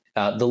that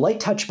the light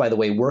touch, by the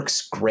way,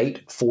 works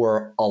great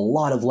for a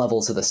lot of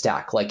levels of the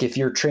stack. Like if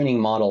you're training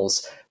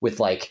models with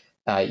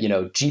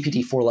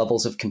GPT-4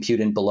 levels of compute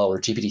and below, or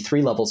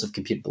GPT-3 levels of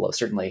compute below,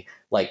 certainly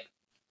like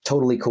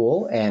totally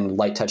cool, and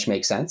light touch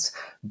makes sense.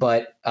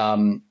 But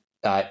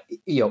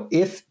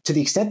if to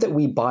the extent that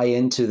we buy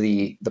into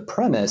the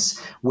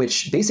premise,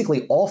 which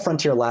basically all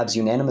frontier labs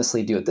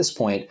unanimously do at this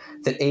point,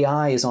 that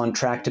AI is on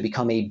track to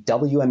become a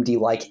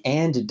WMD-like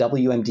and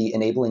WMD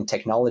enabling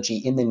technology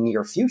in the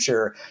near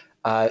future,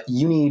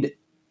 you need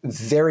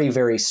very,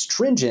 very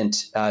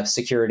stringent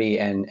security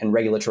and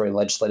regulatory and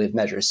legislative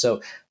measures.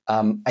 So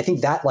I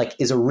think that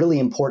is a really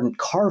important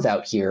carve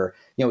out here.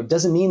 It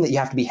doesn't mean that you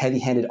have to be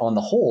heavy-handed on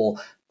the whole,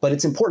 but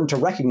it's important to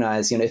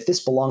recognize, if this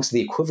belongs to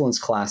the equivalence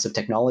class of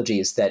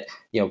technologies that,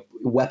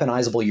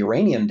 weaponizable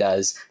uranium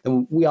does,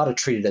 then we ought to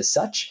treat it as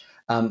such.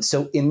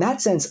 So in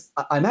that sense,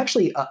 I'm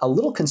actually a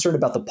little concerned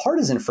about the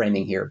partisan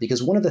framing here,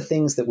 because one of the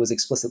things that was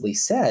explicitly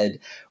said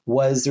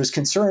was there's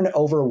concern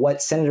over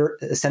what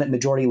Senate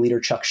Majority Leader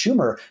Chuck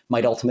Schumer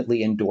might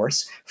ultimately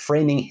endorse,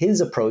 framing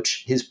his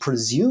approach, his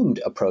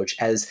presumed approach,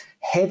 as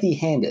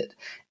heavy-handed.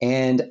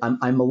 And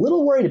I'm a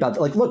little worried about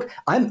that. Look,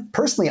 I'm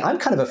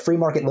kind of a free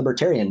market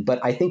libertarian, but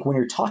I think when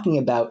you're talking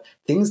about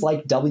things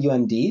like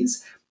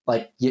WMDs,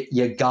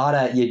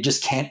 you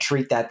just can't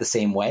treat that the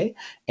same way.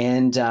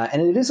 And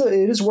it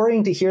is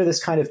worrying to hear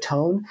this kind of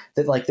tone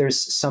that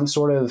there's some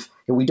sort of,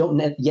 we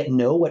don't yet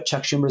know what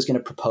Chuck Schumer is going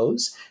to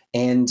propose.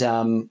 And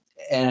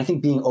I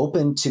think being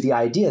open to the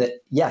idea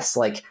that, yes,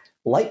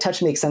 light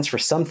touch makes sense for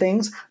some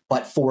things,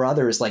 but for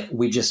others,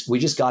 we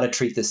just got to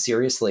treat this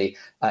seriously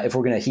if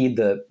we're going to heed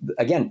the,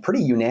 again,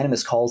 pretty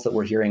unanimous calls that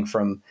we're hearing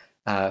from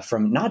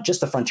not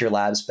just the frontier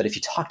labs, but if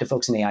you talk to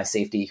folks in AI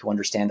safety who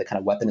understand the kind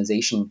of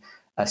weaponization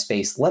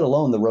space, let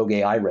alone the rogue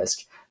AI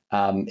risk,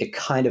 it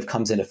kind of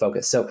comes into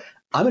focus. So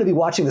I'm going to be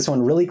watching this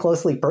one really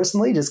closely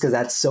personally, just because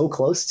that's so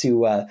close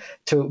to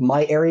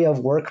my area of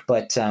work.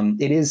 But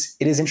it is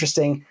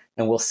interesting,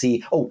 and we'll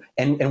see. Oh,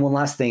 and one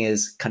last thing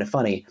is kind of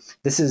funny.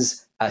 This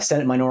is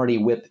Senate Minority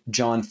Whip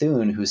John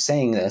Thune who's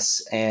saying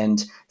this,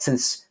 and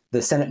since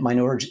the Senate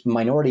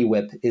Minority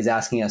Whip is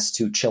asking us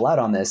to chill out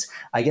on this,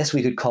 I guess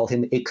we could call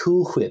him a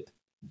cool whip.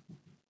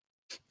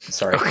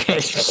 Sorry. Okay,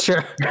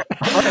 sure.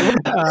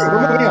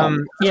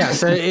 Yeah,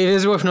 so it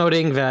is worth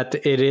noting that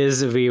it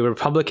is the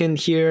Republican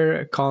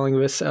here calling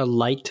this a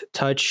light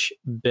touch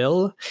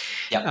bill.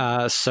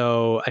 Yep.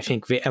 So I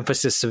think the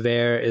emphasis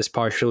there is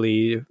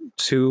partially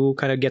to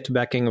kind of get to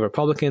backing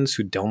Republicans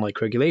who don't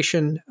like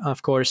regulation,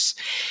 of course.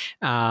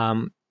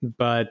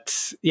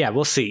 But yeah,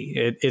 we'll see.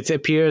 It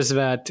appears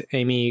that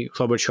Amy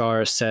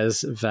Klobuchar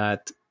says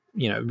that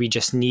we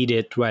just need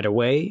it right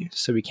away,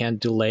 so we can't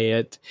delay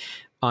it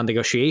on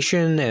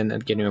negotiation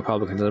and getting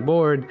Republicans on the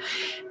board.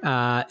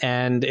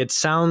 And it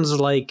sounds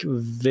like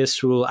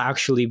this will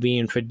actually be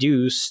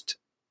introduced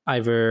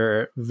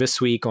either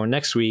this week or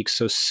next week.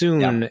 So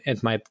soon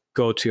it might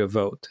go to a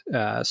vote.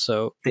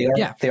 So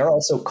they are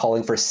also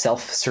calling for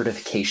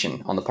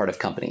self-certification on the part of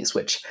companies,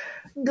 which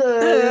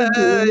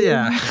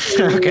yeah.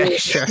 Okay,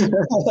 sure.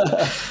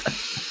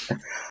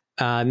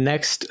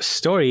 Next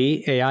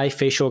story, AI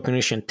facial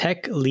recognition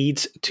tech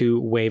leads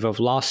to wave of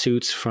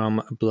lawsuits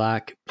from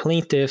Black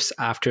plaintiffs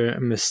after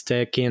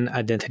mistaken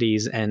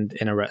identities and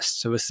an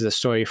arrest. So this is a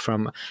story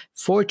from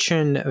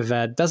Fortune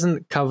that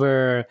doesn't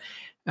cover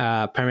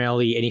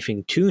primarily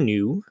anything too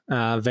new.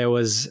 There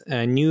was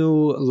a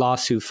new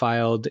lawsuit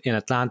filed in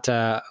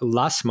Atlanta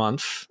last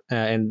month,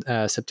 in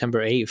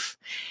September 8th.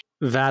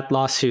 That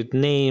lawsuit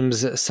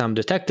names some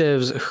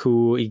detectives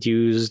who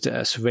used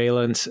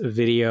surveillance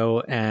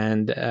video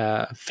and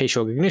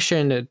facial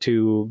recognition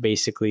to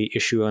basically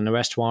issue an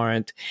arrest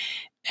warrant.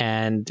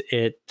 And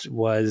it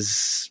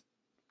was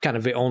kind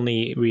of the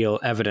only real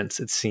evidence,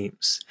 it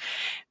seems.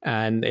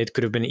 And it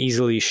could have been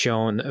easily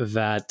shown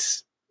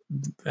that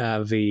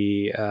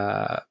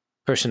the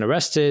person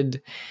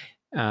arrested,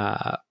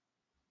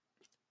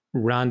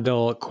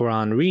 Randall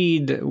Coran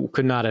Reed,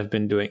 could not have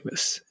been doing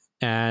this.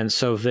 And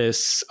so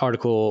this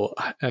article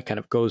kind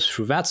of goes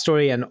through that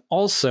story and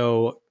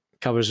also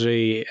covers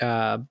the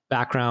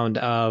background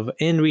of,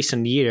 in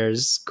recent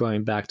years,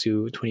 going back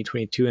to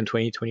 2022 and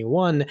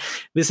 2021,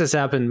 this has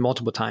happened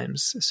multiple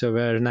times. So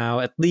there are now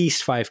at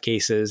least 5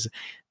 cases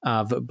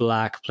of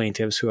Black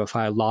plaintiffs who have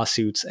filed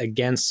lawsuits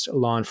against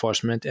law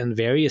enforcement in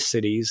various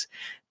cities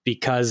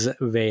because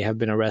they have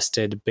been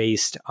arrested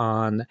based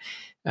on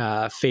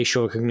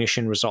facial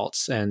recognition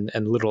results and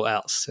little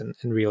else. And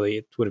really,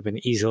 it would have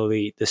been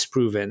easily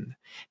disproven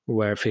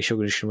where facial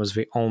recognition was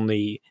the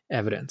only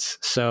evidence.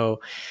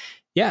 So,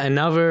 yeah,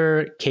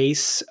 another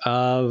case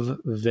of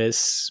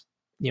this,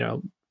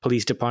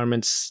 police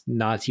departments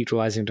not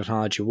utilizing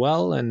technology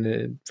well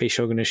and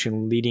facial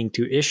recognition leading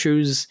to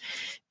issues.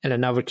 And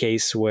another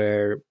case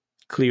where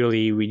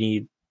clearly we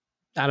need,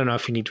 I don't know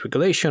if we need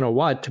regulation or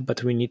what,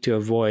 but we need to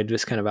avoid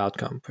this kind of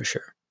outcome for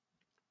sure.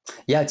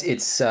 Yeah,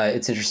 it's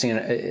interesting,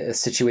 a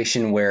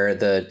situation where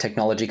the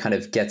technology kind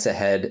of gets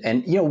ahead,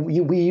 and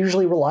we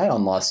usually rely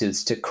on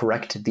lawsuits to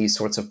correct these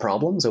sorts of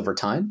problems over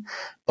time.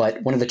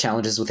 But one of the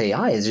challenges with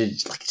AI is it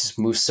just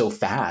moves so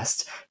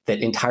fast that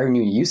entire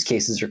new use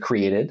cases are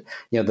created.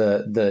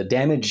 The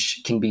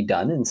damage can be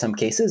done in some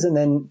cases, and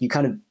then you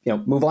kind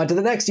of move on to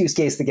the next use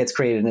case that gets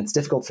created, and it's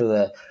difficult for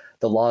the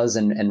laws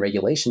and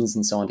regulations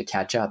and so on to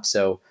catch up.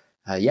 So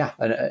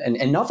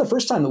and not the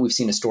first time that we've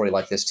seen a story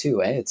like this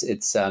too.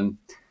 It's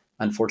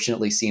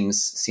unfortunately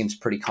seems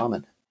pretty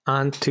common.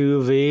 On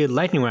to the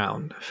lightning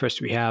round. First,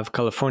 we have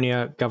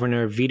California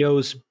governor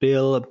vetoes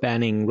bill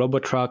banning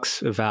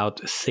robotrucks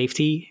without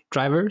safety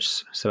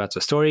drivers. So that's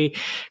a story.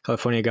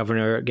 California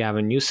Governor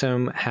Gavin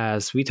Newsom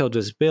has vetoed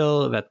this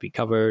bill that we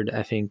covered,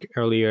 I think,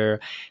 earlier,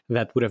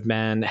 that would have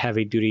banned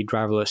heavy-duty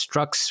driverless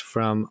trucks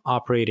from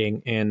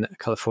operating in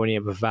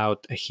California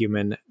without a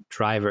human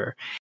driver.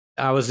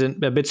 I was a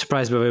bit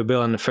surprised by the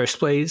bill in the first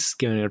place,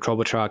 given that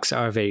robotrucks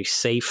are very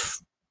safe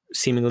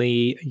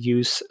seemingly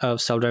use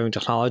of self-driving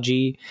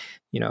technology,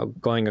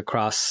 going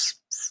across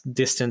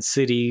distant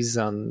cities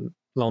on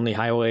lonely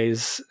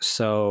highways.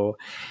 So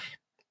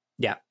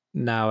yeah,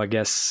 now I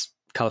guess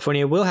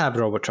California will have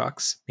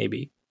robotrucks,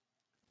 maybe.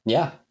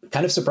 Yeah,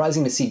 kind of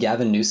surprising to see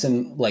Gavin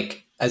Newsom,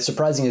 as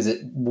surprising as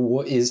it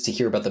is to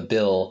hear about the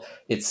bill,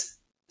 it's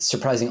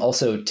surprising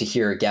also to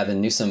hear Gavin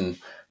Newsom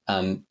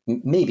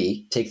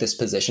maybe take this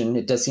position.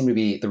 It does seem to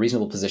be the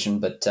reasonable position,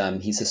 but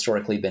he's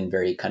historically been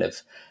very kind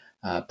of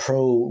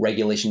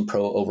pro-regulation,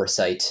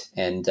 pro-oversight.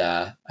 And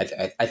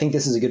I think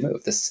this is a good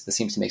move. This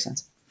seems to make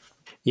sense.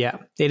 Yeah,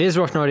 it is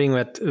worth noting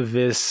that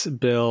this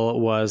bill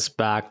was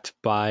backed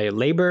by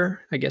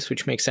Labor, I guess,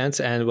 which makes sense,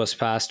 and was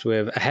passed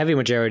with a heavy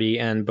majority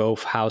in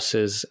both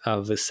houses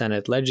of the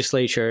Senate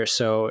legislature.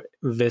 So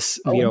this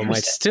veto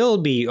might still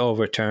be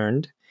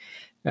overturned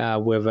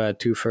with a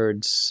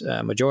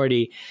 2/3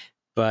 majority.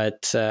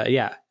 But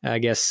I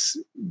guess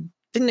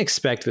didn't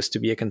expect this to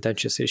be a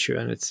contentious issue,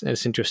 and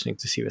it's interesting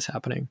to see this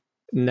happening.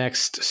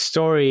 Next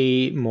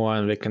story, more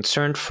on the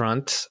concerned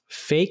front.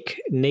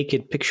 Fake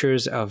naked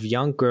pictures of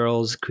young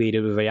girls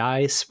created with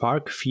AI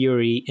spark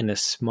fury in a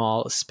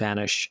small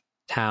Spanish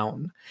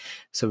town.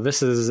 So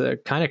this is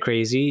kind of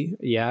crazy.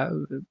 Yeah,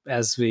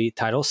 as the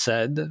title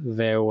said,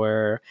 there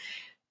were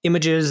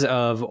images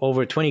of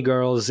over 20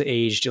 girls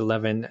aged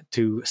 11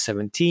 to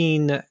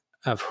 17,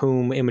 of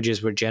whom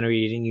images were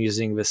generated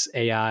using this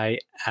AI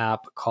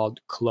app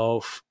called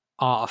Clove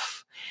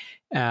Off.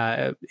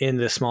 In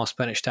the small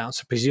Spanish town.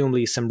 So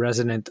presumably some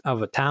resident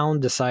of a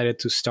town decided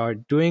to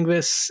start doing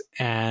this,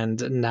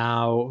 and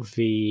now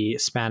the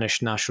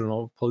Spanish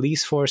National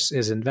Police Force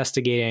is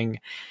investigating.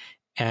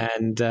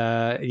 And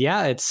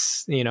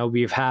it's,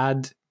 we've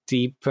had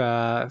deep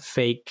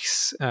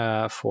fakes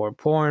for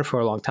porn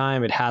for a long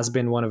time. It has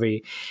been one of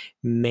the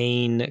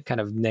main kind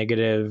of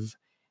negative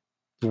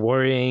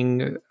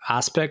worrying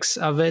aspects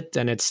of it,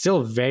 and it's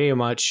still very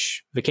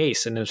much the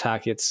case. And in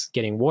fact, it's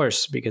getting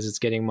worse because it's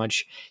getting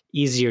much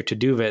easier to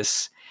do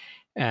this.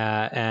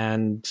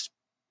 And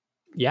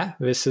yeah,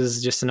 this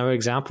is just another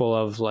example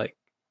of like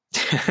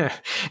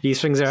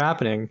these things are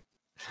happening.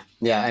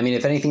 Yeah, I mean,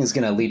 if anything is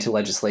going to lead to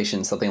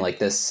legislation, something like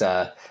this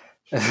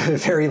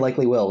very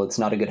likely will. It's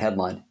not a good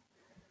headline.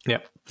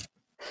 Yep.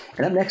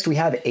 And up next, we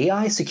have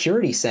AI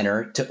Security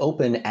Center to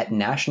open at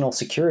National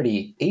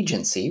Security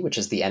Agency, which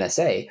is the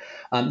NSA.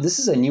 This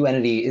is a new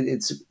entity.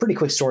 It's a pretty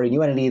quick story. A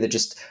new entity that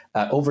just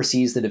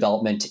oversees the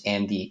development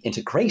and the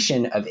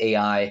integration of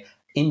AI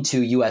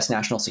into U.S.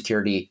 national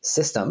security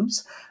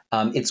systems.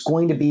 It's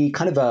going to be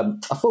kind of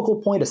a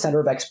focal point, a center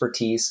of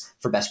expertise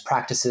for best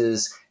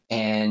practices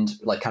and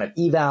like kind of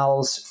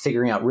evals,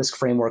 figuring out risk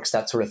frameworks,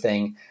 that sort of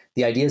thing.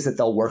 The idea is that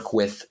they'll work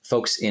with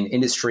folks in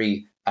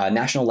industry,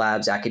 national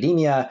labs,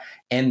 academia,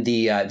 and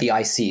the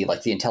IC,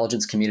 like the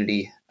intelligence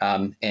community,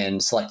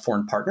 and select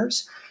foreign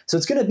partners. So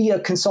it's going to be a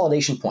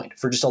consolidation point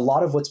for just a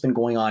lot of what's been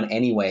going on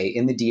anyway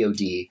in the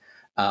DoD.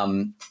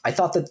 I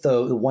thought that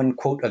the one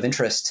quote of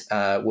interest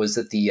was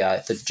that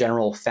the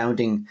general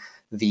founding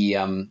the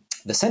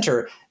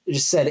center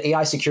just said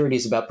AI security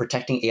is about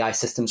protecting AI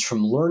systems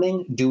from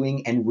learning,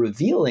 doing, and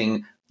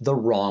revealing the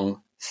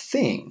wrong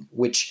thing,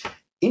 which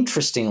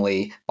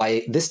interestingly,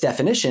 by this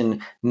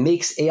definition,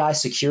 makes AI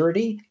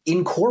security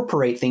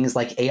incorporate things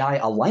like AI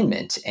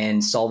alignment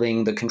and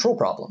solving the control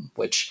problem,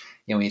 which,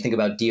 when you think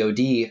about DoD,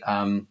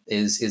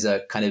 is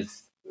a kind of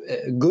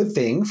good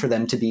thing for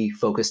them to be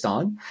focused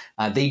on.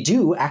 They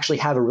do actually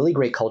have a really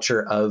great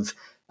culture of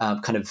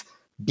kind of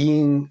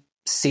being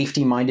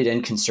safety-minded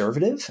and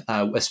conservative,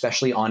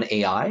 especially on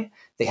AI.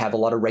 They have a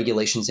lot of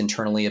regulations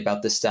internally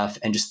about this stuff,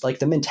 and just like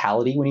the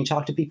mentality when you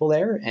talk to people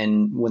there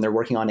and when they're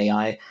working on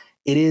AI,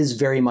 it is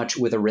very much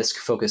with a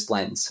risk-focused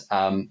lens.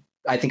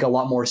 I think a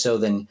lot more so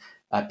than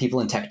people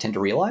in tech tend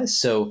to realize.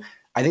 So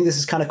I think this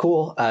is kind of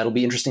cool. It'll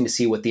be interesting to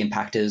see what the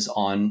impact is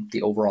on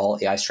the overall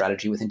AI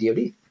strategy within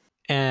DoD.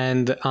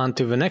 And on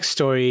to the next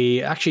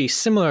story, actually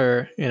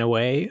similar in a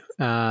way.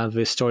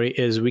 This story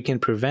is we can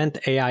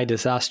prevent AI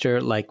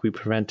disaster like we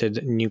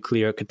prevented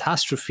nuclear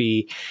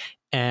catastrophe.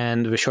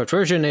 And the short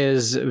version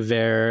is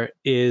there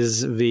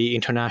is the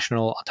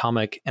International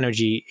Atomic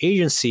Energy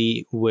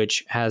Agency,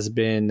 which has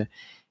been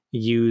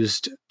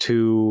used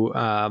to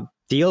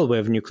deal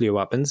with nuclear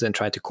weapons and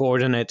try to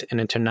coordinate an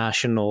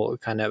international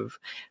kind of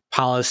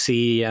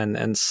policy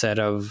and set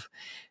of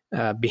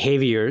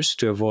behaviors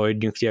to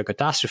avoid nuclear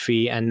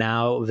catastrophe. And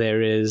now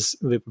there is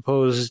the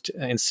proposed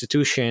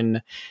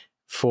institution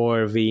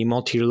for the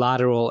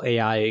multilateral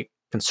AI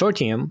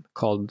consortium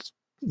called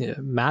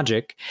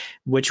MAGIC,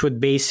 which would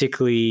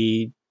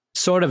basically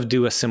sort of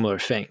do a similar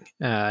thing.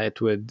 It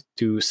would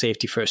do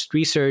safety first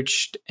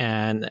research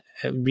and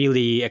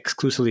really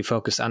exclusively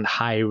focus on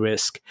high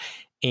risk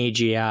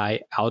AGI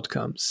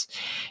outcomes.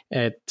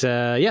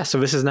 So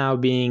this is now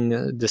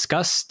being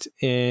discussed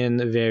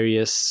in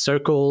various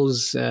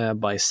circles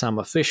by some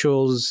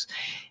officials,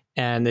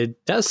 and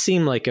it does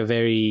seem like a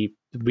very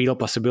real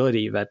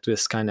possibility that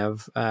this kind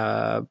of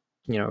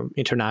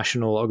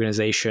international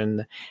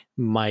organization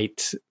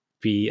might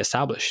be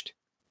established.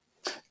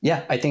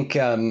 Yeah, I think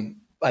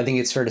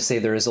it's fair to say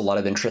there is a lot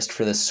of interest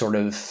for this sort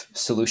of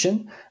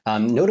solution.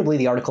 Notably,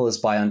 the article is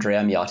by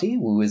Andrea Miotti,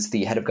 who is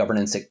the head of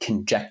governance at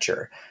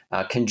Conjecture.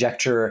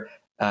 Conjecture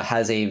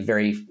has a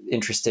very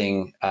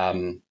interesting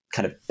kind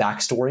of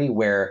backstory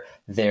where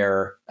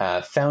their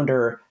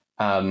founder,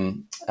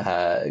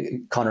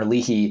 Connor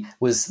Leahy,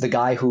 was the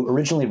guy who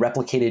originally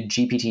replicated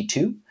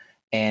GPT-2.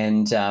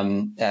 And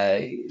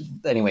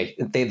anyway,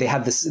 they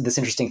have this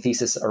interesting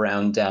thesis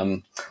around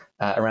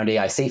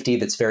AI safety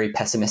that's very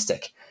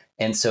pessimistic.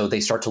 And so they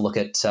start to look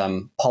at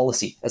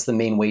policy as the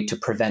main way to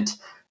prevent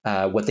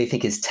what they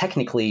think is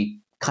technically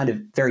kind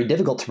of very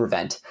difficult to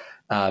prevent.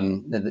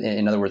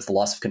 In other words, the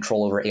loss of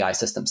control over AI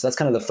systems. So that's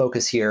kind of the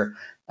focus here.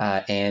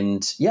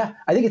 And yeah,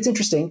 I think it's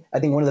interesting. I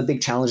think one of the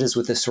big challenges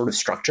with this sort of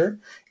structure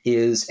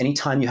is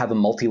anytime you have a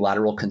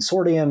multilateral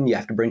consortium, you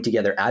have to bring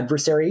together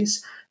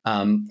adversaries.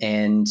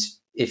 And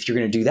if you're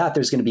going to do that,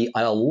 there's going to be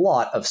a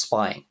lot of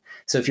spying.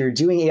 So if you're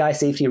doing AI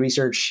safety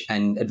research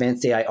and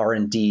advanced AI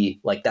R&D,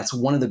 like that's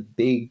one of the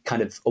big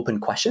kind of open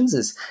questions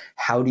is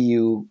how do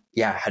you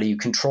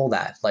control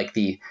that? Like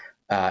the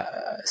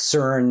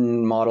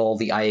CERN model,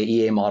 the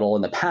IAEA model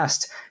in the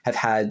past have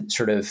had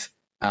sort of,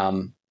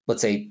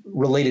 let's say,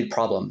 related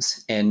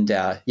problems. And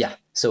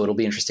so it'll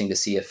be interesting to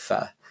see if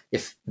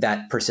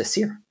that persists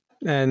here.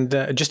 And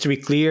just to be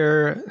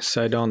clear,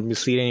 so I don't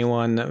mislead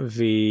anyone,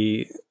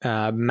 the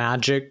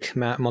MAGIC,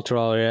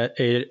 Multilateral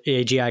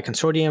AGI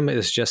Consortium,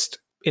 is just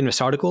in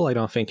this article. I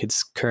don't think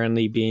it's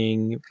currently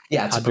being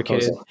it's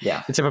advocated. A proposal.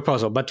 Yeah, it's a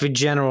proposal, but the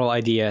general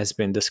idea has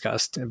been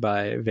discussed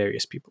by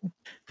various people.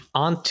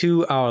 On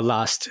to our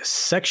last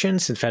section,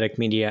 synthetic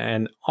media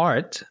and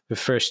art. The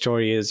first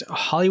story is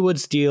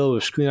Hollywood's deal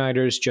with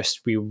screenwriters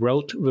just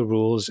rewrote the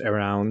rules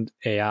around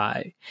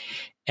AI.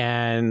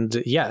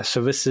 And yeah,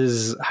 so this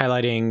is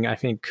highlighting, I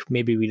think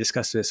maybe we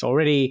discussed this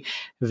already,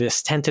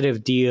 this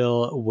tentative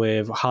deal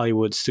with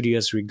Hollywood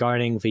studios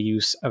regarding the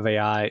use of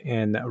AI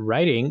in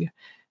writing.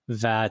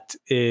 That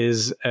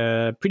is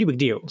a pretty big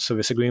deal. So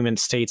this agreement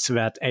states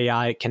that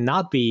AI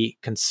cannot be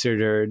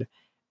considered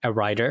a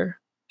writer.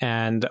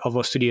 And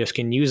although studios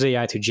can use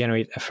AI to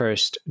generate a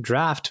first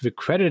draft, the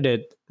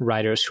credited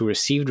writers who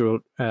received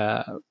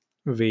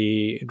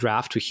the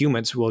draft to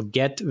humans will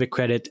get the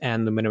credit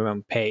and the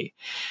minimum pay.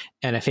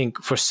 And I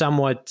think for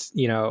somewhat,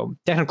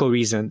 technical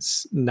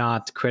reasons,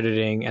 not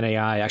crediting an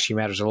AI actually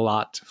matters a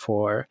lot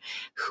for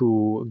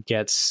who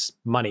gets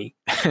money,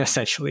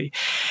 essentially.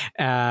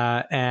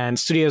 And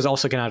studios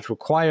also cannot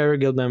require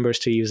guild members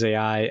to use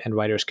AI, and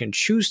writers can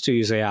choose to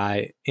use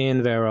AI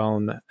on their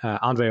own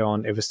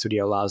if a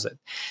studio allows it.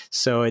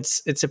 So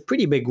it's a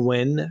pretty big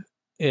win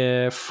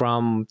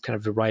from kind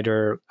of the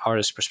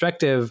writer-artist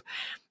perspective.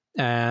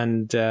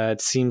 And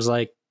it seems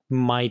like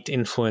might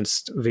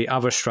influence the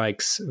other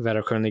strikes that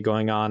are currently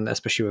going on,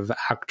 especially with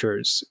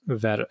actors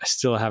that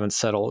still haven't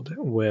settled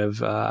with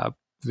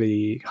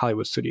the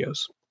Hollywood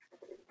studios.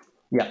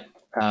 Yeah,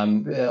 a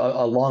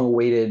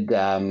long-awaited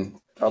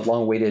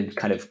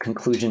kind of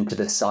conclusion to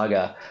this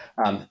saga.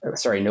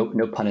 Sorry,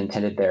 no pun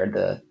intended there.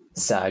 The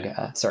SAG,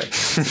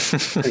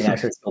 Screen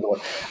Actors Guild.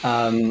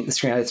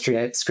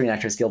 Screen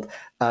Actors Guild.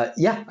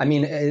 Yeah, I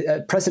mean,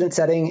 precedent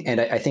setting,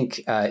 and I think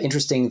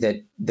interesting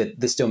that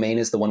this domain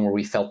is the one where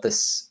we felt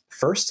this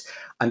first.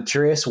 I'm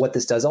curious what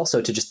this does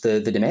also to just the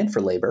demand for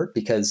labor,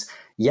 because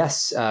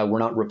yes, we're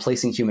not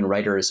replacing human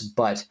writers,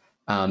 but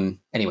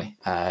anyway,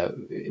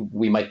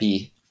 we might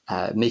be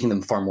making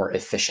them far more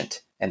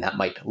efficient, and that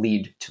might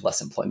lead to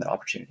less employment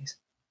opportunities.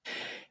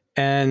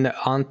 And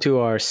on to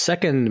our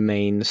second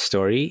main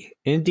story.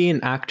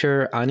 Indian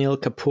actor Anil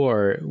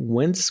Kapoor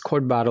wins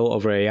court battle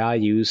over AI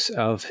use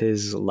of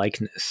his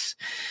likeness.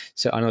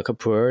 So Anil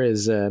Kapoor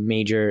is a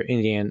major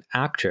Indian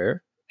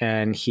actor,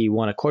 and he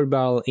won a court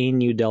battle in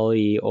New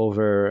Delhi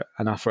over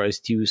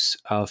unauthorized use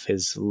of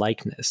his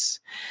likeness.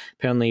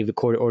 Apparently, the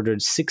court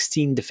ordered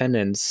 16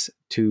 defendants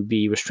to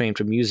be restrained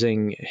from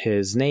using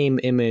his name,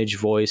 image,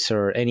 voice,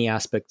 or any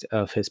aspect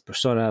of his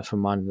persona for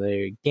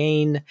monetary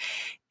gain.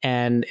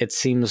 And it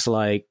seems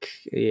like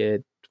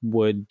it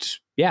would,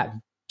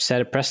 set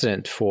a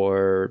precedent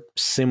for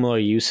similar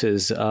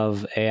uses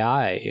of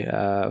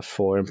AI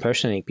for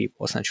impersonating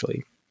people,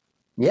 essentially.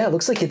 Yeah, it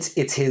looks like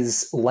it's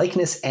his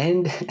likeness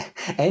and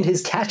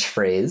his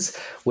catchphrase,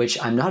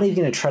 which I'm not even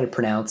going to try to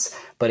pronounce,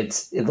 but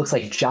it looks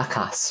like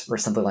jackass or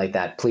something like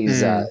that.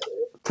 Please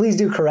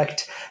do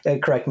correct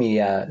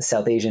me,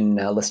 South Asian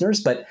listeners.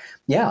 But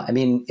yeah, I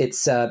mean,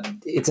 it's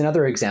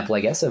another example, I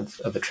guess, of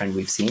a trend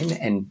we've seen,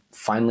 and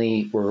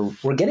finally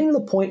we're getting to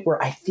the point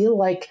where I feel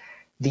like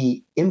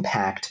the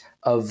impact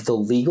of the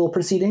legal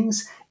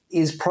proceedings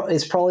is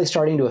probably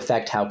starting to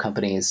affect how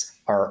companies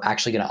are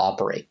actually going to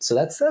operate. So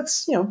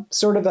that's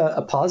sort of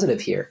a positive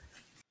here.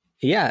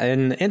 Yeah,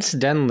 and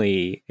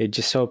incidentally, it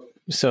just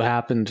so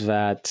happened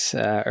that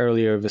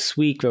earlier this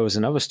week there was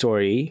another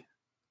story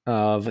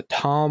of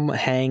Tom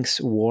Hanks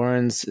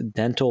warns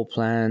dental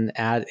plan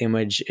ad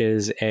image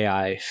is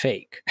AI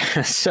fake.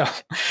 So,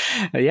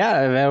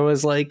 yeah, there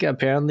was like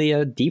apparently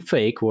a deep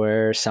fake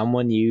where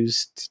someone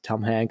used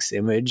Tom Hanks'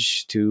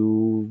 image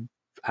to,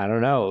 I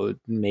don't know,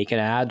 make an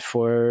ad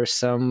for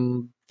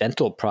some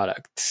dental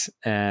products.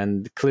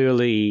 And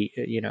clearly,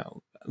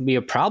 we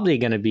are probably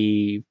going to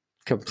be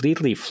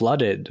completely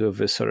flooded with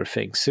this sort of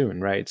thing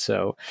soon, right?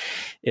 So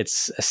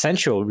it's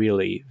essential,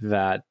 really,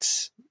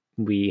 that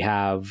we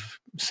have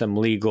some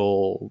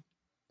legal,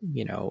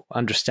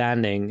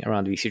 understanding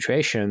around these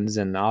situations.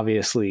 And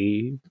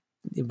obviously,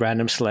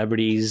 random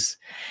celebrities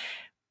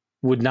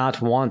would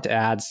not want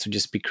ads to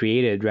just be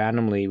created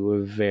randomly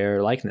with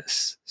their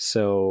likeness.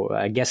 So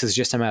I guess it's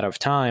just a matter of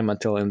time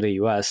until in the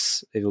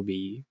US it will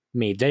be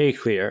made very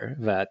clear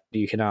that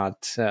you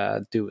cannot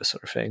do this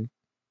sort of thing.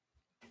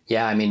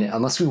 Yeah, I mean,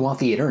 unless we want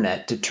the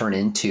internet to turn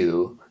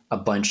into a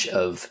bunch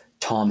of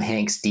Tom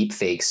Hanks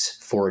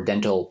deepfakes for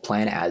dental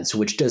plan ads,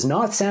 which does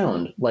not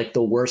sound like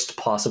the worst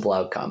possible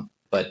outcome.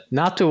 But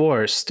not the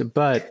worst,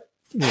 but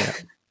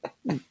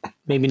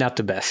maybe not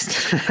the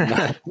best.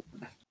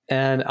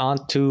 And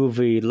on to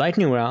the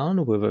lightning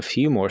round with a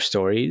few more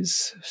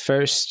stories.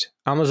 First,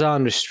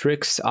 Amazon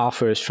restricts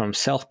offers from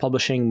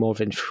self-publishing more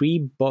than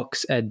 3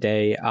 books a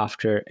day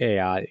after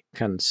AI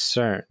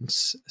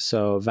concerns.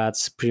 So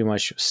that's pretty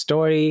much the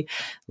story.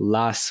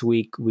 Last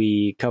week,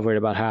 we covered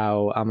about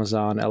how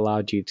Amazon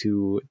allowed you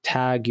to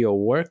tag your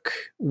work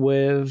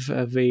with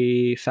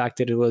the fact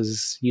that it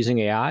was using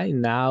AI.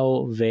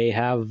 Now they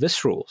have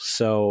this rule.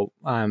 So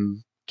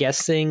I'm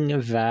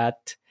guessing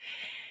that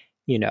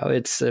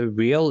it's a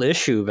real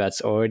issue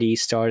that's already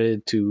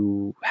started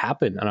to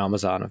happen on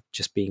Amazon, of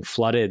just being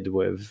flooded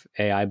with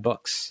AI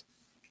books.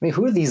 I mean,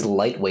 who are these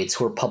lightweights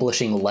who are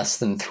publishing less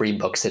than 3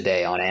 books a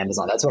day on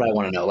Amazon? That's what I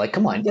want to know. Like,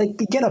 come on,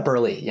 get up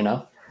early,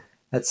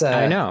 That's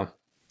I know.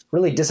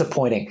 really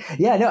disappointing.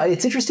 Yeah, no,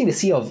 it's interesting to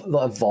see a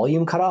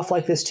volume cutoff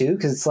like this too,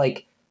 because it's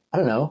like, I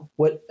don't know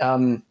what.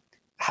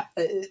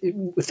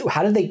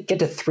 How did they get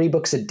to 3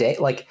 books a day?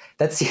 Like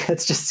that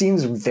just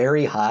seems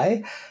very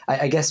high.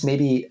 I guess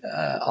maybe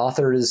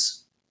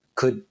authors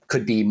could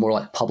be more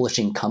like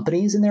publishing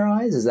companies in their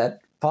eyes. Is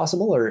that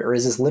possible, or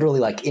is this literally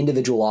like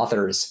individual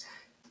authors?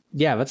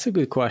 Yeah, that's a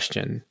good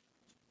question.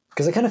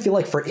 Because I kind of feel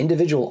like for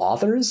individual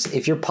authors,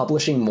 if you're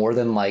publishing more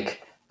than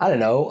like, I don't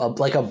know,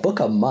 like a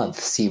book a month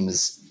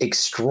seems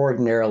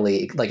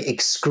extraordinarily, like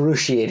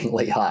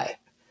excruciatingly high.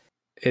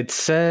 It's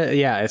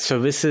so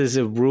this is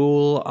a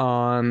rule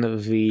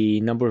on the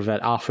number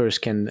that authors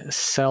can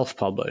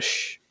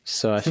self-publish.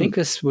 So I think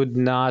this would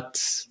not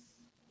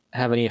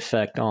have any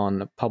effect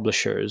on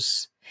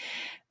publishers.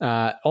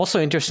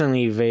 Also,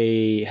 interestingly,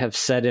 they have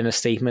said in a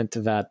statement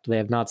that they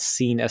have not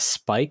seen a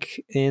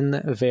spike in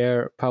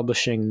their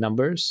publishing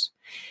numbers,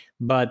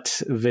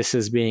 but this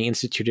is being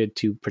instituted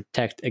to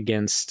protect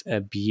against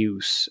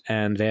abuse,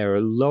 and they're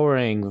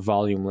lowering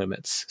volume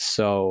limits.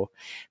 So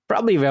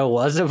probably there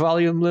was a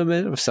volume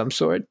limit of some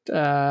sort,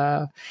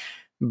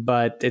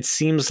 but it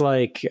seems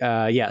like,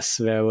 yes,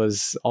 there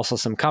was also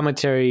some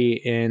commentary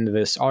in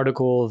this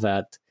article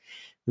that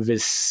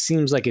this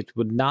seems like it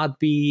would not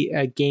be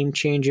a game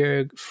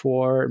changer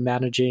for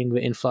managing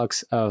the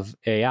influx of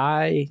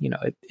AI.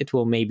 It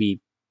will maybe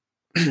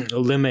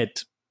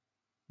limit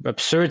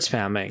absurd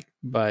spamming,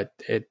 but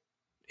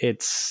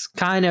it's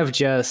kind of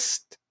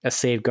just a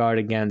safeguard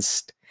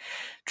against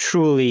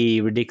truly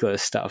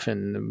ridiculous stuff.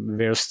 And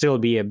there'll still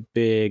be a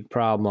big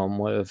problem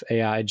with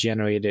AI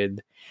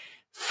generated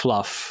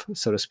fluff,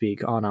 so to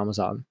speak, on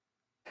Amazon.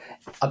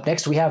 Up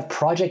next, we have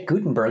Project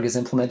Gutenberg has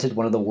implemented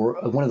one of the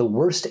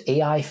worst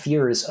AI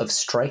fears of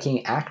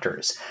striking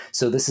actors.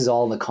 So this is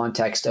all in the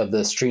context of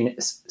the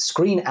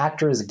Screen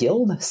Actors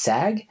Guild,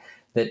 SAG,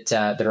 that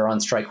are on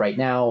strike right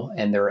now,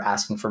 and they're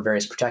asking for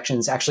various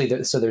protections. Actually,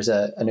 there's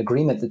an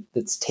agreement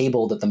that's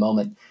tabled at the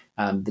moment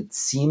that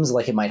seems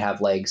like it might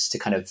have legs to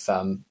kind of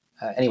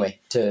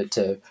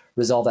to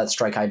resolve that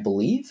strike, I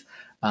believe.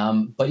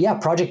 But yeah,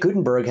 Project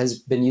Gutenberg has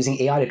been using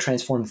AI to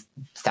transform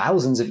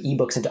thousands of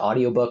ebooks into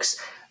audiobooks,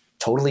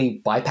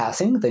 totally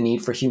bypassing the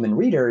need for human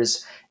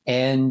readers.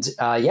 And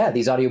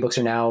these audiobooks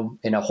are now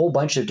in a whole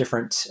bunch of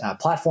different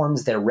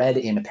platforms. They're read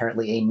in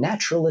apparently a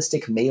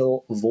naturalistic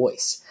male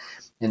voice.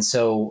 And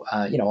so,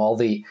 all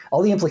the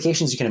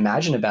implications you can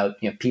imagine about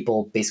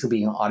people basically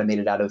being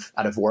automated out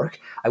of work.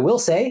 I will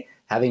say,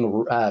 having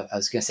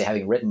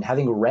read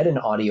an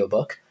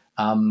audiobook,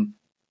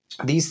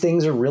 these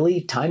things are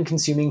really time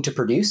consuming to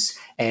produce,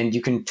 and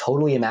you can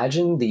totally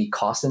imagine the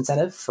cost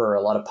incentive for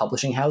a lot of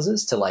publishing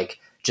houses to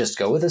just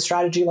go with a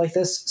strategy like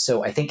this.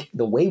 So I think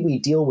the way we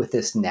deal with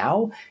this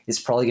now is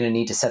probably going to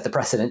need to set the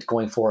precedent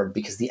going forward,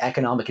 because the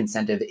economic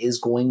incentive is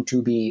going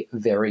to be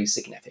very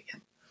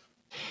significant.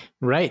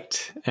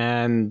 Right.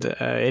 And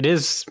it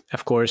is,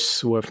 of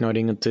course, worth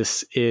noting that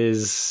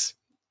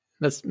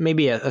that's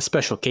maybe a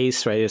special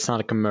case, right? It's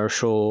not a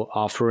commercial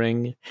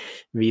offering.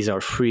 These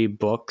are free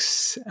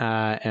books.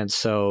 And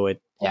so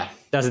it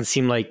doesn't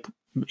seem like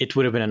it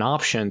would have been an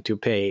option to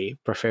pay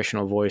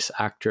professional voice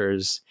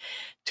actors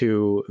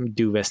to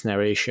do this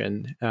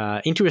narration.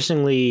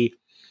 Interestingly,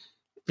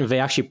 they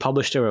actually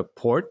published a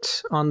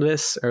report on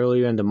this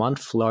earlier in the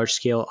month,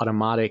 large-scale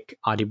automatic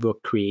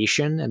audiobook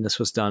creation, and this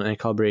was done in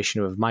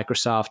collaboration with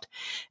Microsoft,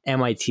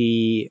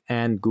 MIT,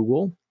 and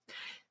Google.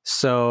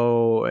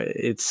 So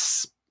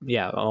it's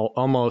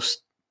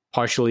almost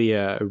partially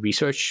a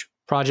research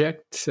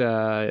project.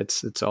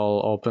 It's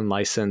all open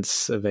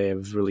license. They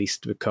have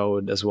released the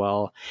code as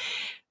well.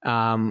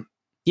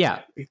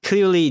 It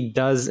clearly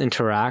does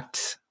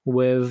interact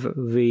with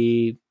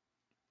the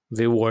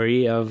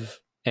worry of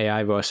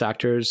AI voice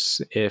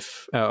actors,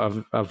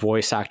 of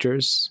voice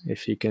actors.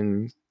 If you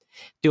can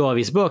do all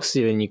these books,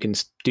 then you can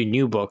do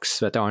new books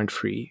that aren't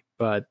free.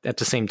 But at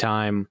the same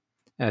time,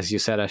 as you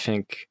said, I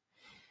think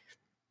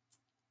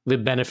the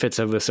benefits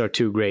of this are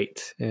too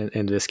great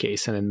in this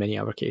case and in many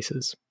other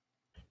cases.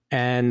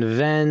 And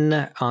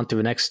then on to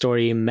the next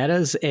story.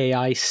 Meta's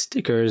AI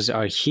stickers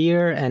are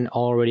here and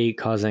already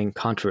causing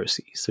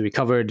controversy. So we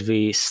covered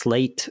the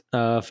slate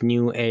of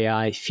new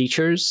AI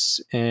features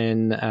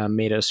in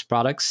Meta's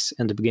products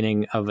in the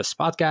beginning of this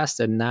podcast,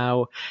 and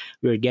now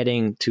we're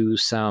getting to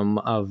some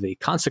of the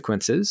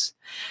consequences.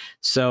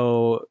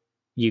 So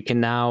you can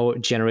now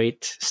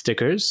generate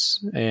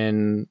stickers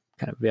in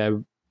kind of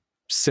a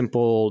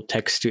simple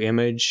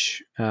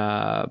text-to-image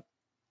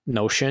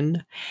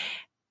notion.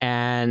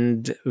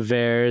 And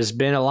there's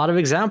been a lot of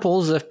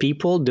examples of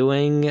people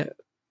doing,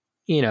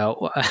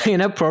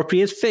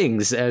 inappropriate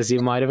things, as you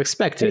might have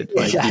expected.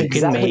 Like you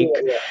can make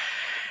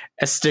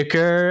a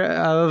sticker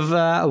of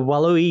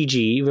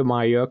Waluigi, the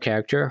Mario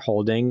character,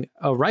 holding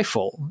a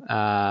rifle.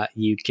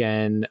 You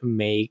can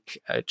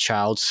make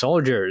child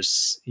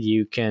soldiers.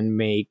 You can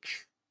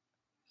make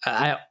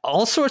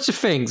all sorts of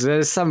things.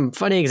 There's some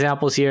funny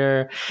examples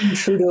here.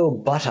 Trudeau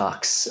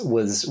buttocks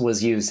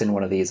was used in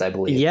one of these, I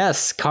believe.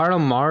 Yes, Karl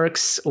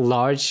Marx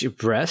large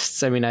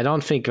breasts. I mean, I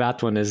don't think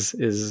that one is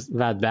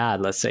that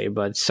bad, let's say,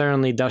 but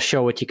certainly does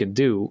show what you could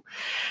do.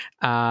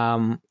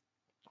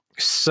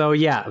 So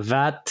yeah,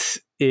 that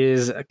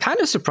is kind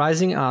of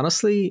surprising,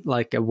 honestly.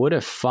 Like, I would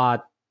have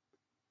thought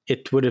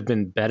it would have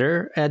been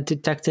better at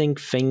detecting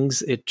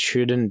things it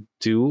shouldn't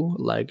do,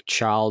 like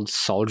child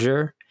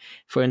soldier,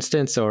 for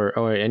instance,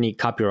 or any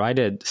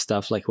copyrighted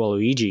stuff like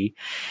Waluigi.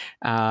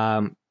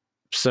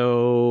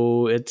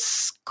 So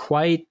it's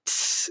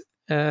quite,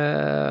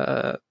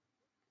 I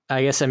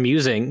guess,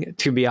 amusing,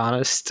 to be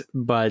honest,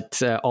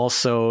 but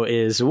also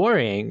is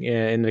worrying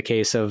in the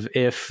case of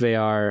if they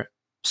are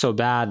so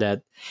bad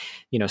at,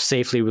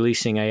 safely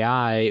releasing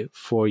AI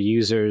for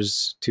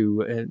users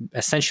to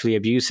essentially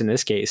abuse in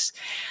this case,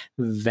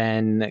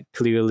 then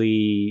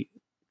clearly,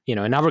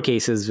 in other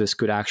cases, this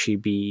could actually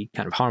be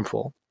kind of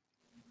harmful.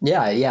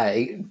 Yeah,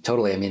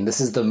 totally. I mean, this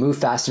is the move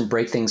fast and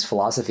break things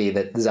philosophy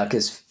that Zuck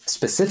is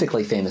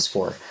specifically famous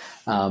for.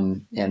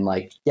 And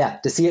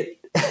to see it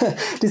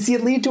to see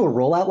it lead to a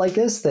rollout like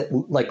this that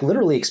like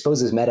literally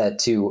exposes Meta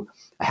to,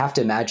 I have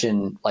to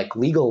imagine, like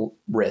legal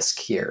risk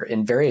here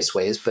in various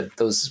ways, but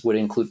those would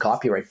include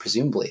copyright,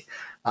 presumably,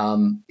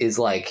 is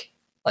like,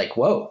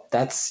 whoa,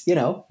 that's,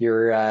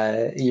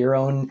 your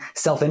own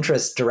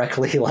self-interest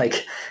directly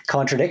like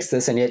contradicts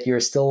this, and yet you're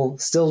still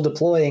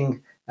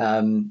deploying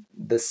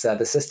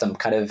the system.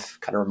 Kind of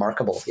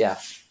remarkable. Yeah.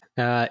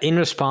 In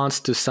response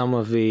to some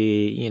of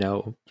the,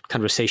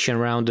 conversation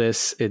around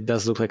this, it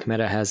does look like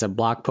Meta has a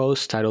blog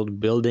post titled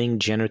 "Building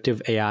Generative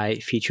AI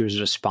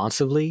Features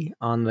Responsibly"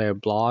 on their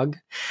blog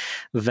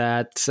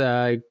that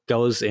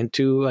goes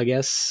into, I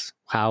guess,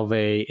 how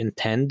they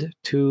intend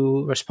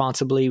to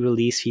responsibly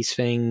release these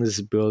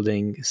things,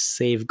 building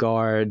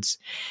safeguards,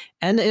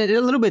 and a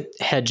little bit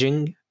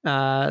hedging.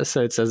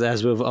 So it says,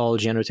 as with all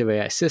generative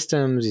AI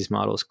systems, these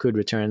models could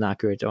return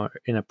inaccurate or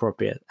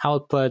inappropriate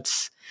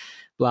outputs,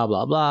 blah,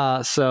 blah,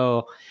 blah.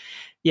 So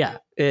yeah,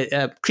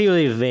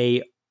 clearly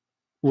they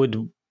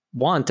would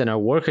want and are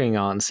working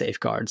on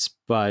safeguards,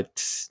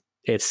 but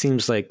it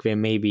seems like they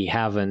maybe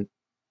haven't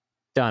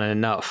done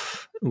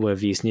enough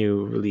with these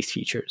new release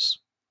features.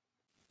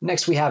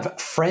 Next, we have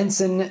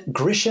Franson,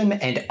 Grisham,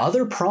 and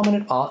other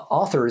prominent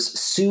authors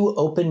sue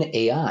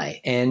OpenAI.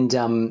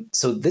 And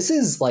so this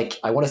is like,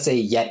 I want to say,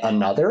 yet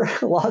another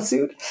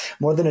lawsuit.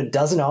 More than a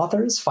dozen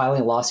authors filing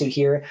a lawsuit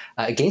here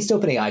against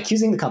OpenAI,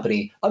 accusing the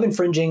company of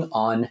infringing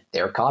on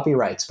their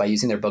copyrights by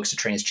using their books to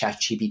train its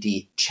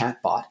ChatGPT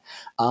chatbot.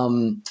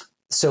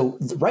 So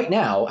right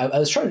now, I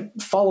was trying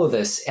to follow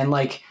this, and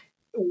like,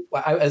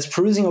 I was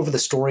perusing over the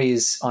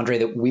stories, Andre,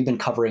 that we've been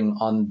covering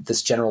on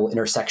this general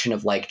intersection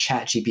of like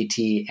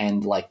ChatGPT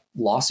and like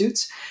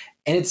lawsuits.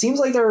 And it seems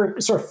like there are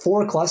sort of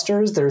four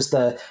clusters. There's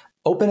the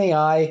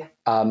OpenAI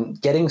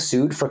getting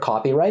sued for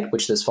copyright,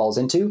 which this falls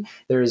into.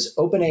 There's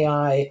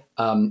OpenAI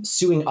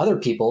suing other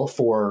people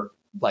for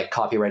like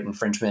copyright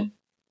infringement.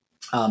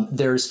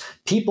 There's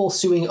people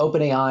suing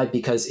OpenAI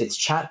because its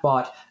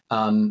chatbot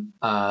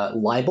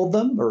libeled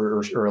them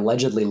or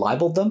allegedly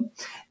libeled them.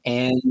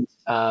 And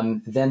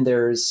then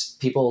there's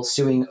people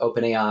suing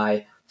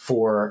OpenAI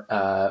for,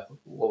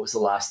 what was the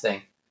last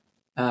thing?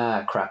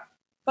 Crap.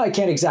 I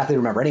can't exactly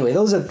remember. Anyway,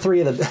 those are three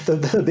of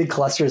the big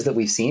clusters that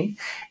we've seen.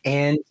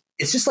 And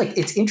it's just like,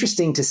 it's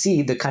interesting to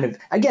see the kind of,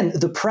 again,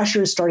 the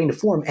pressure is starting to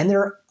form. And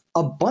there are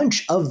a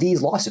bunch of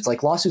these lawsuits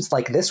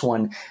like this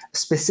one,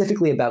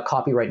 specifically about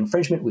copyright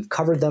infringement. We've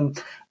covered them.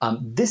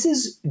 This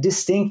is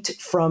distinct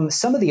from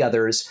some of the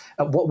others.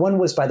 One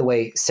was, by the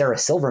way, Sarah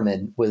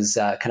Silverman was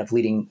kind of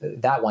leading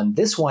that one.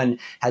 This one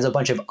has a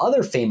bunch of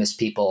other famous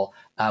people,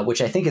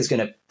 which I think is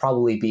going to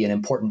probably be an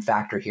important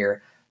factor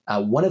here.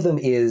 One of them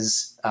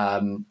is,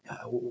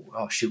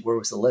 where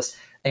was the list?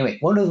 Anyway,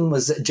 one of them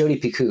was Jodi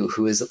Picoult,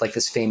 who is like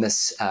this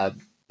famous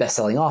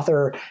best-selling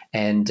author,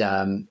 and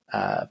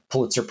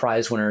Pulitzer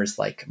Prize winners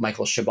like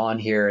Michael Chabon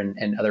here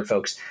and other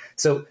folks.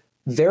 So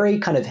very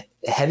kind of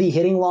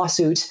heavy-hitting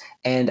lawsuit,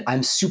 and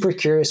I'm super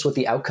curious what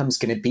the outcome's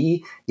going to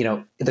be.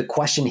 The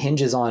question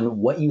hinges on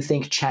what you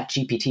think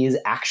ChatGPT is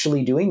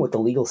actually doing, what the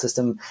legal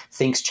system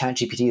thinks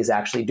ChatGPT is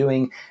actually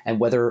doing, and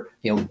whether,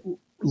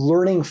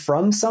 learning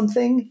from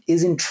something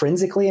is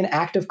intrinsically an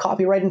act of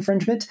copyright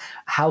infringement,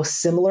 how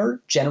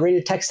similar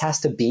generated text has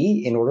to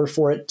be in order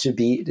for it to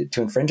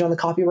infringe on the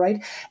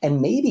copyright, and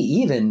maybe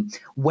even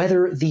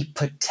whether the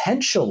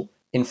potential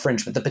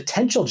infringement, the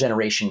potential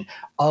generation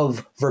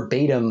of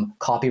verbatim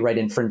copyright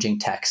infringing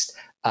text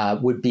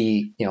would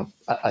be,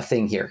 a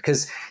thing here.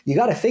 Because you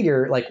got to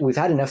figure, like, we've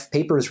had enough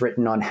papers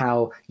written on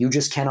how you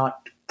just cannot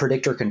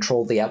predict or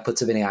control the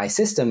outputs of an AI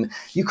system.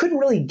 You couldn't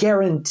really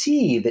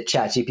guarantee that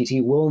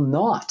ChatGPT will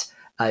not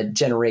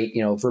generate,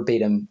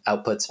 verbatim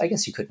outputs. I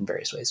guess you could in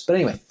various ways. But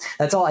anyway,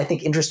 that's all I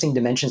think interesting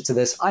dimensions to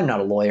this. I'm not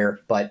a lawyer,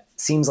 but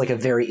seems like a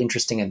very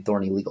interesting and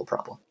thorny legal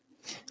problem.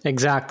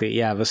 Exactly.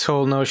 Yeah. This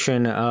whole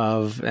notion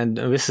of, and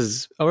this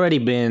has already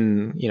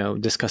been,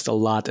 discussed a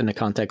lot in the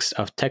context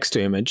of text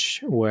to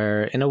image,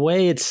 where in a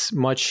way it's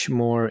much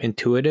more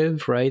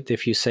intuitive, right?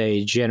 If you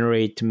say,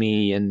 generate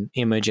me an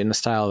image in the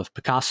style of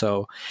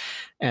Picasso,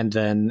 and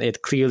then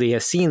it clearly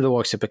has seen the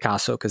works of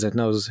Picasso because it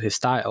knows his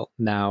style.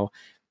 Now,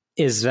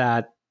 is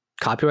that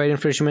copyright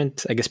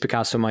infringement? I guess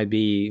Picasso might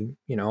be,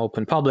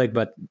 open public,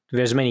 but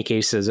there's many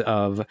cases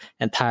of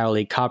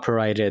entirely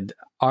copyrighted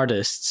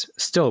artists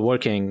still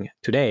working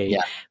today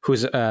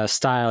whose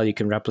style you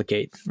can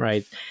replicate,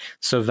 right?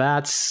 So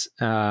that's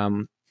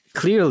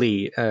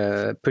clearly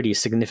a pretty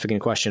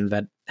significant question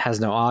that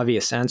has no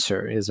obvious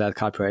answer. Is that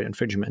copyright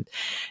infringement?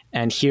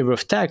 And here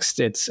with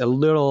text, it's a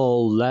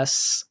little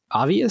less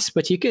obvious,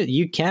 but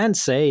you can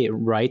say,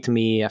 write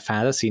me a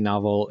fantasy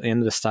novel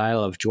in the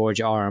style of George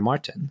R.R.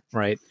 Martin,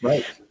 right?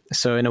 Right.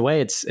 So in a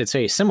way, it's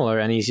very similar.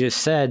 And as you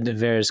said,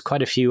 there's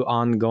quite a few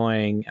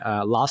ongoing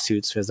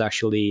lawsuits. There's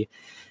actually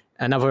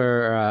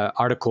another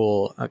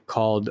article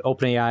called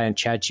OpenAI and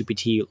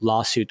ChatGPT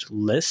lawsuit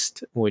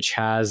list, which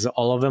has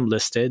all of them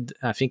listed.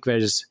 I think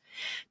there's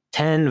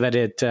 10 that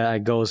it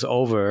goes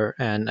over,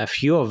 and a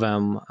few of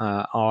them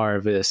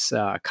are this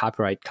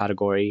copyright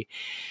category.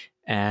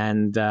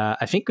 And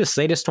I think this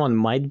latest one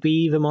might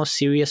be the most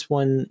serious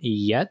one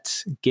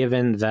yet,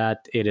 given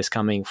that it is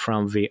coming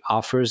from the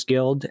Authors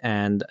Guild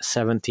and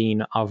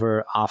 17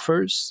 other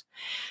authors.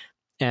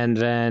 And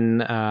then,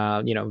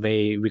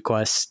 they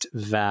request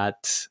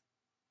that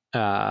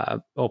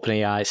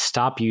OpenAI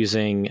stop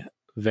using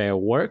their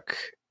work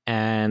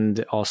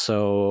and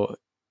also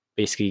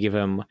basically give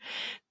them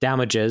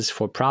damages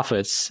for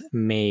profits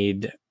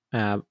made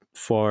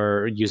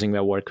for using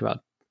their work without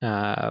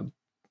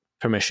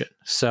permission.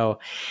 So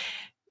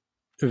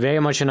very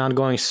much an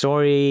ongoing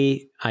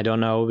story. I don't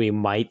know. We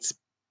might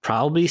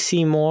probably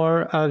see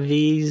more of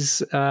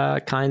these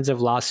kinds of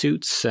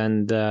lawsuits,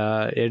 and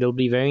it'll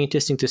be very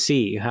interesting to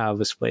see how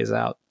this plays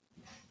out.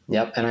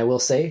 Yep. And I will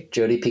say,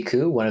 Jody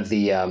Picoult, one of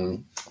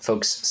the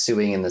folks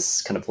suing in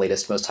this kind of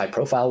latest, most high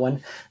profile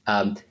one,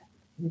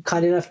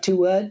 kind enough to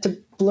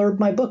blurb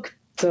my book.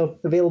 So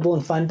available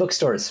in fine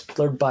bookstores,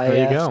 blurred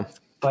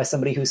by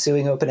somebody who's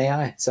suing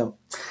OpenAI. So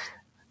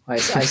I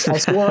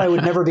swore I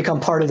would never become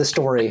part of the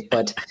story,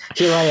 but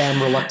here I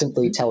am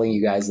reluctantly telling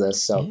you guys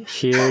this. So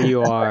here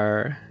you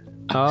are.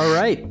 All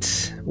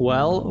right.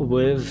 Well,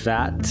 with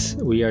that,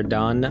 we are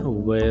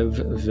done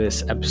with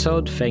this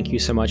episode. Thank you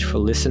so much for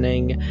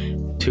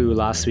listening to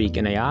Last Week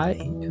in AI.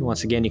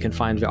 Once again, you can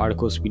find the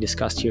articles we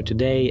discussed here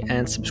today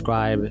and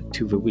subscribe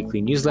to the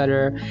weekly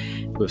newsletter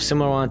with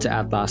similar ones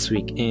at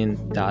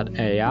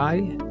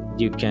lastweekin.ai.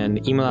 You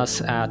can email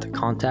us at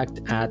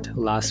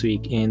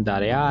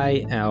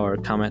contact@lastweekin.ai or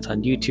comment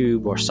on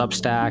YouTube or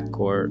Substack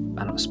or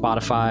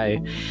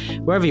Spotify,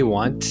 wherever you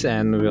want,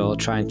 and we'll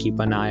try and keep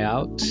an eye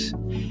out.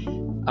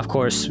 Of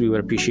course, we would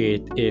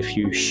appreciate if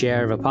you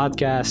share the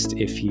podcast,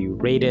 if you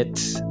rate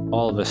it,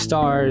 all the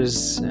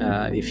stars,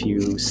 if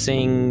you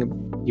sing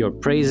your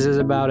praises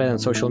about it on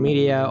social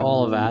media,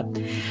 all of that.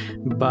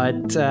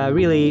 But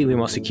really, we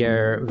mostly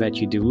care that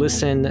you do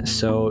listen,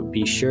 so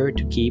be sure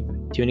to keep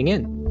tuning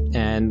in.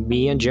 And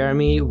me and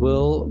Jeremy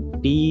will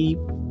be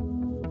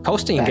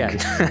posting again,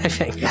 I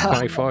think,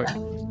 going forward.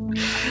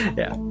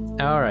 Yeah.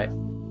 All right.